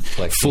twitching and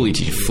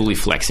fully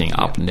flexing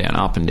up and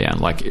down.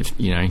 Like if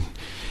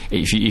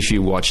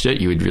you watched it,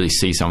 you would really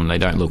see someone, they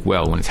don't look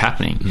well when it's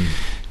happening.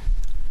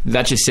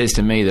 That just says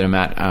to me that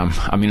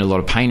I'm in a lot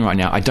of pain right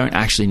now. I don't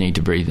actually need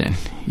to breathe. Then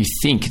we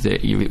think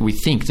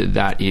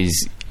that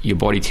is your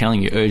body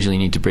telling you urgently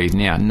need to breathe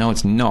now. No,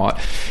 it's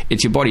not.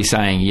 It's your body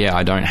saying, yeah,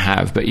 I don't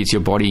have, but it's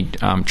your body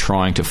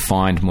trying to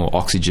find more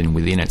oxygen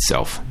within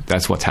itself.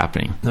 That's what's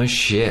happening. No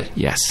shit.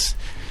 Yes.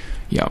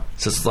 Yep.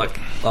 So it's like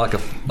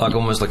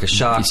almost like a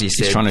shark.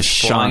 It's trying to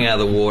flying out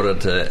of the water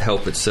to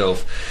help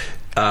itself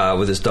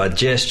with its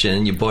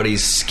digestion. Your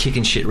body's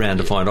kicking shit around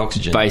to find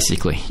oxygen.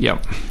 Basically,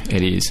 yep,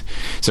 it is.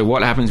 So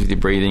what happens with your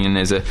breathing? And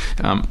there's a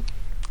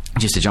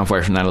just to jump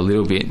away from that a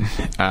little bit,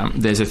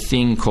 there's a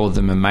thing called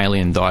the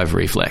mammalian dive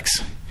reflex.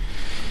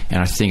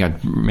 And I think I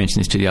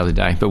mentioned this to you the other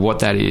day. But what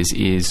that is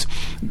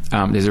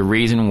there's a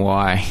reason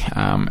why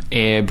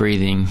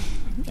air-breathing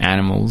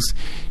animals,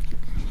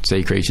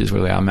 sea creatures,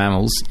 where they are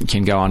mammals,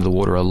 can go under the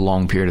water a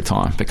long period of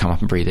time but come up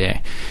and breathe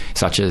air,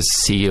 such as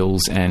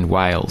seals and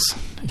whales.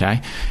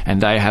 Okay,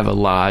 and they have a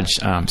large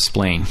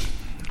spleen.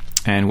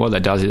 And what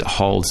that does is it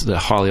holds the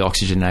highly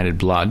oxygenated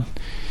blood,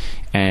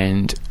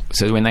 and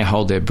so when they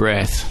hold their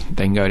breath,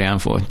 they can go down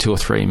for 2 or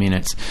 3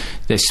 minutes.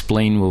 Their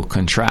spleen will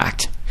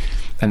contract,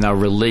 and they'll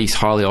release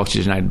highly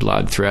oxygenated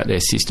blood throughout their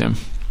system,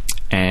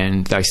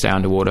 and they stay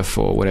underwater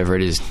for whatever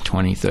it is,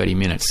 20, 30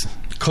 minutes.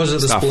 Because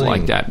of the stuff spleen?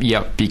 Like that.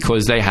 Yep,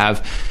 because they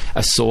have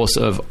a source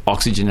of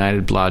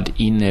oxygenated blood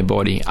in their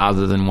body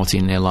other than what's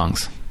in their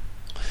lungs.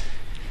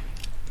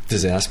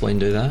 Does our spleen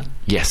do that?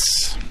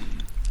 Yes,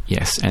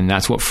 and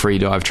that's what free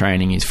dive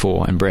training is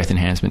for, and breath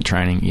enhancement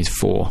training is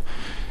for.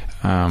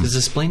 Does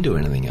the spleen do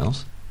anything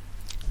else?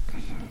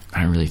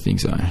 I don't really think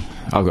so.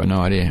 I've got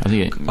no idea.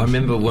 I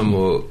remember when we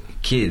were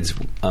kids,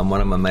 one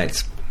of my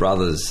mate's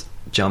brothers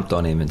jumped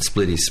on him and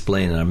split his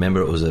spleen, and I remember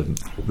it was a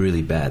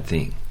really bad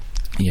thing.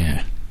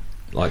 Yeah.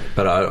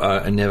 But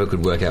I never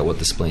could work out what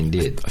the spleen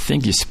did. I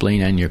think your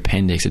spleen and your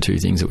appendix are two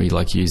things that we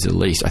use the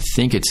least. I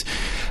think it's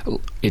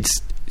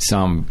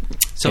some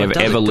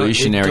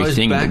evolutionary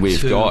thing that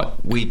we've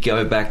got. We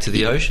go back to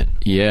the ocean.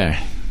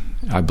 Yeah,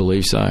 I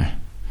believe so.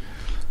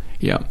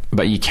 Yeah,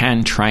 but you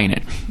can train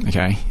it.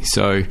 Okay,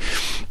 so.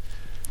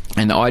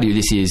 And the idea of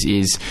this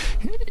is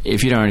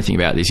if you don't know anything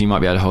about this, you might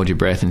be able to hold your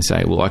breath and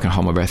say, well, I can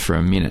hold my breath for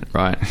a minute,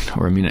 right?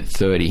 Or a minute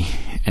 30,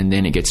 and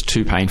then it gets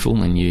too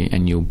painful and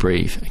you'll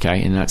breathe,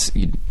 okay? And that's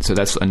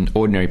an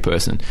ordinary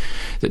person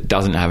that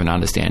doesn't have an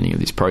understanding of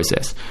this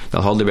process.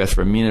 They'll hold their breath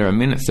for a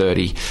minute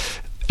 30,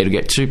 it'll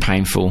get too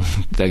painful,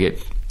 they'll get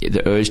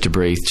the urge to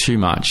breathe too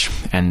much,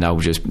 and they'll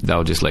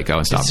just let go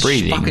and start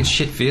breathing. It's a fucking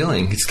shit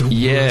feeling. It's the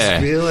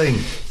worst feeling.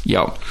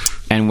 Yep.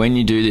 And when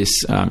you do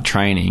this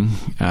training,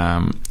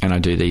 and I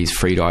do these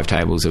free dive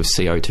tables of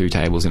CO2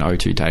 tables and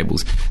O2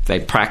 tables, they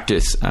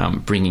practice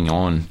bringing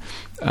on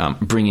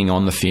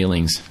the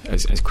feelings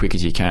as quick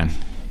as you can.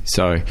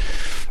 So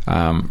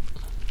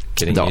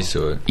getting used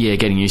to it. Yeah,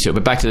 getting used to it.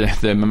 But back to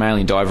the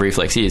mammalian dive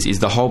reflex is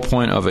the whole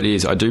point of it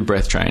is I do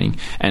breath training,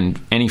 and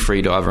any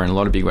free diver and a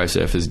lot of big wave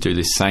surfers do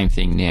this same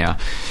thing now,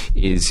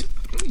 is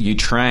you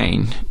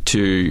train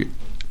to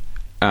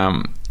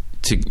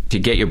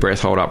get your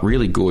breath hold up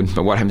really good.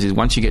 But what happens is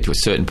once you get to a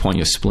certain point,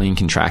 your spleen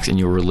contracts and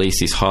you'll release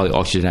this highly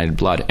oxygenated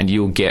blood, and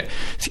you'll get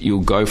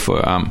really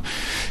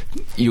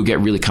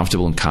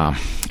comfortable and calm,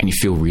 and you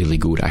feel really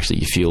good. Actually,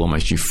 you feel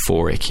almost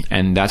euphoric,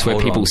 and that's where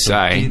people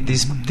say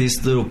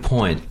this little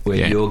point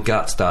where your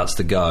gut starts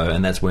to go,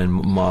 and that's when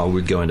Mile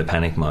would go into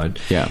panic mode.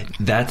 Yeah,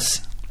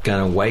 that's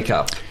going to wake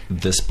up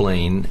the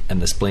spleen, and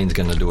the spleen's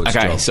going to do its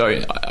job. Okay,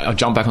 so I'll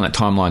jump back on that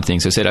timeline thing.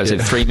 So I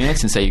said 3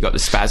 minutes, and say you've got the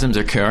spasms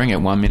occurring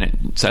at 1 minute.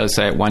 So let's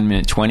say at 1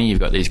 minute 20, you've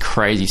got these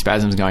crazy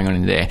spasms going on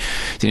in there.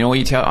 So you know what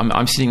you tell?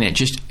 I'm sitting there.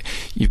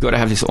 You've got to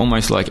have this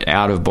almost like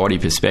out of body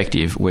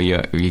perspective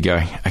where you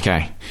go,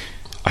 okay,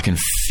 I can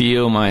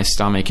feel my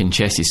stomach and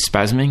chest is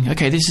spasming.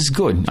 Okay, this is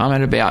good. I'm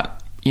at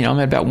about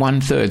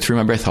 1/3 through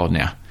my breath hold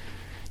now.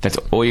 That's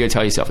all you got to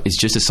tell yourself. It's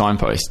just a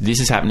signpost. This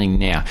is happening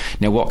now.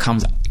 Now, what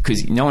comes...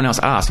 Because no one else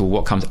asked, well,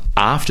 what comes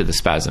after the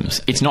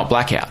spasms? It's not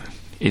blackout.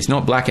 It's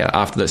not blackout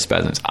after those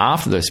spasms.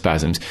 After those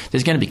spasms,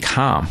 there's going to be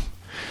calm.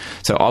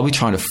 So I'll be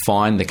trying to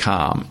find the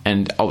calm,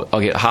 and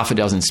I'll get half a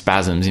dozen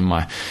spasms in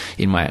my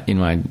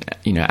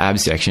ab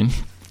section,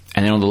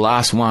 and then on the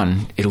last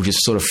one, it'll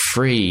just sort of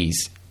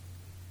freeze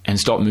and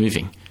stop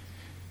moving.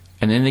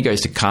 And then it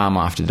goes to calm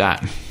after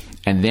that.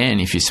 And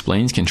then if your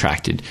spleen's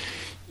contracted,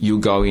 you'll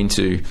go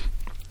into...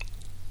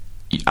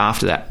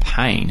 After that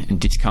pain and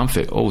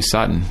discomfort, all of a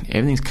sudden,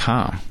 everything's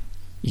calm.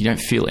 You don't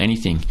feel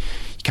anything.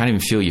 You can't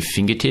even feel your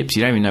fingertips.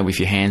 You don't even know if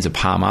your hands are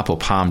palm up or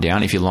palm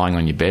down if you're lying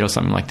on your bed or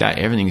something like that.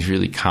 Everything's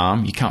really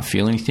calm. You can't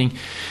feel anything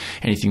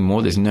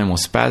more. There's no more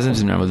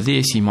spasms, no more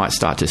this. You might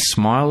start to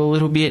smile a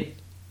little bit.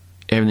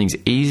 Everything's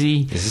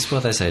easy. Is this why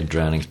they say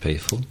drowning's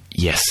peaceful?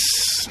 Yes.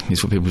 This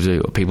is what people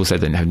do. People say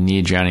they have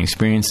near drowning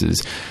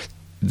experiences.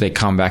 They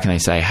come back and they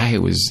say, hey,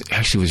 it was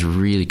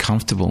really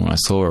comfortable when I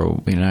saw a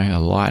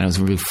light, and it was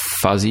really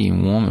fuzzy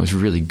and warm. It was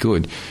really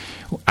good.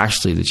 Well,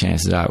 actually, the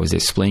chances are it was their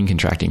spleen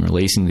contracting,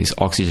 releasing this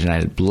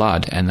oxygenated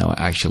blood, and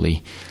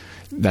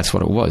that's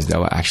what it was. They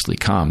were actually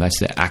calm. That's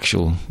the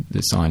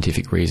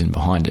scientific reason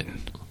behind it.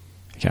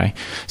 Okay?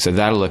 So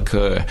that'll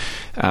occur.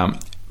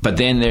 But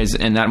then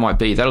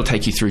that'll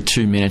take you through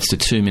 2 minutes to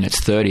 2 minutes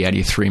 30 out of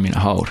your 3 minute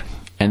hold.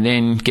 And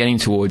then getting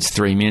towards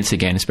 3 minutes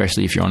again,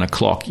 especially if you're on a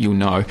clock, you'll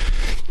know...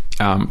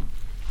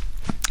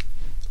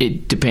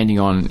 depending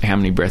on how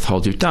many breath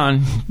holds you've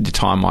done, the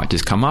time might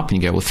just come up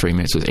and you go, well, 3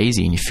 minutes was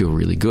easy, and you feel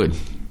really good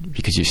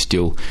because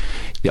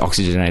the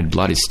oxygenated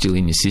blood is still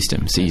in your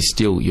system. So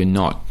you're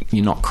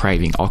not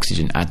craving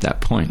oxygen at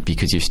that point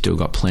because you've still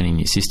got plenty in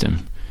your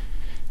system.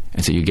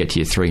 And so you get to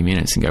your 3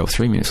 minutes and go, well,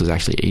 3 minutes was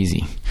actually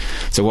easy.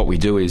 So what we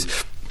do is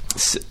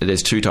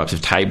there's two types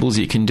of tables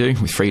you can do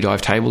with free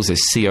dive tables.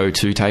 There's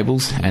CO2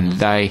 tables, and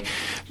they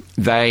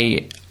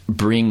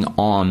bring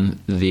on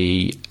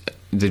the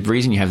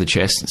reason you have the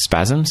chest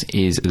spasms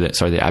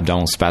the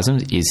abdominal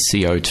spasms is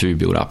CO2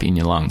 build up in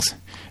your lungs.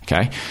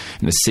 Okay,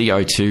 and the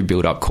CO2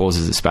 build up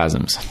causes the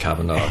spasms.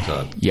 Carbon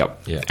dioxide.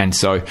 Yep. Yeah. And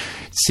so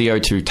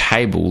CO2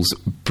 tables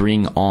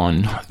bring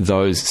on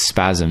those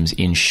spasms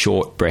in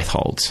short breath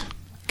holds.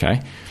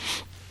 Okay.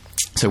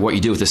 So what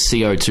you do with a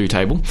CO2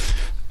 table,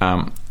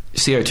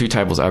 CO2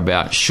 tables are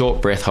about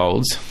short breath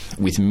holds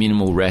with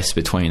minimal rest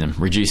between them,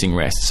 reducing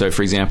rest. So,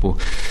 for example,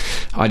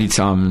 I did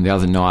some the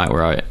other night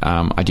where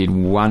I did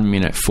 1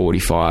 minute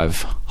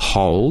 45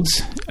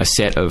 holds, a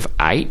set of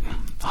 8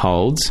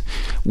 holds,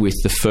 with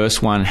the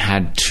first one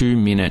had 2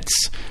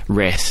 minutes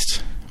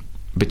rest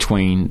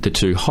between the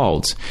two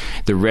holds.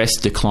 The rest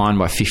declined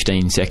by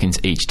 15 seconds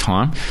each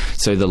time.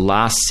 So the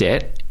last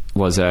set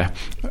was the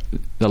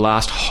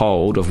last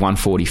hold of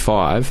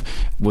 145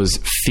 was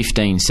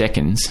 15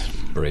 seconds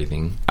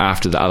Breathing.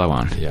 after the other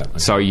one. Yeah, okay.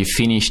 So you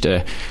finished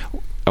a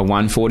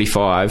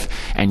 145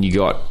 and you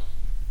got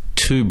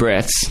 2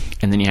 breaths,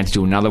 and then you had to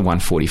do another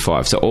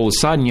 145. So all of a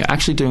sudden you're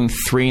actually doing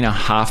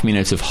 3.5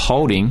 minutes of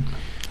holding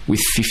with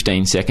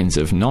 15 seconds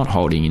of not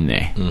holding in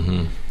there.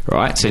 Mm-hmm.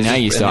 Right? So now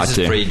you start this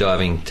to... is free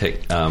diving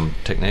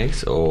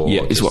techniques? Or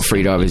yeah, it's what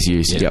free divers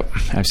use. Yeah. Yep,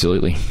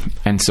 absolutely.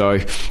 And so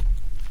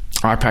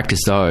I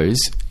practiced those,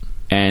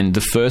 and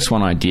the first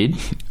one I did,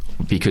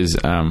 because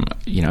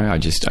I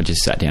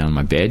just sat down on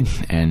my bed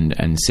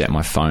and set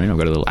my phone. I've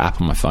got a little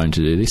app on my phone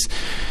to do this.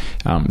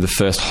 The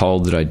first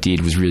hold that I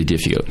did was really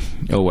difficult.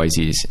 It always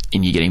is.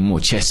 And you're getting more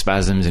chest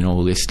spasms and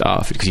all this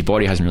stuff because your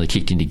body hasn't really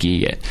kicked into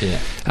gear yet. Yeah.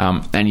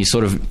 And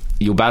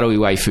you'll battle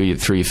your way through your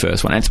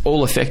first one. And it's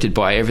all affected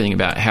by everything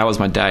about how was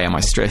my day? Am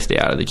I stressed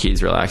out? Are the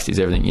kids relaxed? Is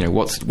everything,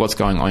 what's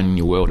going on in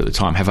your world at the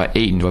time? Have I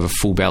eaten? Do I have a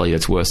full belly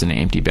that's worse than an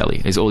empty belly?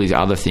 There's all these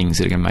other things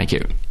that are going to make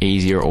it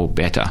easier or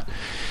better.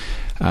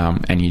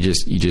 And you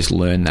just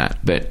learn that.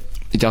 But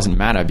it doesn't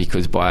matter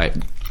because by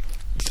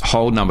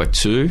hold number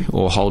 2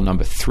 or hold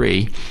number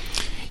 3,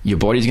 your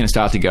body's going to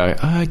start to go,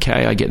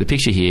 okay, I get the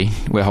picture here.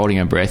 We're holding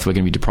our breath. We're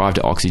going to be deprived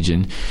of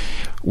oxygen.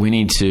 We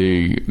need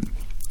to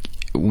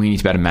be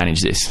able to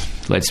manage this.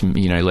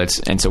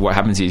 And so what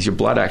happens is your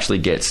blood actually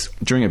gets,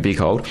 during a big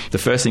hold, the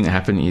first thing that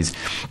happens is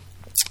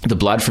the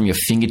blood from your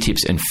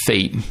fingertips and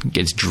feet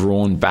gets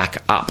drawn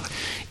back up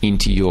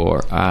into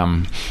your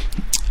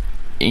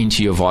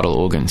vital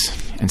organs.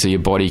 And so your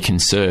body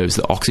conserves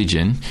the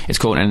oxygen. It's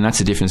called, and that's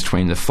the difference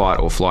between the fight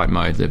or flight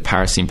mode. The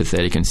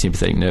parasympathetic and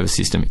sympathetic nervous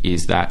system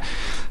is that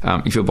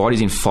if your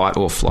body's in fight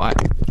or flight,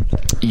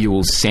 you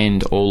will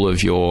send all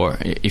of your,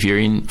 if you're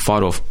in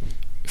fight or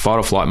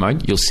flight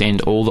mode, you'll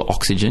send all the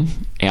oxygen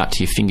out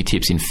to your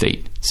fingertips and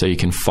feet, so you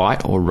can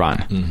fight or run.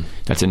 Mm.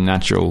 That's a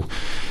natural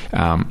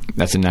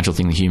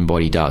thing the human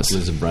body does.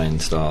 It's a brain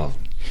style.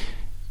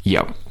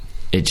 Yep.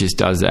 It just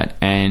does that.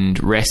 And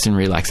rest and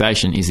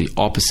relaxation is the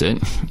opposite,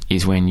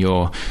 is when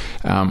your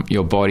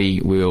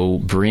body will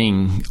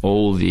bring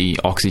all the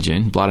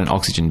oxygen, blood and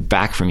oxygen,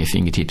 back from your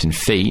fingertips and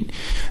feet,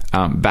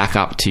 back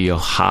up to your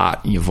heart,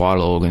 your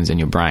vital organs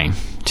and your brain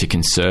to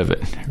conserve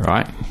it,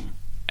 right?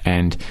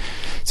 And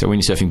so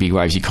when you're surfing big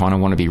waves, you kind of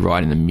want to be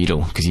right in the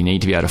middle because you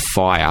need to be able to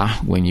fire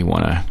when you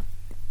want to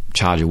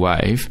charge a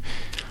wave,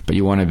 but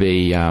you want to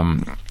be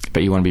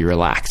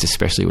relaxed,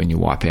 especially when you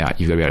wipe out.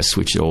 You've got to be able to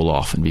switch it all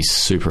off and be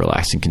super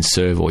relaxed and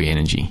conserve all your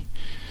energy.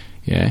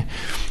 Yeah.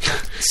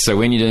 So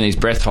when you're doing these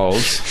breath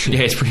holds,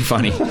 yeah, it's pretty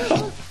funny.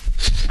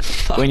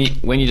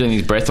 When you're doing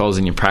these breath holds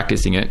and you're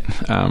practicing it,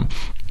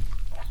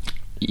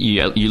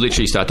 you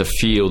literally start to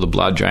feel the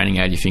blood draining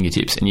out of your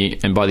fingertips,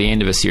 and by the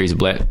end of a series of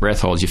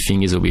breath holds, your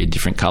fingers will be a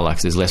different colour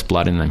because there's less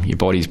blood in them. Your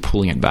body's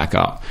pulling it back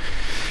up,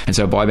 and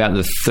so by about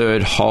the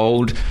third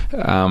hold,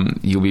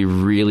 you'll be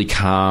really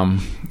calm.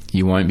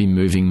 You won't be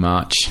moving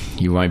much.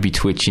 You won't be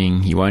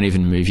twitching. You won't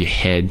even move your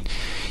head.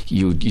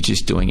 You're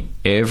just doing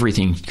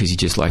everything because you're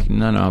just like,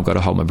 no, I've got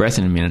to hold my breath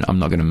in a minute. I'm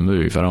not going to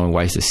move. I don't want to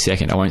waste a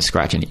second. I won't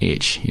scratch an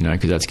itch,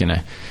 because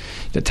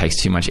that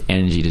takes too much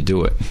energy to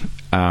do it.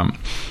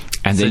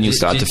 And then you'll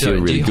start to feel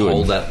really good. Do you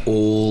hold that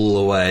all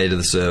the way to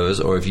the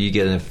surface, or if you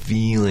get a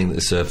feeling that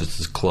the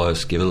surface is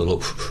close, give it a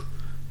little...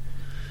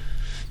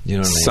 You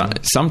know what I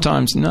mean?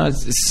 Sometimes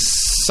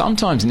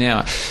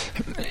now,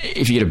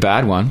 if you get a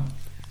bad one,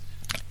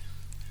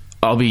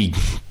 I'll be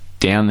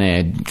down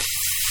there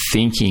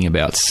thinking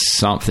about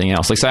something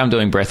else. Like, say I'm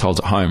doing breath holds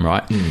at home,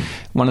 right? Mm.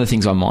 One of the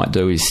things I might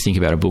do is think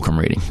about a book I'm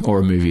reading or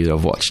a movie that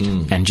I've watched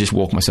and just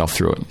walk myself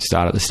through it.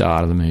 Start at the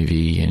start of the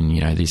movie and,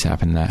 this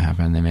happened, that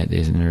happened, they met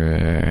this,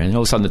 and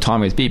all of a sudden the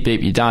time goes beep,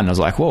 beep, you're done. I was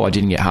like, whoa, I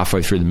didn't get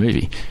halfway through the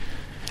movie.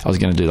 I was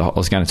going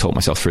to talk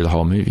myself through the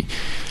whole movie.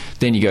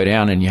 Then you go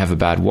down and you have a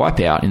bad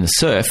wipeout in the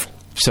surf,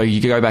 so you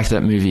go back to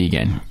that movie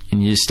again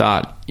and you just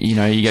start, you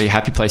go your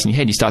happy place in your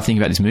head, you start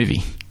thinking about this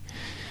movie.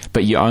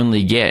 But you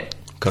only get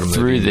got a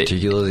movie in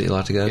particular that you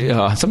like to go to?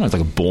 Yeah, sometimes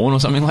like a Bourne or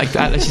something like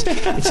that. It's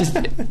just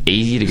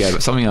easy to go,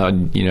 but something I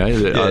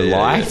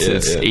liked.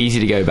 It's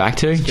easy to go back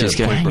to. Just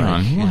go, hang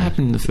on, what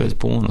happened in the first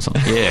Bourne or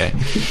something? Yeah.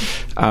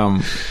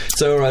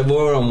 So, all right,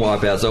 we're on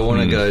wipeouts. I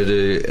want to go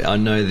to. I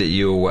know that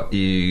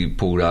you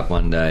pulled up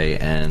one day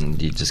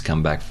and you just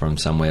come back from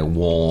somewhere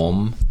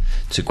warm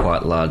to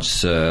quite large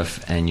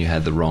surf, and you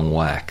had the wrong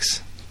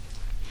wax.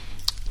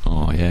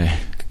 Oh yeah.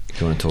 Do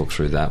you want to talk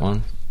through that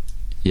one?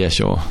 Yeah,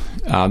 sure.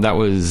 That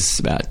was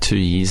about 2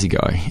 years ago,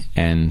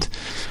 and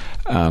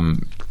what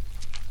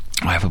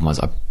happened was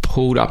I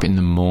pulled up in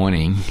the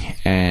morning,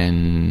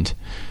 and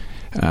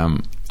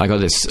I got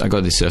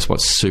this surf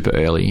spot super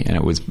early, and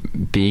it was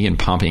big and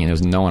pumping, and there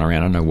was no one around.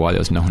 I don't know why there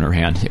was no one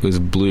around. It was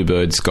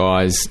bluebird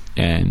skies,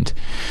 and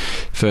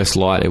first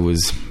light, it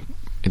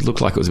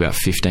looked like it was about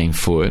 15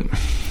 foot,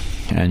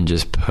 and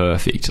just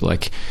perfect,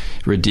 like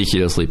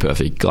ridiculously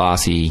perfect,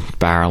 glassy,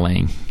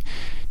 barreling.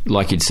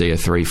 like you'd see a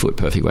 3-foot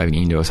perfect wave in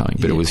India or something,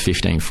 but it was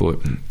 15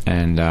 foot.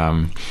 And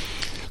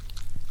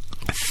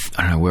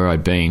I don't know where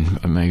I'd been.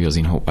 Maybe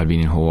I'd been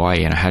in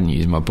Hawaii, and I hadn't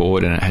used my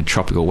board, and it had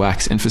tropical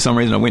wax. And for some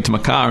reason, I went to my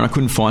car and I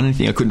couldn't find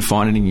anything. I couldn't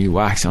find any new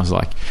wax. And I was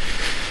like,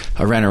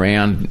 I ran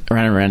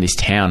around this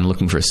town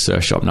looking for a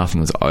surf shop.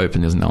 Nothing was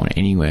open. There was no one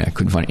anywhere. I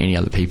couldn't find any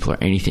other people or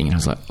anything. And I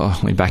was like, I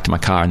went back to my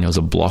car, and there was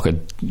a block of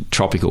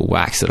tropical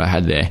wax that I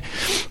had there.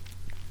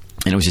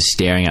 And it was just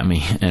staring at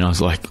me. And I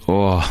was like,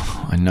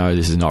 I know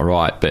this is not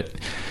right. But,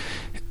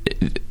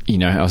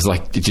 I was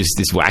like,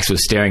 this wax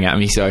was staring at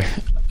me. So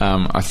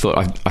I thought,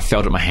 I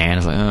felt at my hand. I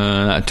was like,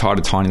 I tied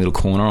a tiny little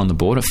corner on the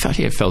board. I felt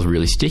it felt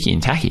really sticky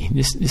and tacky.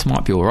 This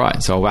might be all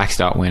right. So I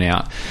waxed up, went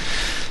out,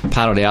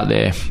 paddled out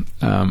there,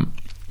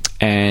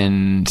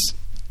 and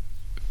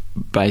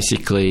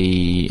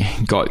basically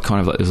got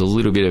kind of like, there was a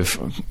little bit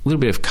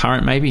of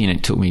current maybe, and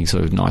it took me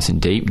sort of nice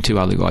and deep. And 2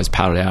 other guys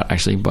paddled out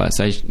actually by that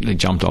stage. They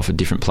jumped off a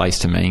different place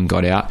to me and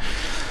got out.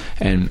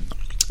 And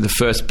the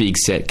first big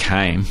set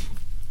came,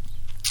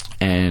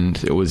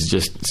 and it was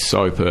just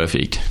so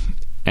perfect.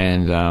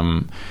 And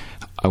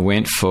I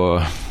went for,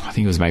 I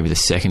think it was maybe the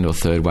second or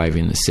third wave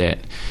in the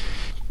set,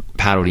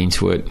 paddled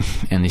into it,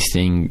 and this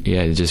thing,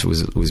 it just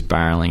was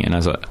barreling. And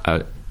as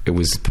it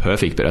was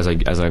perfect, but as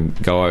I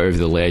go over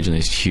the ledge and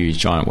this huge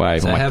giant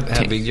wave. So how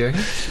big do you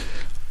reckon?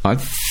 I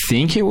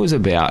think it was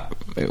about,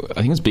 I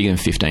think it was bigger than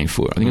 15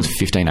 foot. I think it was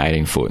 15,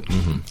 18 foot.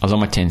 Mm-hmm. I was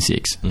on my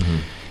 10.6. Mm-hmm.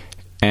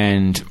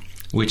 And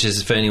which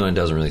is, for anyone who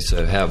doesn't really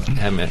surf,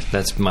 how much,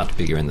 that's much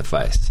bigger in the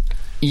face.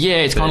 Yeah,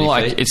 it's kind of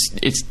like,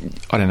 it's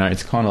I don't know,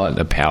 it's kind of like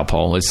the power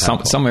pole. It's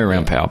somewhere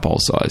around power pole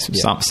size,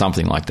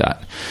 something like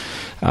that.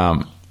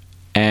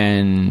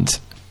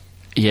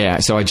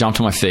 So I jumped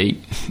on my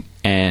feet,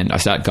 and I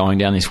start going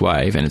down this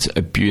wave, and it's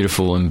a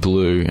beautiful and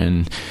blue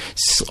and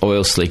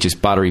oil slick,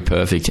 just buttery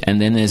perfect.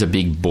 And then there's a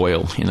big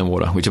boil in the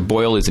water, which a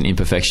boil is an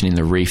imperfection in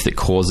the reef that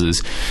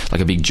causes like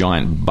a big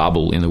giant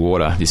bubble in the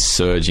water, this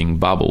surging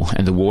bubble.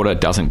 And the water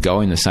doesn't go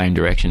in the same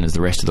direction as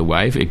the rest of the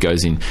wave. It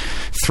goes in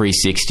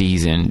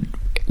 360s, and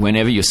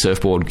whenever your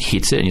surfboard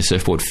hits it and your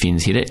surfboard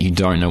fins hit it, you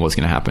don't know what's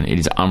going to happen. It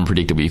is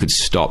unpredictable. You could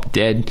stop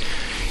dead.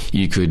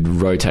 You could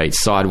rotate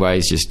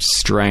sideways. Just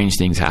strange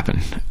things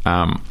happen.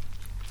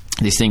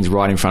 This thing's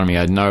right in front of me.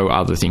 I had no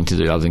other thing to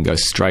do other than go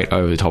straight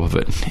over the top of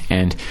it.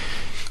 And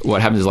what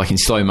happens is, like in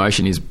slow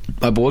motion, is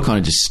my board kind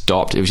of just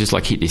stopped. It was just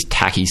like hit this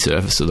tacky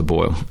surface of the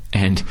boil.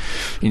 And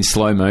in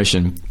slow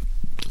motion,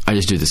 I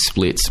just do the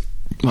splits.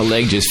 My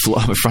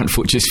front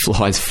foot just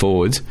flies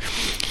forwards.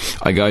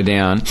 I go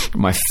down,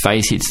 my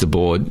face hits the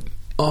board.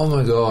 Oh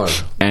my God.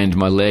 And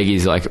my leg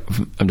is like,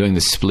 I'm doing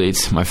the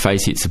splits, my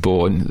face hits the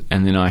board,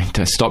 and then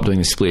to stop doing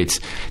the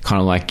splits,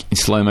 kind of like in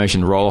slow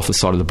motion, roll off the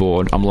side of the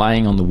board. I'm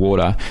laying on the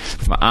water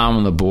with my arm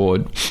on the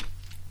board,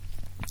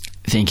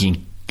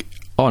 thinking,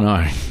 oh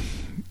no,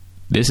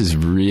 this is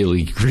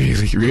really,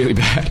 really, really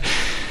bad.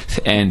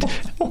 And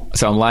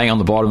so I'm laying on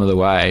the bottom of the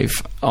wave,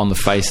 on the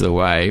face of the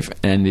wave,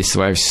 and this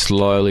wave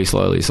slowly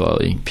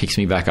picks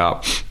me back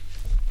up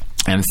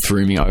and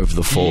threw me over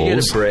the falls. Did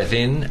you get a breath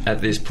in at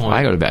this point?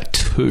 I got about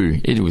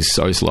 2. It was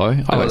so slow.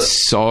 I got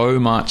so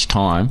much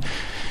time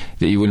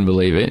that you wouldn't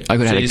believe it. I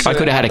could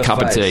have had a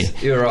cup of tea.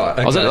 You're right.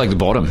 Okay. I was at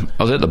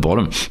the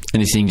bottom,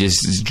 and this thing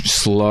just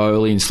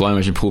slowly in slow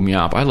motion pulled me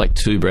up. I had like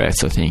 2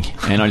 breaths, I think,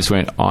 and I just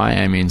went, I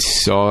am in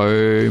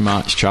so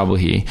much trouble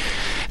here,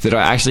 that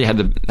I actually had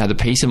the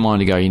peace of mind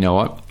to go, you know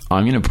what?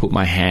 I'm going to put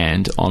my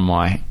hand on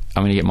I'm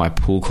going to get my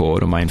pull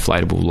cord or my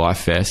inflatable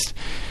life vest.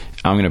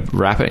 I'm going to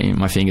wrap it in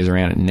my fingers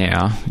around it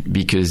now,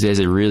 because there's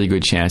a really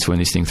good chance when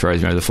this thing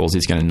throws me over the falls,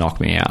 it's going to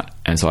knock me out.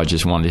 And so I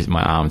just wanted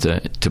my arm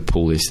to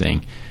pull this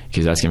thing,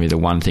 because that's going to be the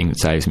one thing that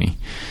saves me.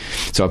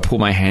 So I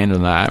pulled my hand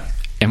on that,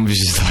 and was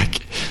just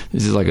like,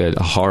 this is like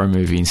a horror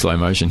movie in slow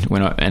motion.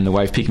 And the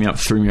wave picked me up,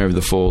 threw me over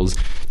the falls,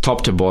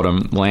 top to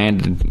bottom,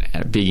 landed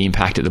at a big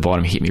impact at the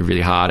bottom, hit me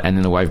really hard, and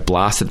then the wave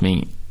blasted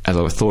me, as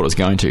I thought it was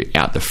going to,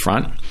 out the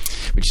front,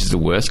 which is the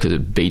worst because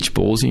it beach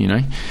balls you,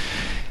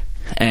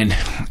 And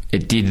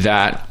it did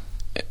that.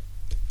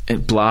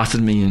 It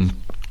blasted me, and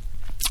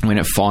when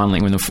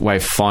the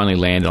wave finally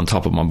landed on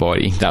top of my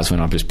body, that's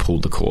when I just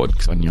pulled the cord,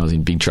 because I knew I was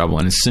in big trouble.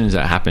 And as soon as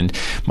that happened,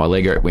 my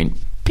leg rope went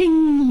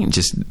ping, and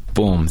just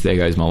boom, there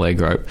goes my leg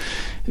rope.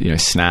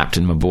 Snapped,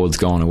 and my board's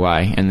gone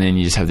away. And then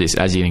you just have this,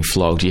 as you're getting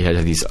flogged, you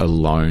have this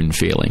alone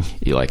feeling.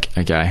 You're like,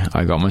 okay,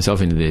 I got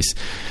myself into this,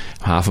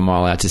 half a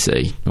mile out to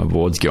sea, my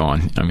board's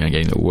gone. I'm going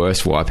to get the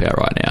worst wipeout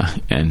right now,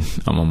 and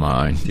I'm on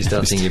my own. You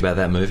start thinking about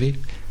that movie?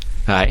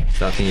 Hey,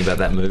 start thinking about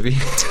that movie.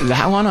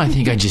 That one, I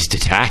think I just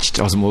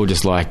detached. I was more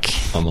just like,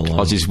 I'm alone.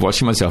 I was just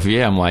watching myself.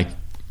 Yeah,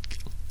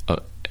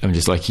 I'm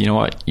just like, you know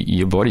what?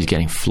 Your body's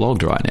getting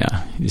flogged right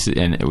now.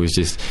 And it was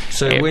just.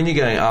 So when you're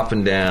going up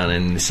and down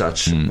in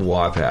such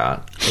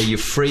wipeout, are you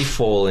free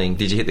falling?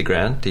 Did you hit the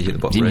ground? Did you hit the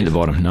bottom? Didn't hit the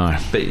bottom. No.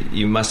 But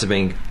you must have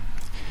been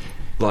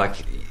like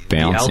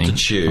bouncing. The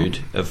altitude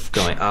of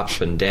going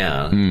up and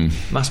down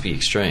must be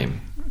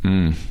extreme.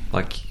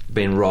 Like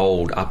being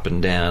rolled up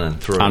and down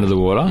and through under the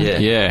water.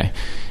 Yeah.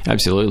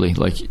 Absolutely.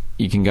 Like,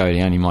 you can go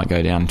down, you might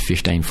go down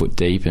 15 foot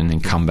deep and then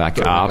come back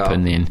up,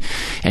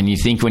 and you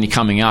think when you're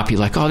coming up, you're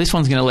like, oh, this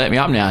one's going to let me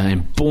up now, and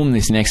then boom,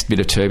 this next bit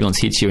of turbulence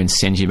hits you and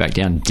sends you back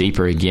down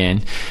deeper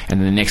again, and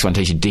then the next one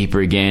takes you deeper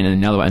again, and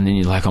another one, and then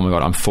you're like, oh my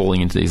God, I'm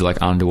falling into these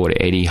like underwater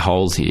eddy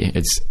holes here.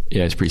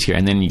 It's pretty scary.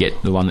 And then you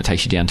get the one that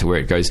takes you down to where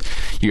it goes,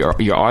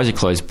 your eyes are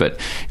closed, but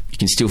you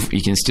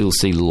can still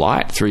see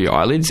light through your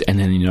eyelids, and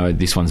then you know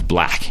this one's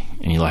black,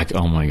 and you're like,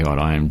 oh my God,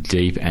 I am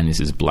deep and this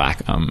is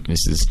black.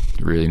 This is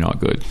really not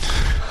good.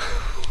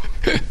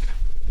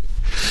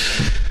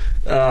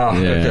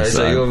 Okay.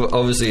 So you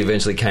obviously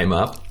eventually came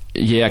up.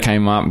 Yeah, I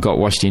came up, got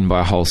washed in by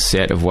a whole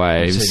set of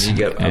waves. So did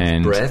you get a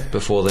breath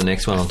before the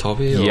next one on top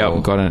of you? Yeah, I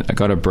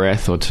got a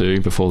breath or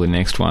two before the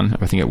next one.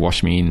 I think it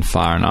washed me in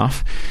far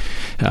enough.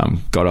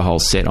 Got a whole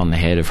set on the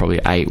head of probably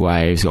 8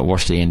 waves. Got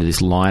washed to the end of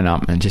this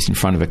lineup, and just in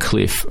front of a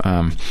cliff.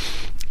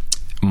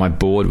 My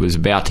board was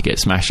about to get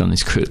smashed on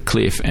this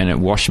cliff, and it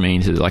washed me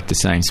into like the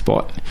same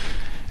spot.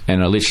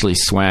 And I literally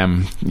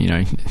swam,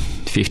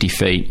 50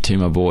 feet to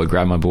my board,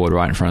 grabbed my board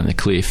right in front of the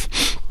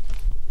cliff,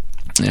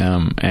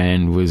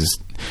 and was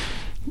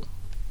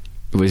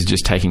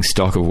just taking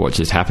stock of what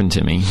just happened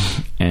to me.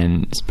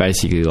 And it's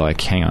basically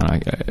like, hang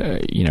on,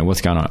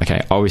 what's going on?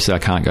 Okay, obviously I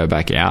can't go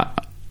back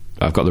out.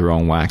 I've got the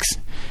wrong wax.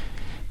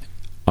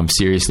 I'm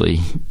seriously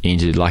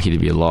injured, lucky to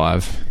be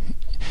alive.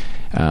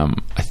 I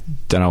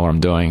don't know what I'm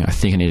doing. I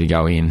think I need to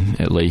go in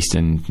at least,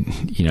 and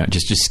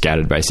just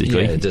scattered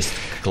basically.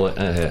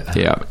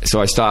 Yeah. So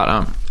I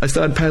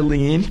started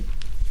paddling in,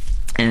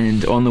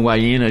 and on the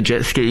way in, a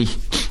jet ski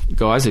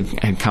guys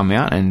had come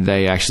out, and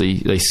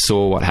they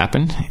saw what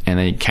happened, and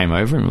they came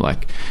over and were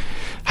like,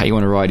 "Hey, you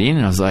want to ride in?"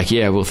 And I was like,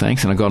 "Yeah, well,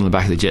 thanks." And I got on the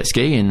back of the jet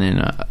ski, and then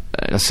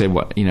I said,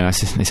 "What?" They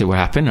said, "What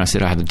happened?" And I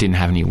said, "I didn't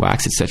have any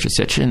wax, etc.,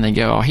 etc." And they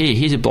go, "Oh,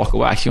 here's a block of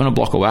wax. You want a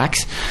block of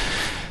wax?"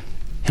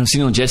 And I'm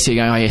sitting on the jet ski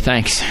going, "Oh yeah,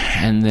 thanks."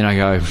 And then I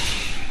go,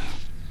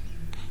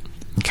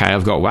 "Okay,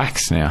 I've got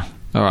wax now.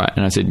 All right."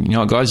 And I said, "You know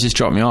what, guys, just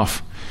drop me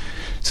off."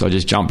 So I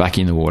just jumped back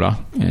in the water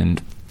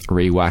and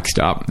re-waxed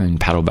up and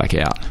paddled back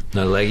out.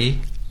 No leggy?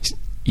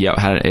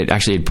 Yeah, it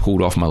actually had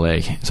pulled off my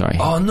leg. Sorry.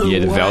 Oh, no way. Yeah,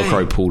 the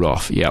Velcro pulled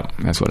off. Yep,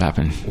 that's what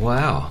happened.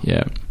 Wow.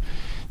 Yeah,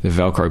 the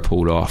Velcro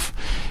pulled off.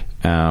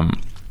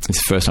 It's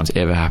the first time it's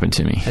ever happened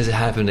to me. Has it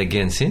happened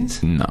again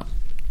since? No.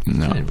 I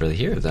didn't really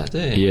hear of that,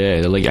 did you? Yeah,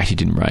 the leg actually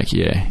didn't break.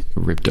 Yeah, it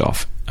ripped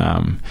off.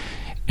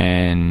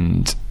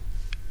 And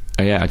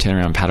I turned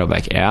around and paddled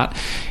back out.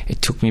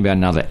 It took me about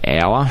another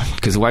hour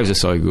because the waves are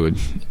so good.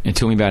 It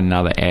took me about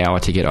another hour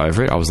to get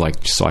over it. I was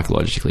like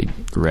psychologically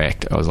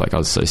wrecked. I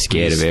was so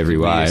scared of every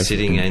wave. Were you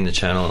sitting in the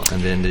channel,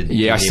 and then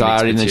I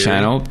started in the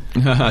channel.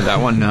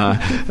 That one, I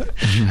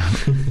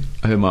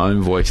heard my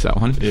own voice. That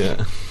one,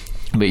 yeah.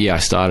 But yeah, I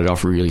started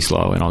off really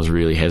slow, and I was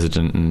really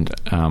hesitant, and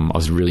I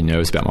was really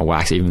nervous about my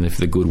wax. Even if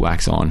the good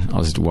wax on, I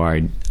was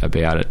worried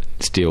about it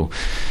still.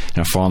 And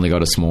I finally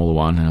got a smaller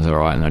one, and I was all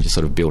right. And I just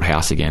sort of built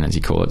house again, as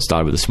you call it.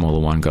 Started with a smaller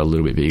one, got a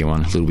little bit bigger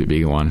one, a little bit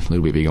bigger one, a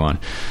little bit bigger one,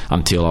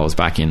 until I was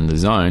back in the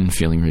zone,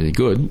 feeling really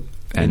good.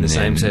 In the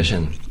same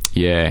session?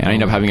 Yeah, I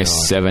ended up having a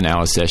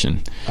 7-hour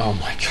session. Oh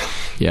my God.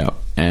 Yeah,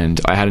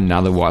 and I had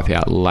another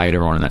wipeout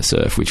later on in that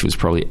surf, which was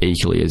probably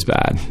equally as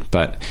bad.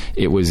 But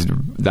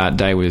that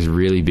day was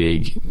really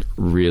big,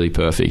 really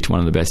perfect, one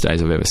of the best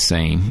days I've ever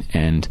seen.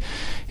 And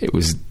it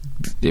was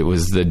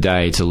the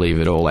day to leave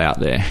it all out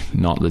there,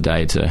 not the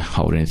day to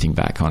hold anything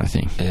back, kind of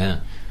thing. Yeah.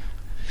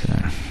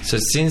 So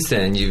since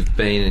then, you've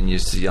been and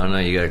I know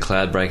you go to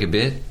Cloudbreak a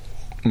bit.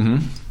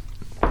 Mm-hmm.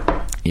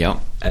 Yeah.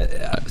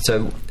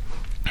 So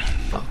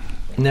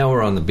now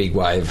we're on the big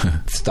wave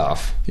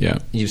stuff. Yeah.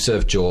 You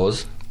surf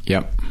Jaws.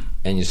 Yep.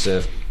 And you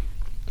surf...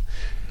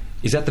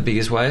 Is that the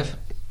biggest wave?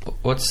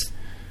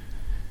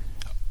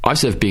 I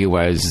surf bigger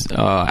waves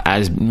No,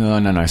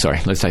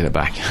 sorry. Let's take that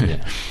back.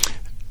 Yeah.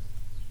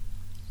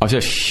 I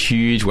surf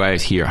huge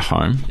waves here at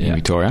home in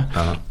Victoria.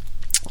 Uh-huh.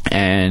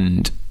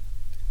 And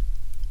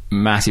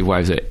massive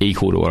waves are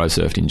equal to what I've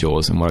surfed in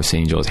Jaws and what I've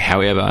seen in Jaws.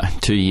 However,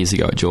 2 years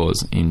ago at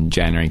Jaws, in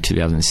January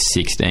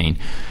 2016...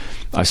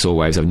 I saw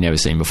waves I've never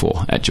seen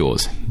before at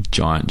Jaws,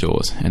 giant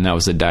Jaws. And that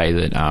was the day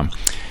that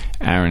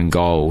Aaron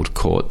Gold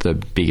caught the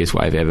biggest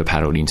wave ever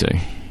paddled into.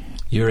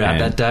 You were out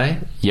that day?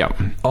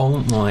 Yep. Oh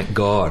my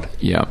God.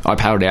 Yeah, I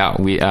paddled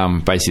out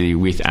basically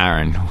with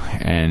Aaron.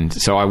 And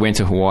so I went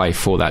to Hawaii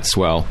for that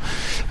swell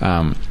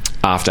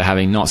after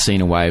having not seen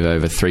a wave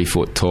over 3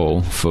 foot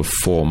tall for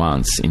 4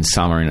 months in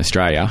summer in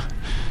Australia.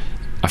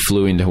 I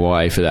flew into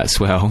Hawaii for that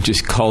swell,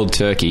 just cold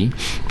turkey.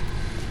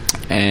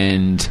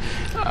 And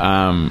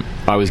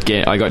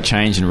I got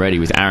changed and ready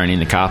with Aaron in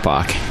the car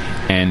park,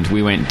 and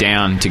we went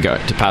down to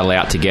paddle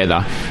out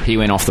together. He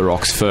went off the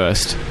rocks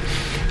first,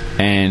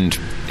 and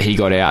he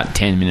got out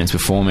 10 minutes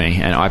before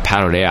me, and I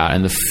paddled out,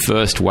 and the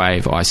first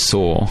wave I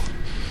saw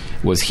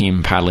was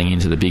him paddling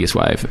into the biggest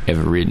wave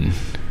ever ridden.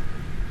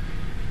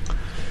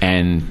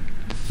 And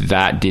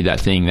that did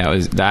that thing.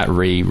 That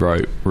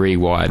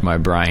rewired my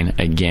brain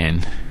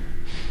again.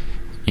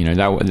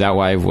 That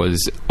wave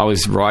was... I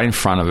was right in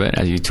front of it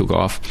as he took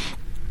off,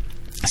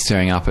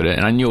 staring up at it,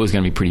 and I knew it was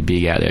going to be pretty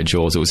big out there at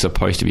Jaws. It was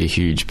supposed to be a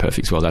huge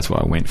perfect swell. That's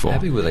what I went for. How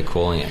big were they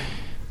calling it?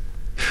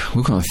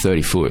 We're calling it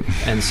 30 foot.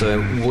 And so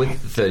with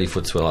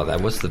 30-foot swell like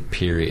that, what's the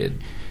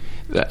period?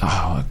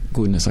 Oh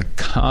goodness, I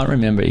can't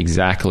remember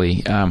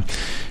exactly.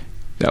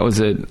 That was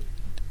a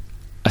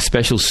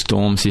special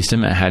storm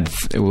system.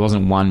 It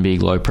wasn't one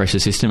big low pressure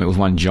system. It was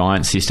one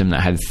giant system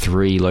that had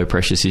 3 low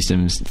pressure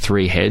systems,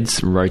 3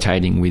 heads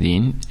rotating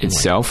within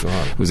itself.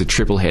 It was a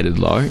triple headed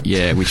low,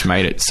 which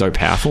made it so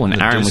powerful.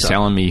 And Aaron was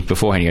telling me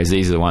beforehand, he goes,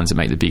 these are the ones that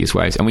make the biggest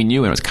waves. And we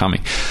knew when it was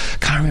coming.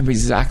 Can't remember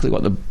exactly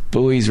what the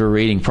buoys were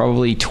reading.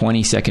 Probably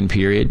 20-second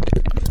period,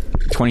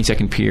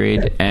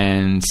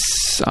 and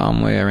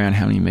somewhere around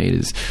how many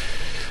meters?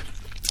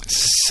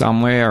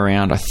 Somewhere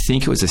around, I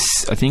think it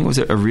was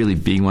a really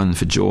big one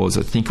for Jaws.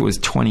 I think it was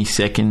 20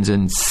 seconds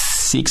and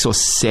 6 or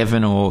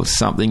 7 or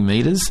something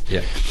meters.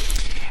 Yeah.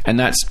 And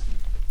that's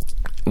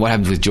what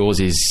happens with Jaws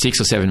is 6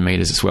 or 7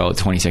 meters as well at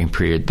 20-second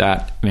period.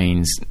 That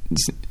means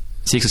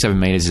 6 or 7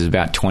 meters is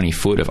about 20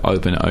 foot of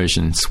open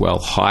ocean swell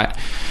height.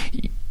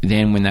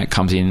 Then when that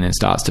comes in and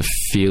starts to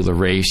feel the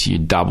reefs, you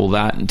double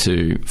that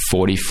to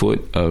 40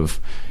 foot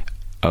of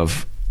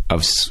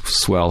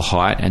swell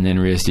height, and then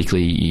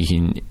realistically you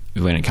can,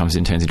 when it comes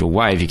in turns into a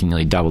wave, you can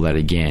nearly double that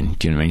again.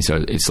 Do you know what I mean?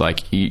 So it's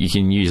like you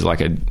can use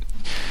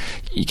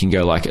you can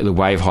go like the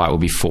wave height will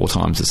be 4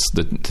 times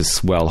the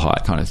swell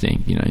height kind of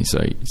thing. You know,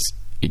 so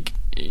it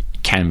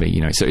can be. You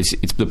know, so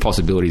it's the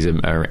possibilities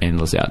are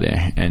endless out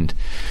there. And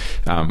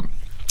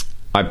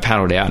I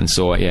paddled out and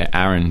saw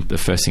Aaron. The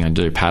first thing I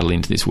do, paddle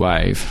into this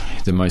wave.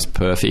 The most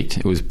perfect.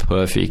 It was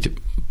perfect,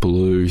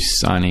 blue,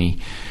 sunny,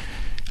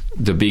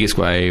 the biggest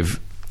wave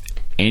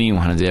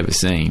anyone has ever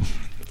seen.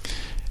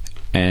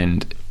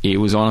 And it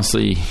was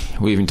honestly,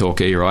 we live in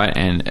Torquay, right?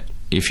 And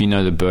if you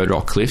know the Bird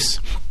Rock Cliffs,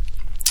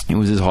 it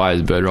was as high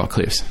as Bird Rock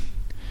Cliffs.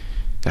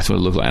 That's what it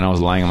looked like. And I was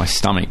laying on my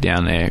stomach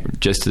down there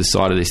just to the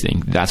side of this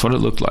thing. That's what it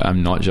looked like.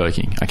 I'm not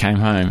joking. I came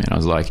home and I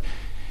was like,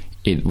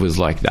 it was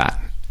like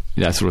that.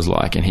 That's what it was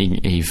like. And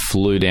he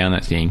flew down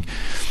that thing,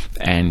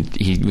 and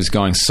he was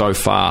going so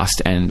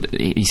fast. And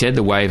he said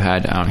the wave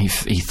had,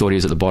 he thought he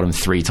was at the bottom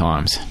 3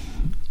 times.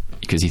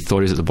 Because he thought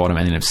he was at the bottom,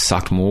 and then it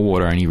sucked more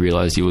water, and he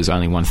realised he was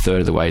only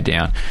 1/3 of the way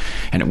down,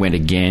 and it went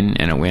again,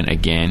 and it went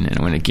again, and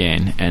it went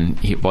again, and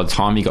by the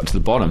time he got to the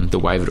bottom, the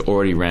wave had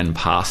already ran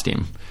past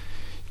him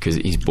because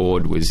his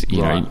board was,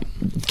 you know,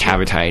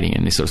 cavitating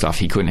and this sort of stuff.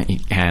 He couldn't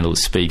handle the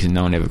speed because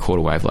no one ever caught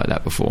a wave like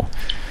that before.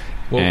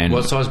 Well, and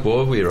what size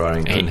board were you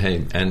riding?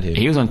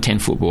 He was on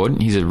 10-foot board.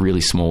 He's a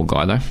really small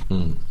guy though.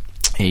 Mm.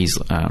 He's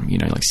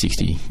like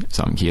 60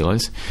 something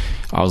kilos.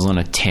 I was on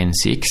a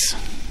 10.6,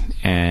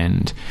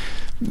 and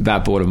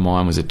that board of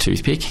mine was a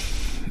toothpick,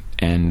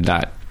 and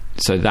that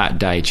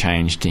day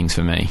changed things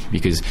for me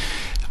because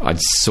I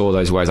saw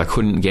those waves. I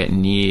couldn't get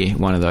near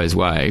one of those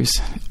waves.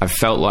 I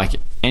felt like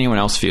anyone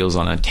else feels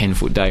on a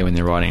 10-foot day when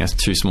they're riding a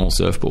too small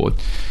surfboard,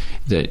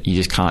 that you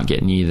just can't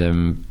get near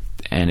them,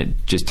 and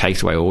it just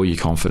takes away all your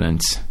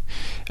confidence,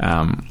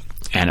 and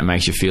it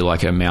makes you feel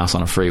like a mouse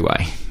on a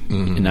freeway.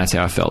 Mm-hmm. And that's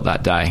how I felt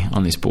that day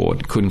on this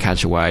board. Couldn't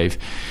catch a wave.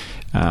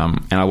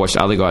 And I watched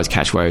other guys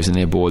catch waves, and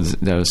their boards,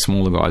 they were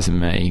smaller guys than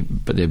me,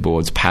 but their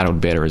boards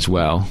paddled better as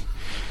well,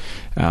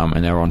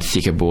 and they were on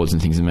thicker boards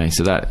and things than me.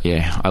 So that,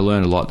 I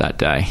learned a lot that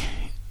day.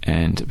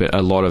 But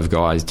a lot of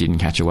guys didn't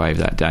catch a wave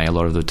that day. A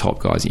lot of the top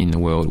guys in the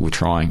world were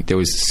trying. There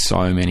was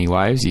so many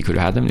waves, you could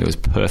have had them. There was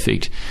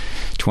perfect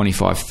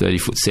 25,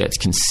 30-foot sets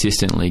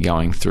consistently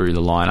going through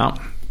the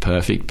lineup,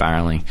 perfect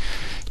barreling,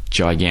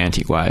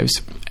 gigantic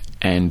waves.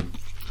 And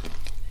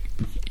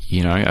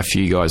you know, a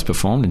few guys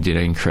performed and did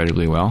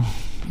incredibly well.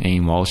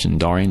 Ian Walsh and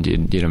Dorian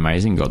did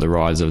amazing, got the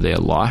rides of their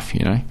life,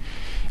 you know,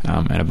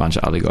 and a bunch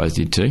of other guys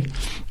did too.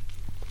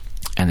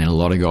 And then a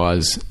lot of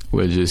guys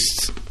were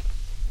just,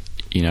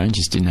 you know,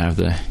 just didn't have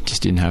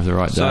the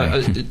right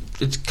day. So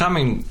it's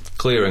coming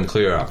clearer and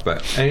clearer,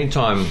 but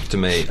anytime to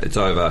me it's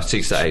over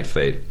 6 to 8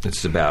 feet,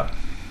 it's about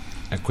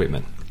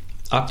equipment.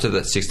 Up to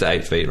that 6 to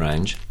 8 feet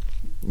range,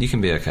 you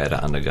can be okay to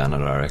undergun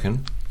it, I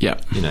reckon. Yeah.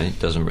 You know,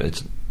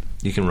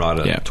 you can ride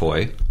a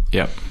toy.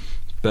 Yep.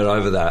 But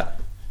over that,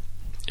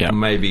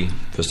 maybe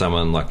for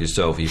someone like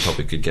yourself, you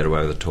probably could get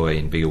away with a toy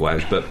in bigger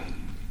waves. But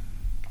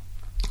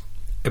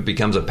it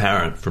becomes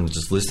apparent from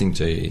just listening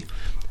to you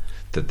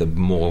that the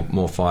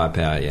more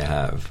firepower you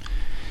have.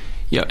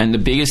 Yeah, and the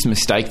biggest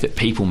mistake that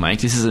people make,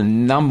 this is the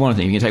number one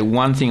thing. You can take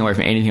one thing away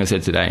from anything I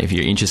said today if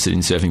you're interested in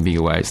surfing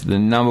bigger waves. The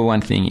number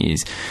one thing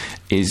is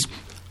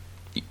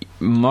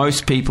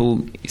most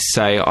people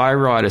say, I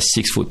ride a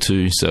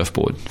 6'2"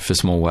 surfboard for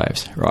small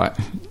waves, right?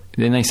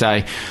 Then they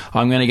say,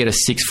 I'm going to get a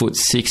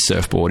 6'6"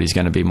 surfboard is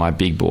going to be my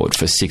big board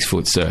for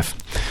 6-foot surf.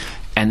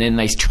 And then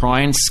they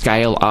try and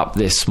scale up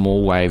their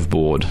small wave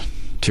board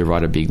to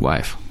ride a big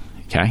wave,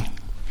 okay?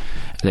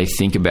 They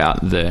think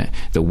about the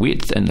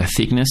width and the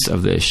thickness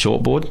of their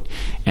shortboard,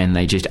 and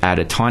they just add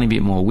a tiny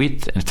bit more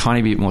width and a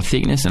tiny bit more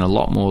thickness and a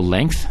lot more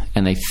length,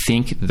 and they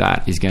think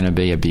that is going to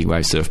be a big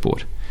wave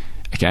surfboard,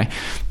 okay?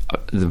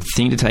 The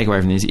thing to take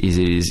away from this is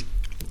it is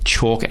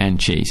chalk and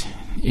cheese.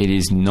 It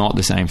is not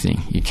the same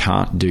thing. You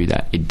can't do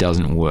that. It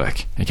doesn't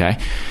work, okay?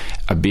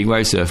 A big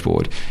wave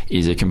surfboard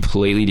is a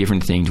completely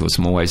different thing to a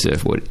small wave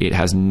surfboard. It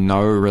has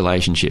no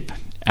relationship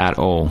at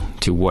all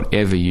to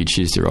whatever you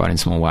choose to ride in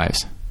small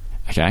waves,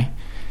 okay?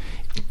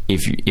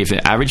 If an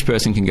average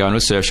person can go into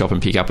a surf shop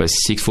and pick up a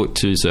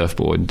 6'2"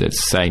 surfboard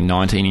that's, say,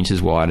 19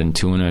 inches wide and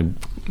 2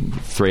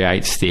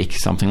 3/8 thick,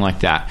 something like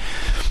that,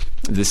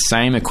 the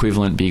same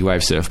equivalent big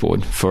wave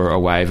surfboard for a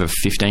wave of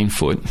 15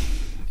 foot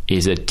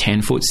is a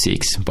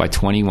 10'6" by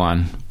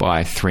 21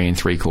 by 3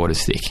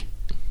 3/4 thick.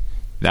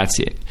 That's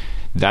it.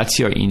 That's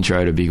your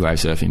intro to big wave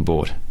surfing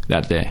board.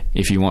 That there.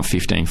 If you want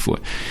 15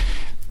 foot.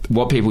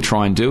 What people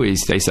try and do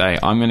is they say,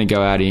 I'm going to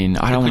go out in...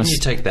 I don't want to... you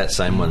take that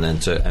same one then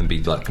and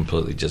be like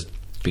completely just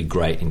be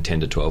great in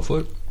 10 to 12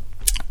 foot?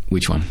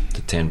 Which one?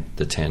 The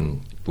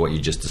 10, what you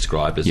just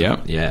described as...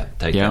 Yep. Yeah.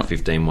 Take that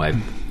 15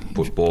 wave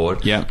foot board,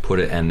 put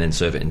it, and then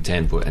surf it in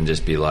 10 foot and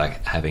just be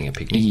like having a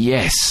picnic.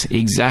 Yes,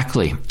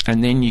 exactly.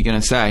 And then you're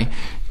going to say...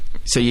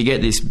 So you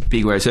get this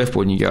big wave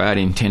surfboard and you go out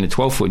in 10 to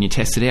 12 foot and you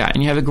test it out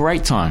and you have a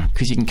great time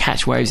because you can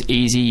catch waves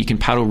easy, you can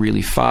paddle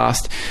really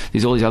fast.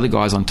 There's all these other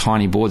guys on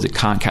tiny boards that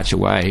can't catch a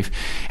wave,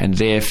 and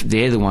they're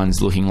the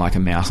ones looking like a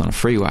mouse on a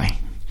freeway.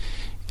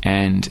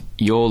 And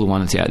you're the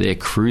one that's out there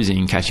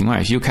cruising, catching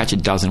waves. You'll catch a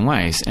dozen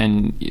waves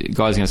and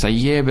guys are going to say,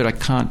 yeah, but I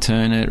can't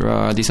turn it.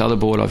 This other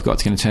board I've got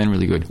is going to turn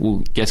really good.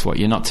 Well, guess what?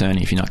 You're not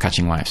turning if you're not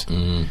catching waves.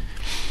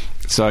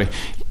 So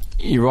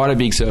you ride a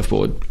big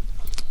surfboard,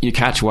 you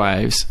catch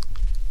waves,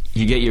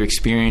 you get your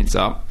experience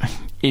up.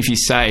 If you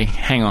say,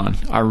 hang on,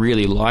 I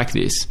really like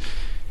this,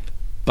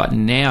 but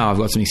now I've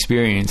got some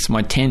experience,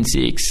 my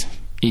 10.6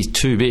 is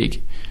too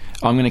big,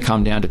 I'm going to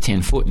come down to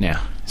 10 foot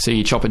now. So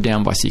you chop it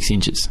down by 6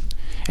 inches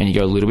and you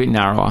go a little bit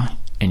narrower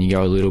and you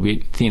go a little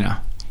bit thinner.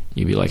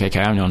 You'd be like,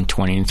 okay, I'm on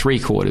 20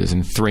 3/4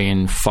 and 3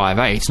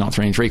 5/8, not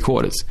 3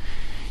 3/4.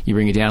 You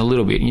bring it down a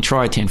little bit and you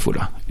try a 10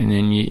 footer and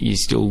then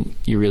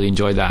you really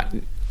enjoy that.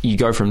 You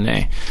go from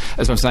there.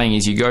 That's what I'm saying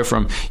is you go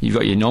from, you've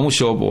got your normal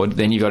shortboard,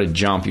 then you've got to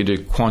jump, you do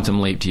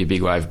quantum leap to your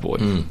big wave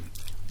board.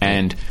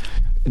 And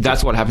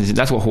that's what happens.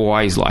 That's what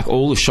Hawaii's like.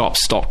 All the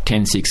shops stock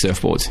 10.6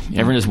 surfboards.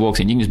 Everyone just walks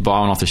in, you can just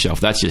buy one off the shelf.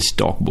 That's your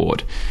stock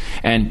board.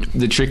 And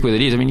the trick with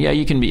it is, I mean, yeah,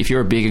 you can be, if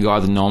you're a bigger guy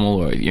than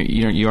normal or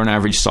you're an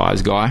average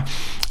size guy,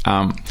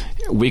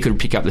 we could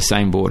pick up the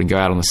same board and go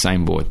out on the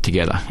same board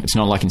together. It's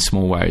not like in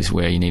small waves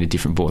where you need a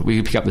different board. We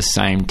could pick up the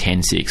same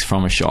 10.6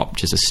 from a shop,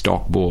 just a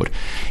stock board.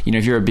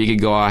 If you're a bigger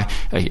guy,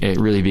 a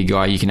really big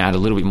guy, you can add a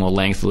little bit more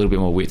length, a little bit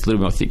more width, a little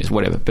bit more thickness,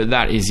 whatever. But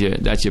that's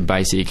your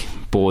basic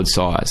board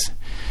size.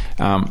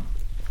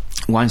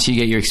 Once you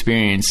get your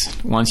experience,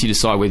 once you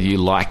decide whether you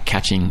like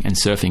catching and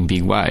surfing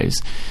big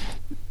waves,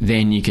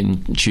 then you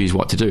can choose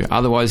what to do.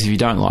 Otherwise, if you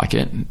don't like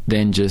it,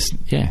 then just,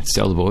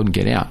 sell the board and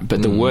get out.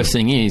 But the worst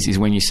thing is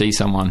when you see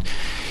someone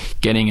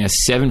getting a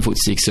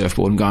 7'6"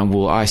 surfboard and going,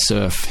 well, I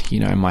surf,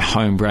 my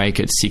home break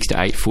at 6 to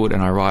 8 foot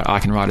and I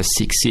can ride a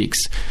 6'6",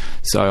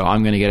 so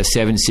I'm going to get a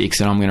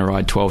 7'6" and I'm going to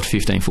ride 12 to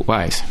 15 foot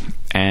waves.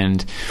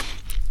 And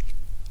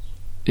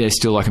they're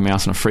still like a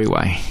mouse on a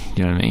freeway,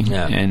 you know what I mean?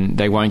 Yeah. And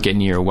they won't get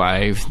near a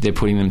wave. They're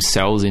putting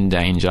themselves in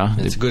danger.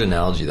 It's a good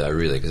analogy, though,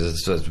 really,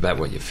 because it's about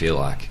what you feel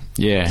like.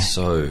 Yeah. It's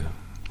so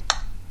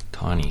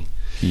tiny.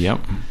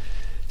 Yep.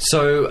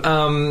 So,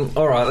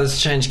 all right,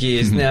 let's change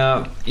gears.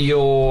 Now,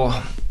 you've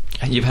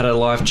had a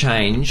life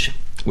change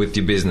with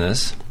your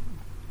business,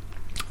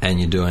 and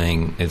you're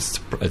doing it's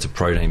a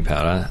protein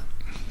powder.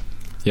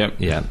 Yep.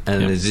 Yeah.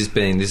 And this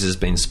has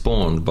been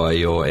spawned by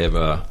your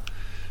ever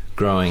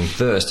growing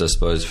thirst, I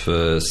suppose,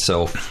 for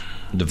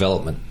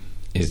self-development.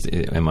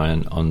 Am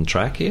I on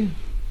track here?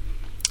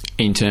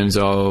 In terms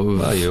of...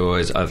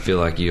 Well, I feel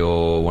like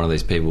you're one of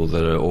these people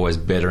that are always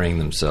bettering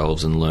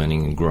themselves and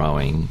learning and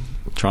growing.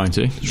 Trying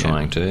to.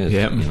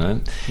 Yep.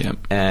 Yep.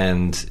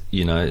 And,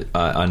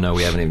 I know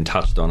we haven't even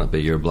touched on it,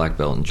 but you're a black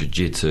belt in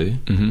jiu-jitsu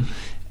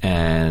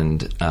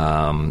and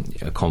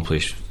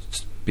accomplished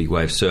big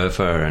wave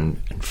surfer and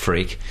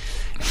freak.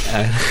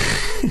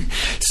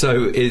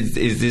 So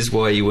is this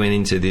why you went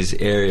into this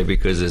area?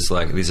 Because it's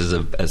like this is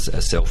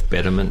a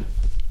self-betterment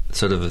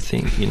sort of a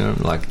thing,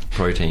 like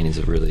protein is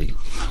a really...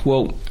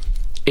 Well,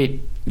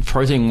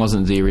 protein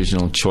wasn't the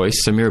original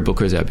choice. So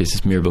Mirrabooka is our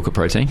business, Mirrabooka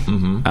Protein.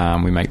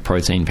 We make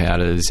protein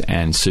powders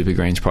and super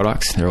greens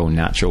products. They're all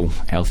natural,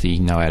 healthy,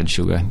 no added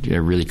sugar.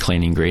 They're really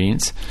clean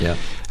ingredients. Yeah.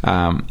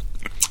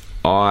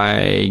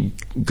 I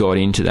got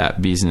into that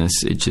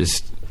business. It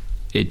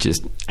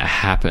just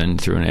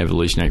happened through an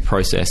evolutionary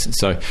process.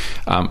 So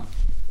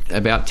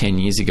about 10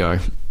 years ago,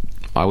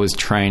 I was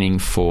training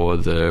for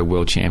the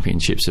World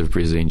Championships of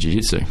Brazilian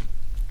Jiu-Jitsu.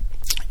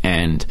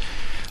 And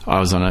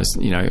I was on I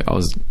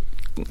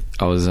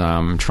was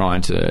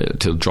trying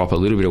to drop a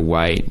little bit of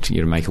weight,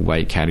 to make a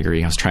weight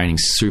category. I was training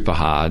super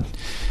hard.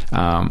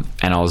 And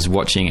I was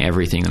watching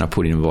everything that I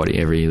put in my body,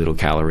 every little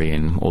calorie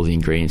and all the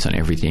ingredients on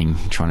everything,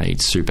 trying to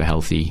eat super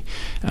healthy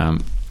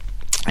and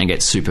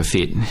get super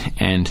fit.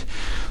 And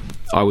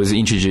I was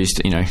introduced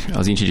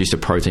to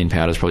protein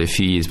powders probably a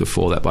few years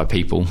before that by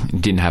people.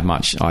 Didn't have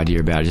much idea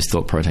about it, just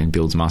thought protein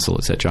builds muscle,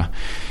 etc.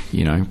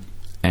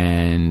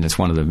 and it's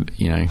one of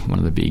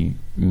the big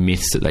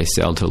myths that they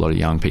sell to a lot of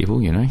young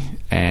people,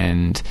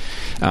 and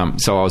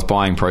so I was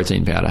buying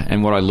protein powder,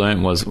 and what I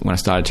learned was when I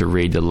started to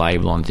read the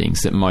label on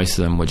things that most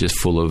of them were just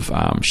full of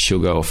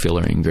sugar or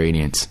filler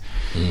ingredients.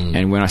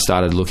 And when I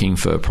started looking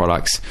for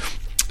products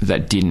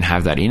that didn't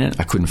have that in it,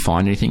 I couldn't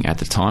find anything at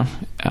the time.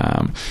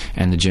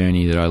 And the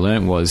journey that I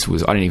learned was I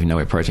didn't even know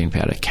where protein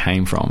powder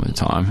came from at the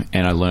time.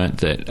 And I learned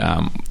that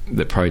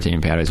that protein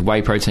powder is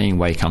whey protein.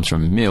 Whey comes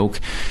from milk.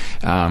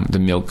 The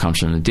milk comes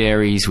from the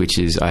dairies, which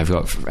is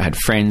had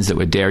friends that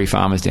were dairy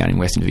farmers down in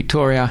Western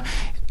Victoria.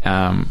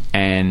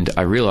 And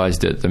I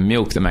realised that the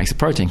milk that makes the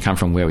protein come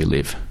from where we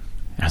live.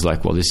 I was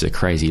like, well, this is a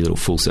crazy little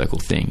full circle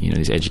thing,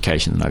 this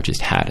education that I've just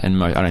had.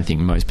 And I don't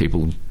think most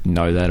people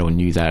know that or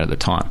knew that at the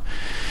time.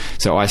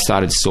 So I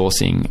started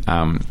sourcing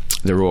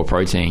the raw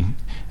protein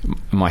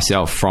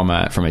myself from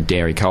a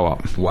dairy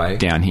co-op Whey?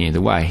 Down here,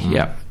 the Whey,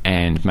 yep,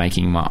 and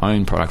making my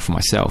own product for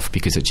myself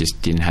because it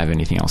just didn't have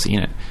anything else in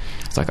it.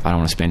 It's like, I don't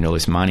want to spend all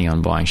this money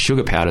on buying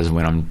sugar powders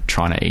when I'm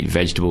trying to eat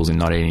vegetables and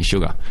not eat any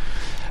sugar.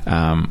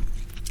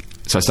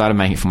 So I started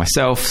making it for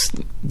myself,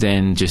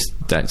 then just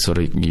that sort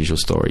of usual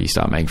story. You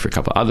start making for a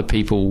couple of other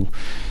people,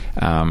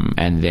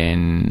 and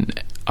then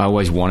I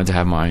always wanted to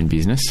have my own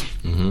business.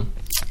 Mm-hmm.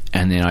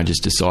 And then I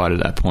just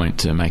decided at that point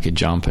to make a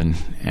jump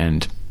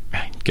and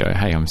go,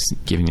 hey, I'm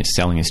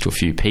selling this to a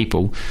few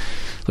people.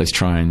 Let's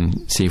try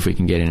and see if we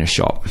can get in a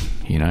shop,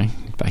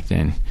 back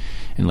then.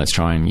 And let's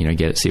try and,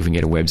 see if we can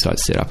get a website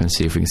set up and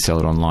see if we can sell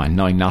it online,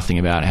 knowing nothing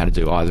about how to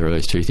do either of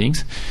those two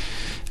things.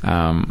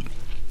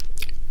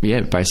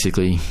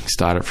 Basically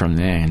started from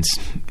there and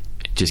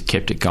just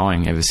kept it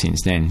going ever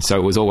since then. So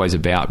it was always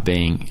about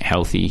being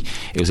healthy.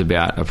 It was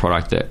about a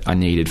product that I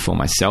needed for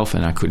myself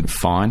and I couldn't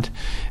find.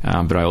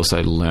 But I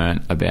also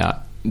learned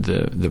about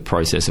the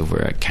process of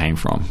where it came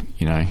from,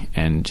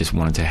 and just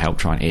wanted to help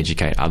try and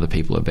educate other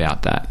people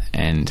about that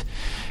and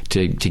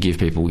to give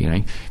people,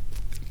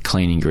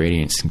 clean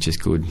ingredients, just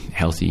good,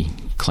 healthy,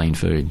 clean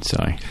food.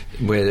 So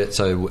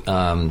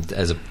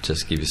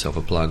just give yourself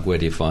a plug, where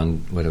do we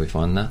find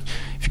that?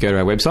 If you go to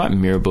our website,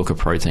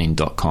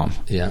 mirabookaprotein.com.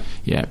 Yeah,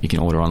 you can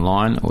order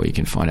online or you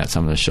can find out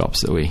some of the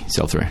shops that we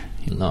sell through.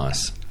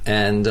 Nice.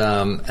 And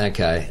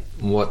okay,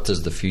 what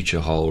does the future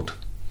hold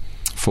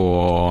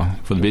for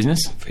the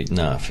business?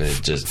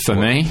 For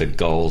me, the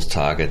goals,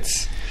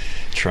 targets,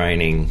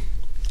 training.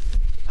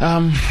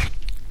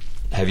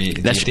 Have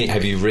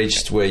you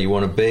reached where you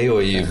want to be,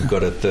 or you've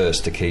got a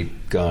thirst to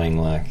keep going?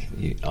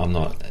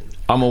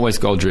 I'm always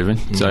goal driven,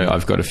 so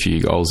I've got a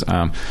few goals.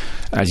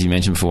 As you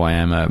mentioned before, I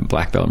am a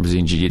black belt in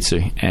Brazilian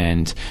Jiu-Jitsu,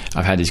 and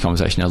I've had this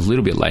conversation a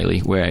little bit lately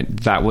where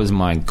that was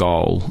my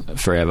goal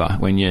forever.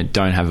 When you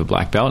don't have a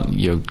black belt,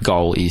 your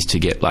goal is to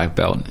get black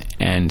belt,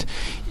 and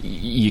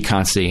you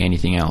can't see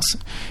anything else.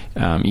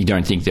 You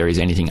don't think there is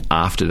anything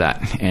after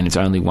that, and it's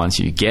only once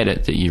you get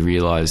it that you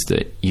realise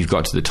that you've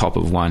got to the top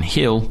of one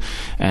hill,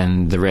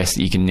 and the rest,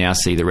 you can now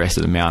see the rest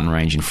of the mountain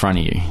range in front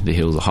of you. The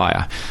hills are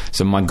higher.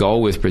 So my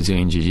goal with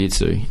Brazilian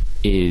Jiu-Jitsu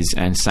is,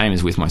 and same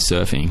as with my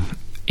surfing,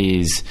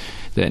 is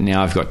that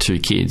now I've got two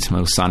kids, my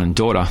little son and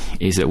daughter,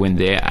 is that when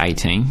they're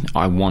 18,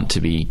 I want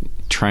to be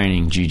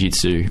training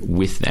Jiu-Jitsu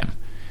with them.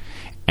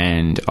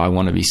 And I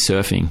want to be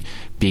surfing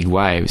big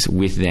waves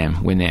with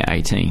them when they're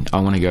 18.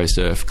 I want to go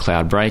surf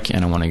Cloud Break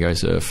and I want to go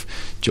surf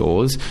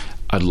Jaws.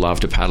 I'd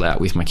love to paddle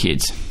out with my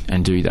kids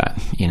and do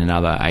that in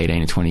another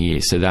 18 to 20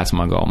 years. So that's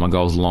my goal. My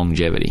goal is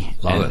longevity.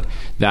 Love it.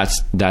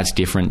 That's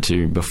different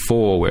to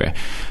before, where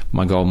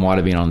my goal might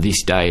have been on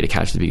this day to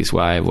catch the biggest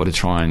wave or to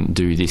try and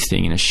do this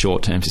thing in a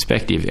short-term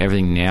perspective.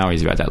 Everything now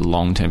is about that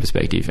long-term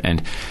perspective.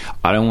 And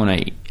I don't want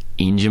to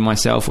injure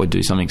myself or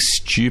do something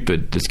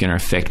stupid that's going to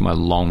affect my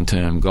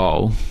long-term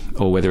goal,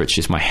 or whether it's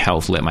just my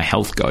health, let my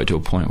health go to a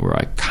point where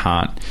I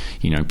can't,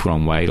 put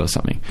on weight or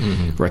something,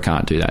 where I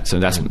can't do that. So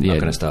that's not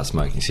going to start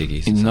smoking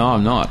ciggies. No,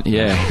 I'm not.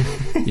 Yeah.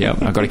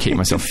 I've got to keep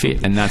myself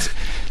fit, and that's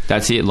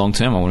it long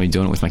term. I want to be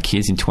doing it with my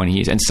kids in 20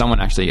 years. And someone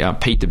actually,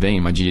 Pete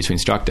Devine, my jiu-jitsu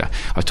instructor,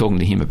 I was talking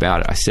to him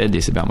about it. I said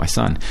this about my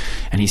son,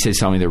 and he said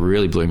something that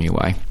really blew me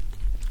away.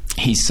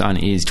 His son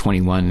is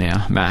 21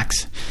 now,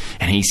 Max,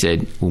 and he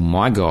said, well,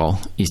 my goal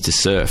is to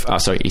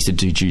is to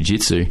do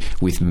jiu-jitsu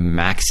with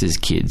Max's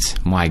kids,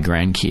 my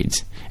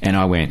grandkids. And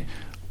I went,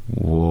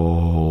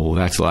 whoa,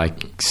 that's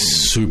like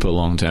super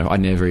long term. I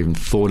never even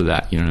thought of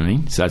that, you know what I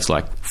mean? So that's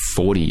like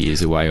 40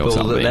 years away or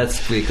something.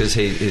 That's because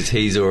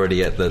he's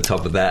already at the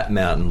top of that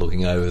mountain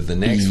looking over the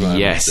next one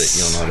that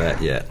you're not at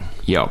yet.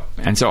 Yep.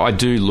 And so I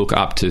do look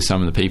up to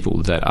some of the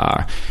people that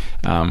are,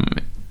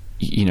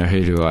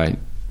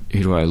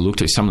 who do I look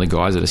to? Some of the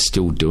guys that are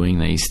still doing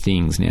these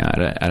things now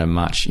at a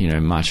much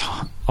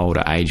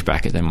older age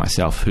bracket than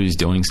myself, who's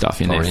doing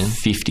stuff in their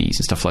 50s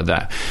and stuff like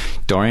that.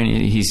 Dorian,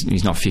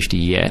 he's not 50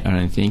 yet, I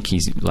don't think.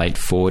 He's late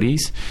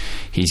 40s.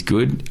 He's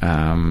good.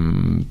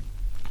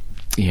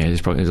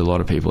 There's a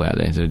lot of people out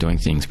there that are doing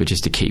things, but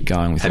just to keep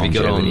going with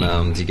longevity.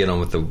 Do you get on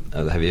with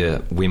have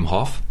you Wim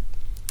Hof?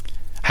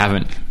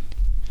 Haven't.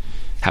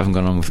 haven't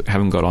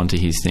got onto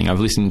his thing. I've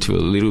listened to a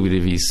little bit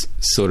of his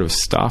sort of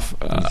stuff.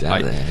 He's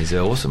out there. He's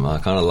awesome. I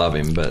kind of love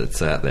him, but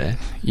it's out there.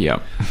 Yeah.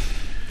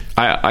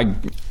 I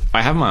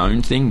have my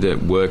own thing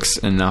that works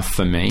enough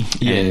for me.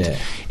 Yeah. And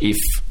if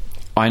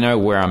I know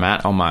where I'm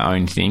at on my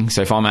own thing,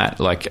 so if I'm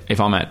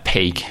at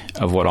peak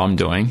of what I'm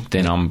doing,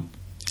 then I'm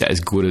as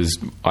good as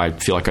I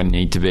feel like I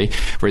need to be.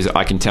 Whereas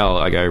I can tell,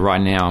 I go, right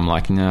now I'm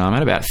like, no, I'm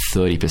at about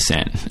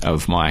 30%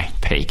 of my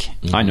peak.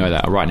 Mm-hmm. I know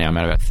that right now I'm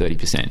at about 30%.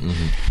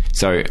 Mm-hmm.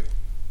 So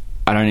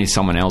I don't need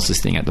someone else's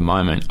thing at the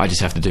moment. I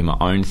just have to do my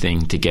own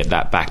thing to get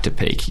that back to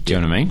peak. Do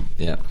you know what I mean?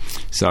 Yeah.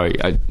 So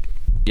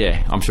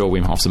I'm sure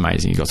Wim Hof's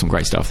amazing. He's got some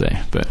great stuff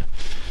there, but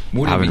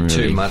wouldn't it be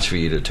too much for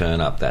you to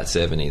turn up that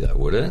 70 though,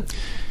 would it?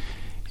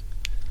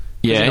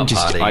 Yeah, and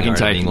just I can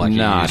take like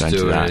no, don't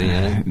do that.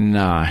 It, you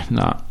know?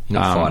 No. You're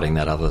not fighting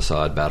that other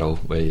side battle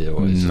where you're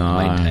always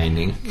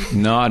maintaining.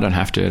 No, I don't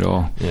have to at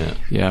all.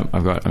 Yeah.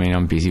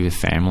 I'm busy with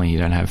family. You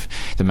don't have.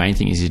 The main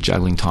thing is you're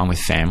juggling time with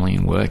family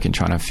and work and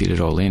trying to fit it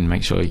all in.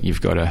 Make sure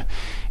you've got a,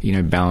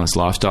 balanced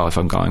lifestyle. If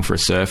I'm going for a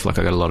surf, like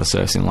I got a lot of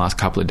surfs in the last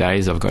couple of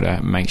days, I've got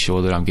to make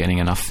sure that I'm getting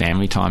enough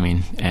family time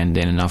in and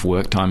then enough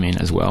work time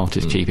in as well to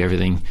keep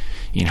everything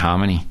in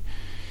harmony.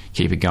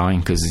 Keep it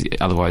going, because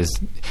otherwise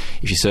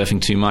if you're surfing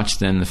too much,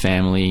 then the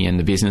family and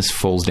the business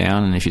falls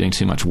down, and if you're doing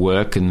too much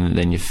work, and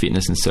then your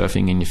fitness and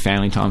surfing and your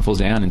family time falls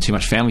down, and too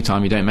much family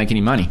time, you don't make any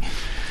money.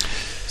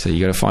 So you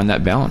got to find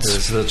that balance.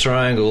 It's the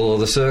triangle or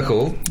the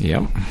circle.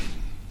 Yep.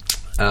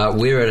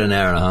 We're at an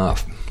hour and a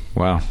half.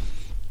 Wow.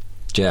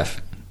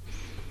 Jeff,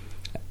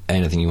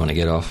 anything you want to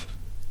get off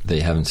that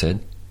you haven't said?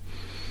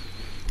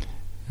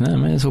 No,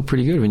 man, it's all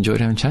pretty good. I've enjoyed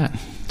having a chat.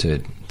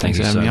 Dude, thanks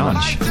for having me on.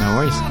 No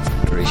worries.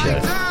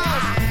 Appreciate it.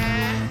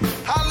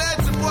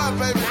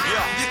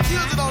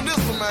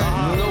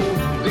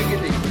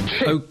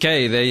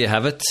 Okay, there you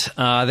have it.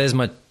 There's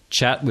my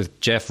chat with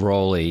Jeff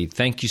Rowley.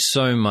 Thank you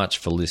so much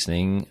for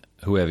listening,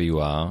 whoever you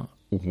are,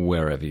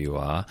 wherever you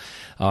are.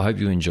 I hope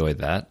you enjoyed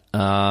that,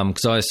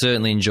 because I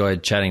certainly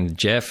enjoyed chatting to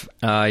Jeff.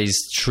 He's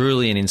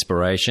truly an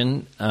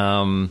inspiration,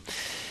 and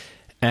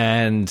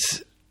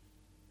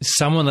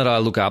someone that I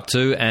look up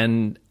to,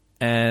 and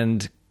I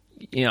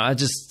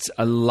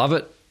love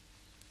it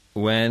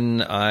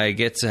when I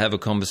get to have a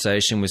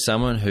conversation with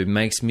someone who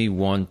makes me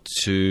want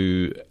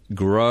to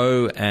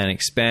grow and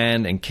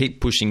expand and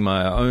keep pushing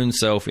my own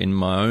self in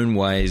my own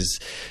ways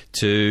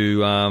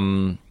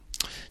to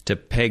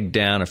peg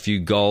down a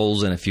few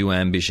goals and a few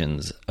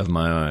ambitions of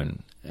my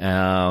own.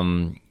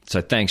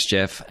 So thanks,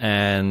 Jeff,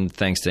 and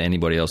thanks to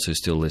anybody else who's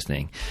still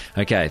listening.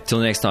 Okay, till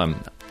next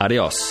time.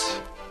 Adios.